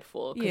be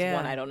prideful because Yeah.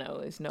 one, I don't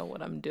always know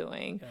what I'm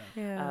doing.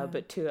 Yeah.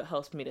 But two, it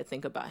helps me to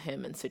think about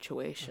him in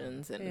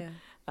situations and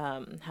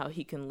how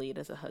he can lead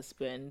as a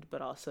husband,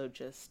 but also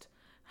just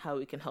how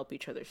we can help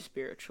each other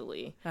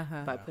spiritually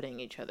by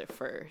putting each other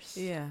first.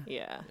 Yeah.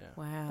 Yeah.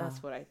 Wow.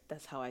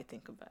 That's how I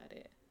think about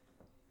it.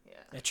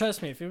 Yeah,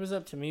 trust me, if it was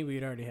up to me,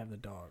 we'd already have the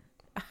dog.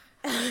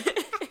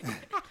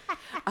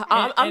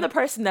 I'm the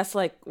person that's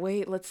like,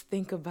 wait, let's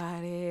think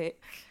about it.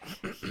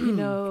 You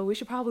know, we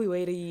should probably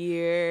wait a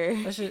year.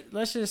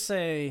 Let's just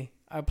say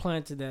I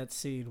planted that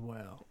seed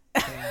well.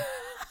 Okay?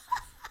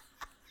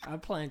 I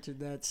planted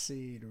that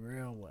seed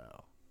real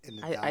well.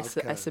 I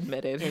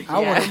submitted. I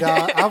want a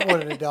dog. I've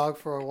wanted a dog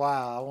for a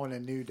while. I want a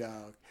new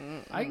dog.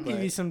 I can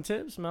give you some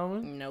tips,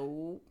 Melvin.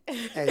 No.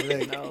 Hey,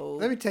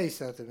 look, let me tell you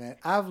something, man.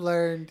 I've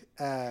learned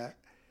that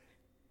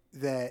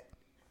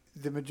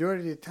the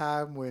majority of the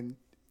time when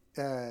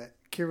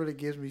Kimberly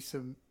gives me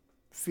some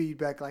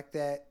feedback like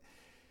that,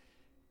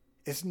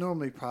 it's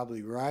normally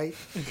probably right.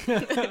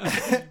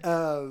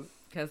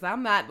 Because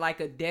I'm not like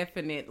a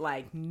definite,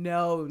 like,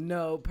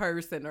 no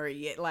person or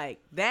yet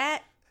like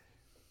that.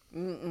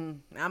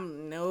 I'm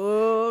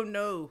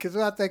no. Because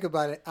when I think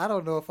about it, I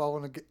don't know if I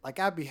want to get, like,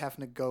 I'd be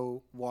having to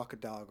go walk a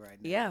dog right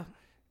now. Yeah.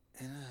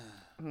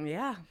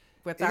 Yeah.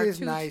 With It our is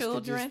two nice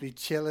children. to just be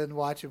chilling,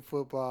 watching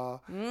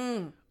football.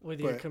 With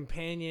your But-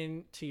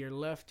 companion to your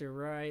left or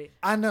right.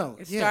 I know.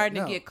 It's yeah, starting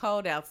no. to get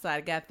cold outside.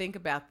 I got to think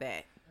about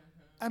that.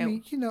 I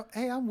mean, you know,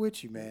 hey, I'm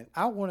with you, man.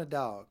 I want a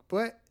dog,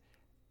 but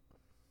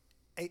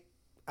hey,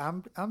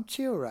 I'm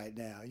chill right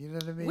now. You know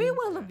what I mean? We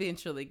will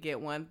eventually get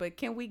one, but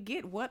can we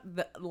get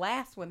the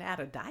last one out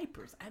of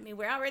diapers? I mean,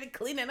 we're already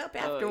cleaning up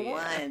after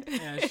one.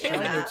 Yeah, I'm sure.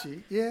 with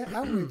you. Yeah,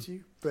 I'm with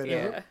you. But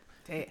Yeah.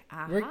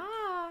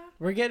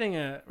 We're getting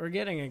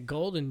a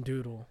golden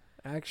doodle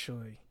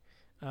actually,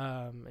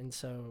 and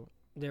so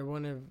they're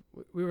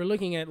we were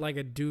looking at like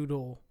a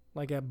doodle,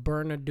 like a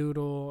Bernedoodle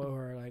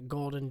or like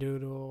golden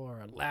doodle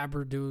or a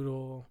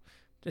Labradoodle,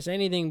 just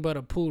anything but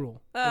a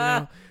poodle. You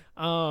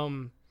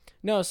know?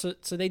 No, so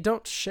they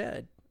don't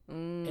shed,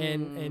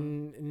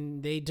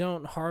 and they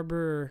don't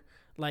harbor.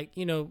 Like,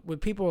 you know,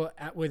 with people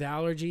with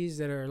allergies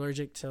that are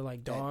allergic to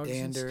like dogs,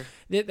 dander.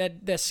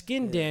 that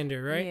skin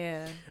dander, right?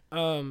 Yeah.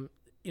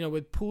 You know,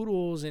 with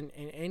poodles and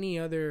any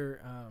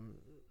other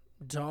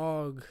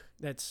dog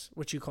that's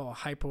what you call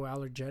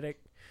hypoallergenic,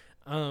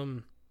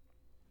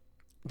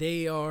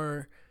 they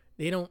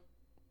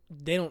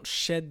don't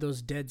shed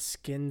those dead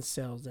skin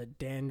cells, that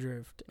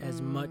dandruff,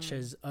 as much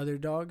as other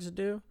dogs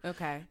do.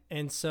 Okay.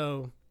 And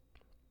so,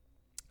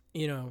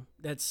 you know,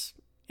 that's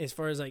as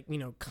far as like, you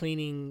know,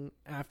 cleaning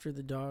after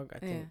the dog, I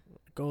think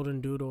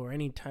golden doodle or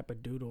any type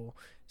of doodle,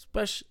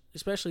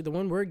 especially the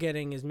one we're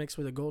getting is mixed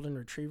with a golden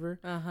retriever.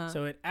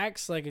 So it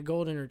acts like a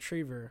golden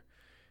retriever,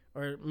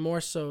 or more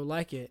so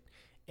like it,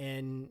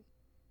 and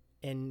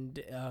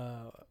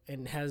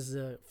has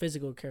the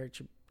physical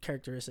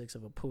characteristics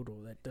of a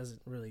poodle that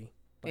doesn't really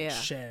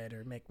shed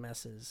or make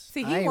messes.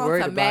 See, he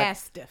wants a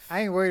mastiff.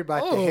 I ain't worried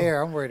about the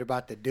hair. I'm worried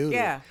about the doodle.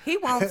 Yeah, he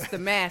wants the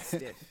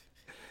mastiff.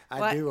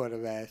 I do want a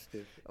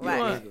mastiff.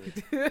 Have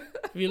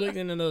you looked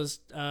into those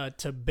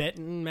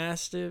Tibetan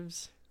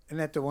mastiffs? Isn't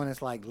that the one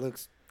that's like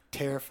looks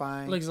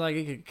terrifying? Looks like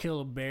it could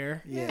kill a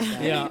bear. Yeah.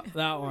 Yeah,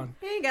 that one.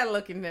 He ain't got to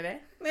look into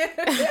that.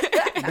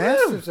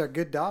 Mastiffs are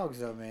good dogs,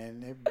 though,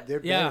 man. They're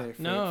better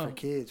for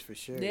kids, for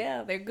sure.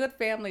 Yeah, they're good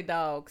family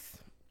dogs,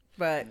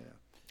 but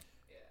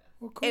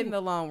well, cool. in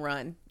the long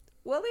run.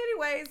 Well,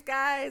 anyways,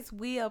 guys,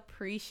 we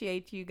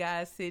appreciate you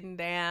guys sitting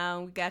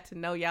down. We got to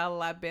know y'all a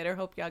lot better.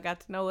 Hope y'all got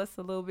to know us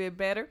a little bit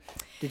better.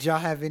 Did y'all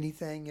have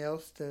anything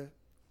else to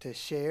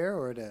share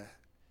or to?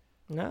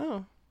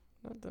 No,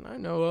 nothing I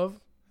know of.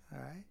 All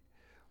right.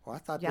 Well, I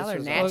thought y'all this are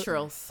was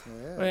naturals.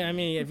 Yeah. Wait, I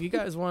mean, if you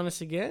guys want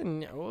us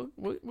again,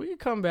 we can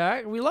come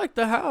back. We like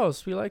the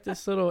house. We like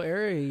this little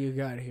area you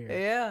got here.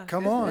 Yeah.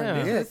 Come on.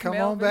 Yeah. Yeah, come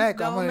on back.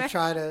 I'm going to Domain.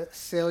 try to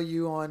sell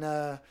you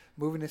on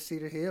moving to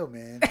Cedar Hill,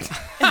 man.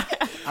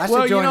 I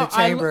should join the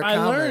Chamber of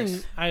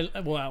Commerce.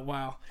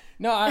 Wow.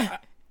 No,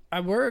 I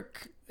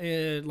work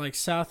like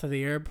south of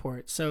the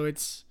airport, so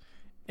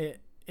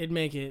it'd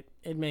make it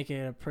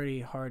a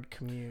pretty hard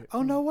commute.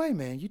 Oh, no way,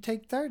 man. You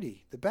take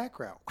 30, the back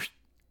route.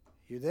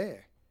 You're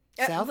there.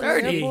 South of the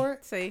 30.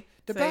 airport? See?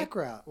 The back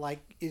route. Like,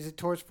 is it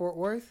towards Fort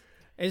Worth?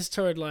 It's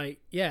toward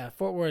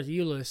Fort Worth,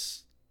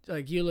 Euless,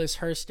 like Euless,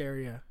 Hurst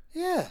area.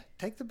 Yeah,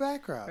 take the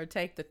back Or route.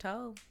 take the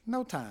toll.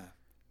 No time.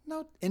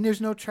 No, and there's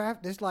no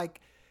traffic. There's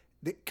like,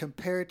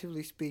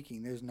 comparatively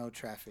speaking, there's no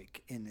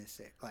traffic in this,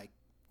 like,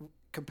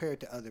 compared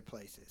to other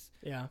places.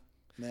 Yeah.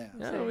 Yeah.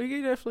 No, we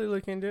could definitely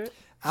look into it.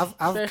 I've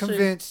Especially-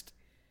 convinced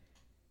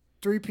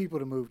 3 people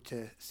to move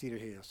to Cedar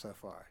Hill so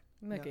far.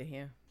 Look at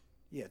him.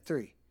 Yeah,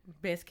 3.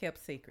 Best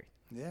kept secret.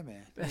 Yeah,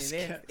 man.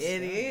 It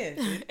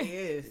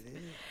is.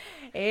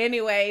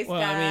 Anyways, Well,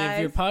 guys. I mean, if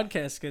your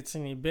podcast gets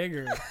any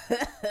bigger,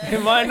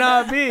 it might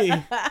not be.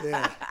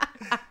 Yeah.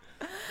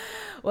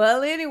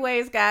 Well,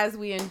 anyways, guys,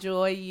 we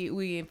enjoy you.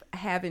 We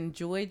have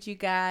enjoyed you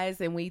guys,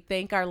 and we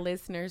thank our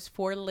listeners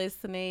for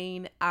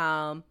listening.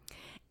 And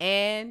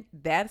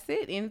that's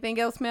it. Anything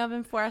else,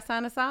 Melvin, before I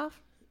sign us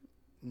off?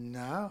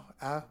 No,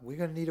 we're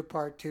gonna need a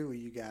part 2 with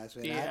you guys,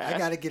 man. Yeah. I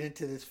got to get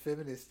into this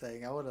feminist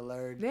thing. I want to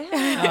learn. Yeah.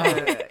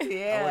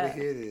 I want to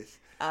hear this.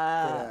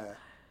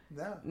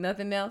 No.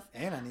 Nothing else?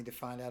 And I need to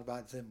find out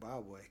about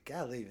Zimbabwe.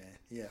 Golly, man.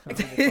 Yeah. I need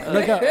to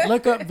find out.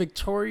 Look up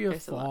Victoria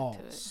There's a lot to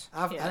Falls.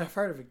 it. I've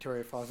heard of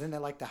Victoria Falls. Isn't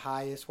that like the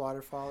highest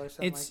waterfall or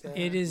something like that?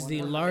 It is One the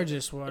of them?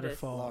 largest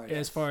waterfall Largest.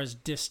 as far as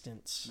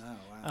distance. Oh,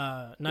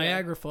 wow.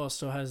 Niagara Falls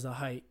still has the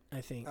height,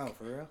 I think. Oh,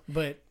 for real?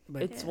 But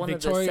It's one of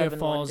the Victoria 7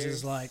 Falls wonders.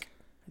 is like,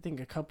 I think,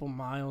 a couple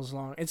miles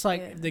long. It's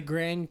like the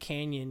Grand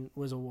Canyon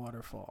was a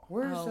waterfall.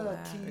 Where's Oh,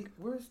 wow.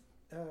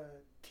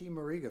 T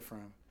Mariga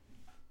from?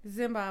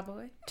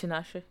 Zimbabwe.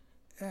 Tinashe?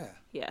 Yeah.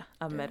 Yeah,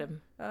 I met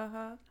him.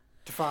 Uh-huh.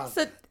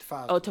 Tafazwa.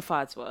 Oh,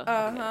 Tafadzwa.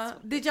 Uh-huh.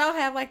 Did y'all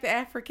have like the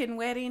African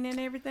wedding and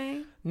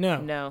everything? No.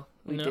 No,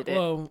 we didn't.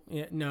 Well,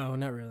 no,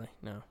 not really.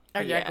 No.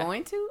 Are y'all Yeah.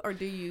 going to? Or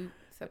do you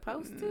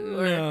supposed to?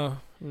 Or?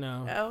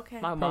 No.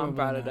 Okay. My mom Probably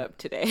brought it not. up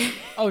today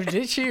Oh,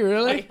 did she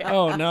really?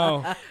 Oh,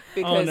 no.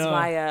 because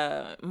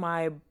no.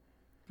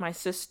 my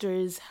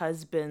sister's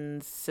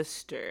husband's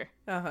sister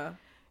Uh-huh.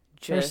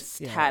 just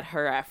yeah. had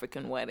her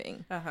African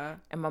wedding. Uh-huh.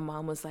 And my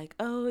mom was like,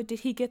 "Oh, did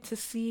he get to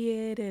see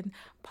it? And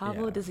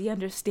Pablo, Yeah. does he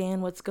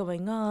understand what's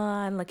going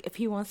on? Like, if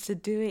he wants to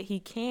do it,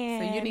 he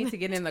can." So you need to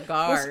get in the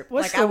garb.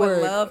 what's like the I would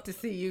word? love to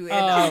see you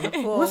in the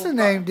full What's the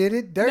name? Did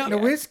it? Dirk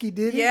Nowitzki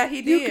did it? Yeah, he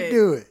You did. could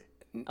do it.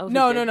 Oh, he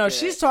No. did do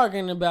She's it.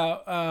 talking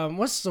about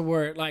what's the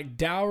word? Like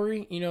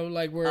dowry,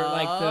 like where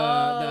like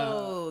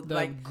the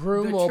like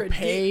groom the will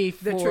pay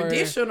for the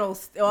traditional.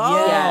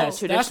 Yeah, Yes,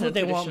 that's what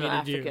they want me to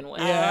traditional do. African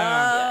wedding.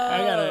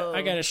 Yeah,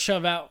 I gotta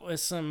shove out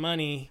with some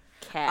money.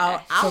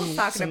 Cash. I was Some-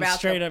 talking some about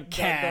straight up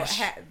cash.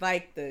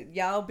 like the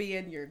y'all be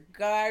in your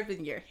garb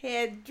and your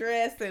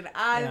headdress, and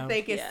I Yeah.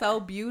 think it's Yeah. so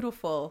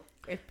beautiful.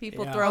 If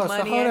people Yeah. throw Oh, so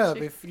money hold at up.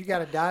 you, If you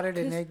got a daughter,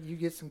 then you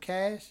get some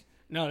cash?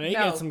 No, they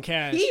no, get some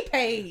cash. He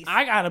pays.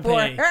 I gotta for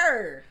pay.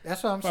 her.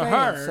 That's what I'm For saying.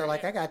 her. So,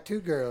 like, I got 2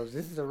 girls.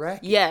 This is a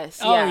racket. Yes.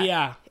 Oh yeah.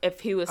 yeah.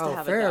 If he was to Oh,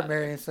 have a Farrah daughter.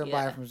 marrying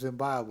somebody Yeah. from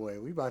Zimbabwe.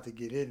 We about to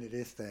get into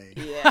this thing.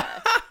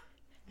 Yeah.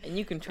 And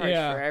you can charge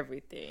Yeah. for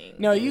everything.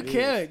 No, it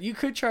you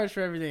could charge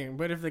for everything,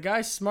 but if the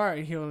guy's smart,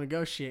 he'll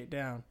negotiate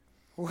down.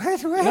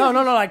 What? No.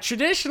 Like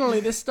traditionally,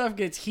 this stuff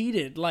gets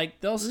heated. Like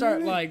they'll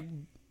start like,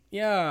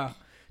 yeah.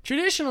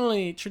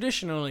 Traditionally,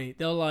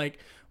 they'll like,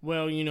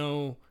 well,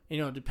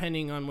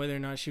 depending on whether or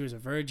not she was a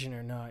virgin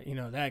or not,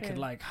 that could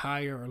like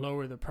higher or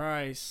lower the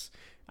price.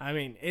 I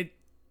mean, it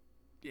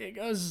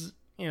goes.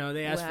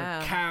 They ask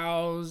Wow. for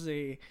cows.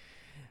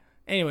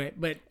 Anyway,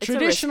 but It's a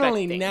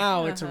traditionally respect thing.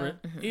 now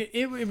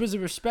it was a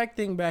respect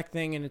thing back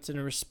then, and it's a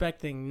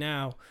respect thing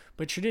now.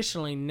 But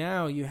traditionally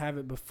now you have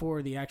it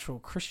before the actual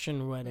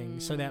Christian wedding,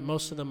 so that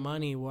most of the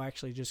money will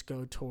actually just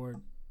go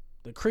toward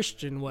the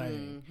Christian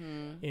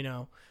wedding. You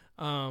know,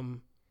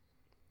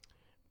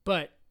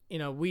 but you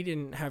know, we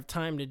didn't have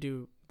time to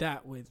do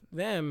that with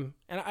them,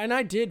 and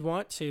I did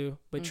want to,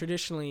 but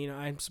traditionally, you know,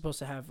 I'm supposed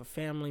to have a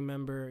family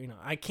member. You know,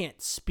 I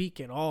can't speak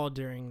at all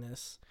during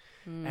this.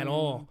 At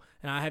all,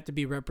 and I have to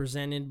be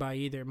represented by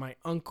either my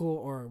uncle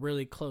or a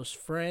really close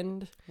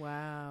friend.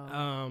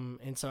 Wow.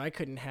 And so I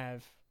couldn't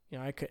have, you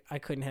know, I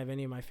couldn't have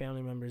any of my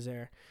family members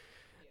there.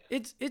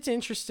 It's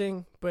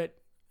interesting, but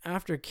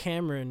after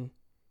Cameron,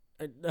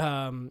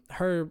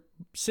 her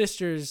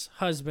sister's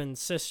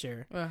husband's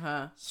sister,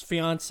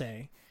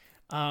 fiance,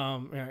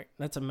 right,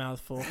 that's a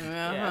mouthful.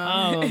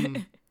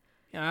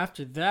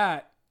 After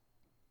that,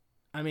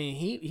 I mean,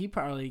 he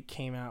probably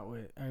came out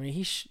with. I mean,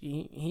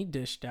 he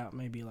dished out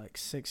maybe like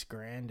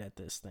 $6,000 at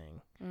this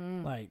thing.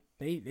 Like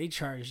they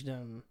charged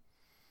him.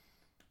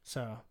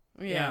 So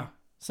yeah.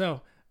 So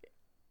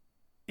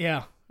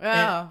yeah.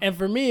 Oh. And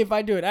for me, if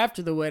I do it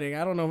after the wedding,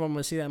 I don't know if I'm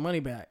gonna see that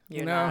money back.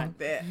 You're know, not.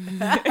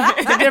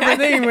 it's a different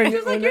thing when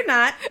She's like, you're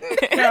not.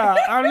 Yeah,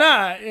 I'm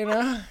not. You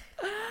know.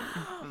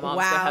 Mom's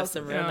gonna have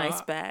some real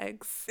nice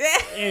bags.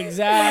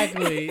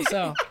 Exactly.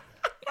 So.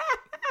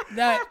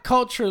 That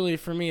culturally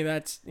for me,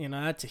 that's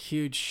a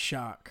huge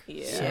shock.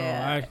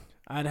 Yeah. So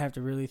I'd have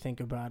to really think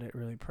about it,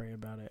 really pray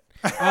about it.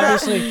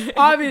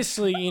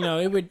 Obviously, you know,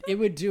 it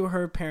would do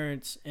her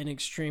parents an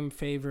extreme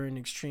favor and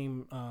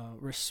extreme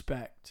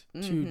respect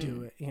to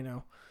do it, you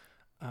know.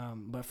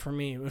 But for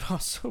me, it would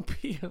also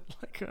be it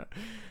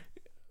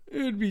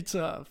would be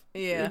tough.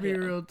 Yeah. It'd be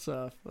real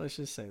tough. Let's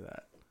just say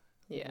that.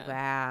 Yeah.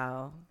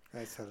 Wow.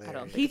 That's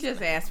hilarious. He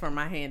just asked for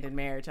my hand in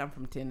marriage. I'm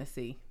from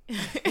Tennessee.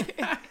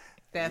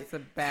 That's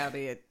about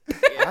it.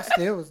 I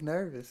still was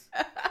nervous.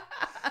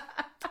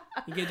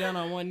 You get down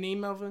on one knee,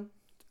 Melvin?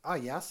 Oh,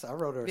 yes. I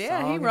wrote her a song.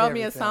 Yeah, he and wrote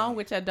me a everything. song,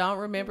 which I don't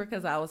remember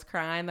because I was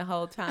crying the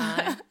whole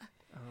time.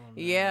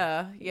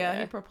 Yeah.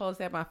 He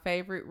proposed at my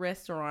favorite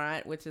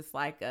restaurant, which is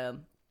like a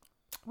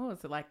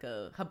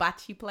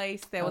hibachi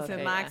place that was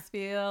in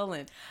Knoxville.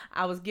 And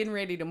I was getting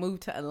ready to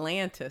move to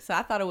Atlanta. So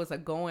I thought it was a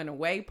going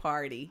away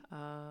party.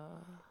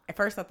 At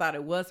first I thought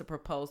it was a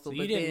proposal. So but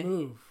you didn't then,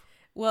 move.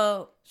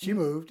 Well, She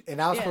moved, and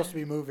I was supposed to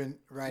be moving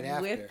right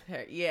after. with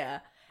her,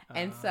 yeah.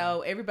 And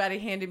so everybody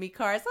handed me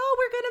cards. Oh,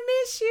 we're gonna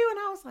miss you. And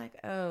I was like,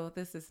 oh,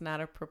 this is not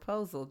a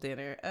proposal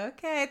dinner.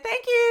 Okay,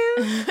 thank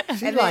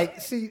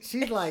you.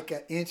 She's like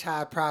an inch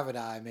high private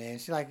eye, man.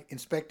 She's like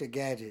Inspector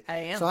Gadget. I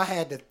am. So I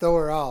had to throw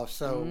her off.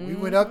 So we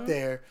went up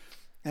there,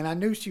 and I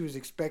knew she was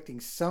expecting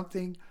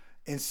something,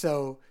 and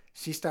so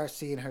she starts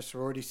seeing her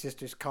sorority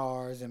sister's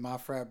cars and my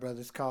frat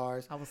brother's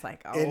cars. I was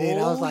like, oh, And then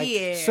I was like,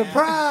 yeah.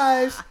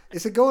 surprise!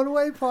 It's a going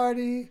away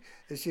party.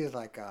 And she was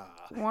like,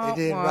 And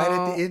then right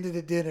at the end of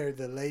the dinner,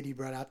 the lady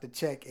brought out the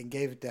check and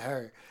gave it to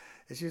her.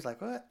 And she was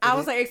like, what? I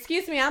was like,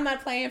 excuse me, I'm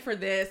not playing for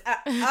this.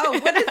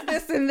 What is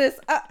this and this?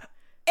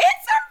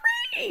 It's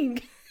a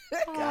ring.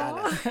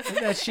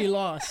 That she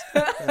lost.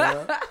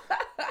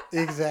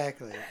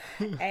 Exactly.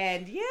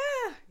 And yeah,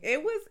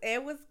 it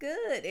was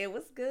good. It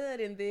was good.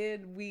 And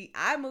then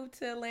I moved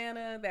to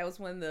Atlanta. That was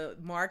when the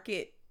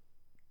market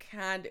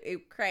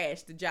it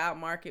crashed. The job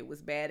market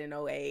was bad in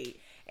 2008.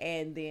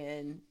 And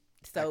then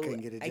so he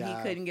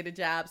couldn't get a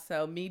job.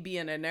 So me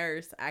being a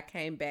nurse, I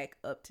came back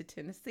up to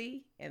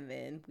Tennessee, and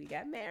then we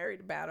got married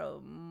about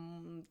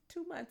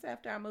 2 months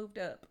after I moved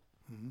up.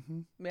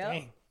 Mm-hmm. Yep.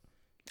 Dang.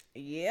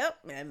 Yep,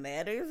 and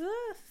that is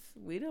us.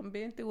 We done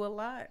been through a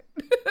lot.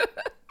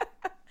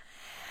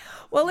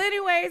 Well,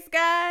 anyways,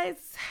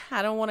 guys,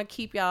 I don't want to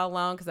keep y'all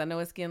long because I know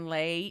it's getting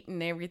late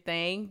and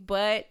everything,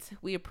 but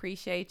we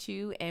appreciate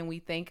you, and we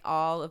thank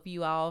all of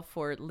you all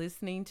for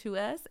listening to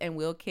us, and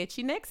we'll catch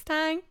you next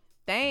time.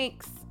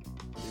 Thanks.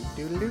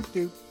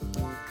 Doodle-doo-doo.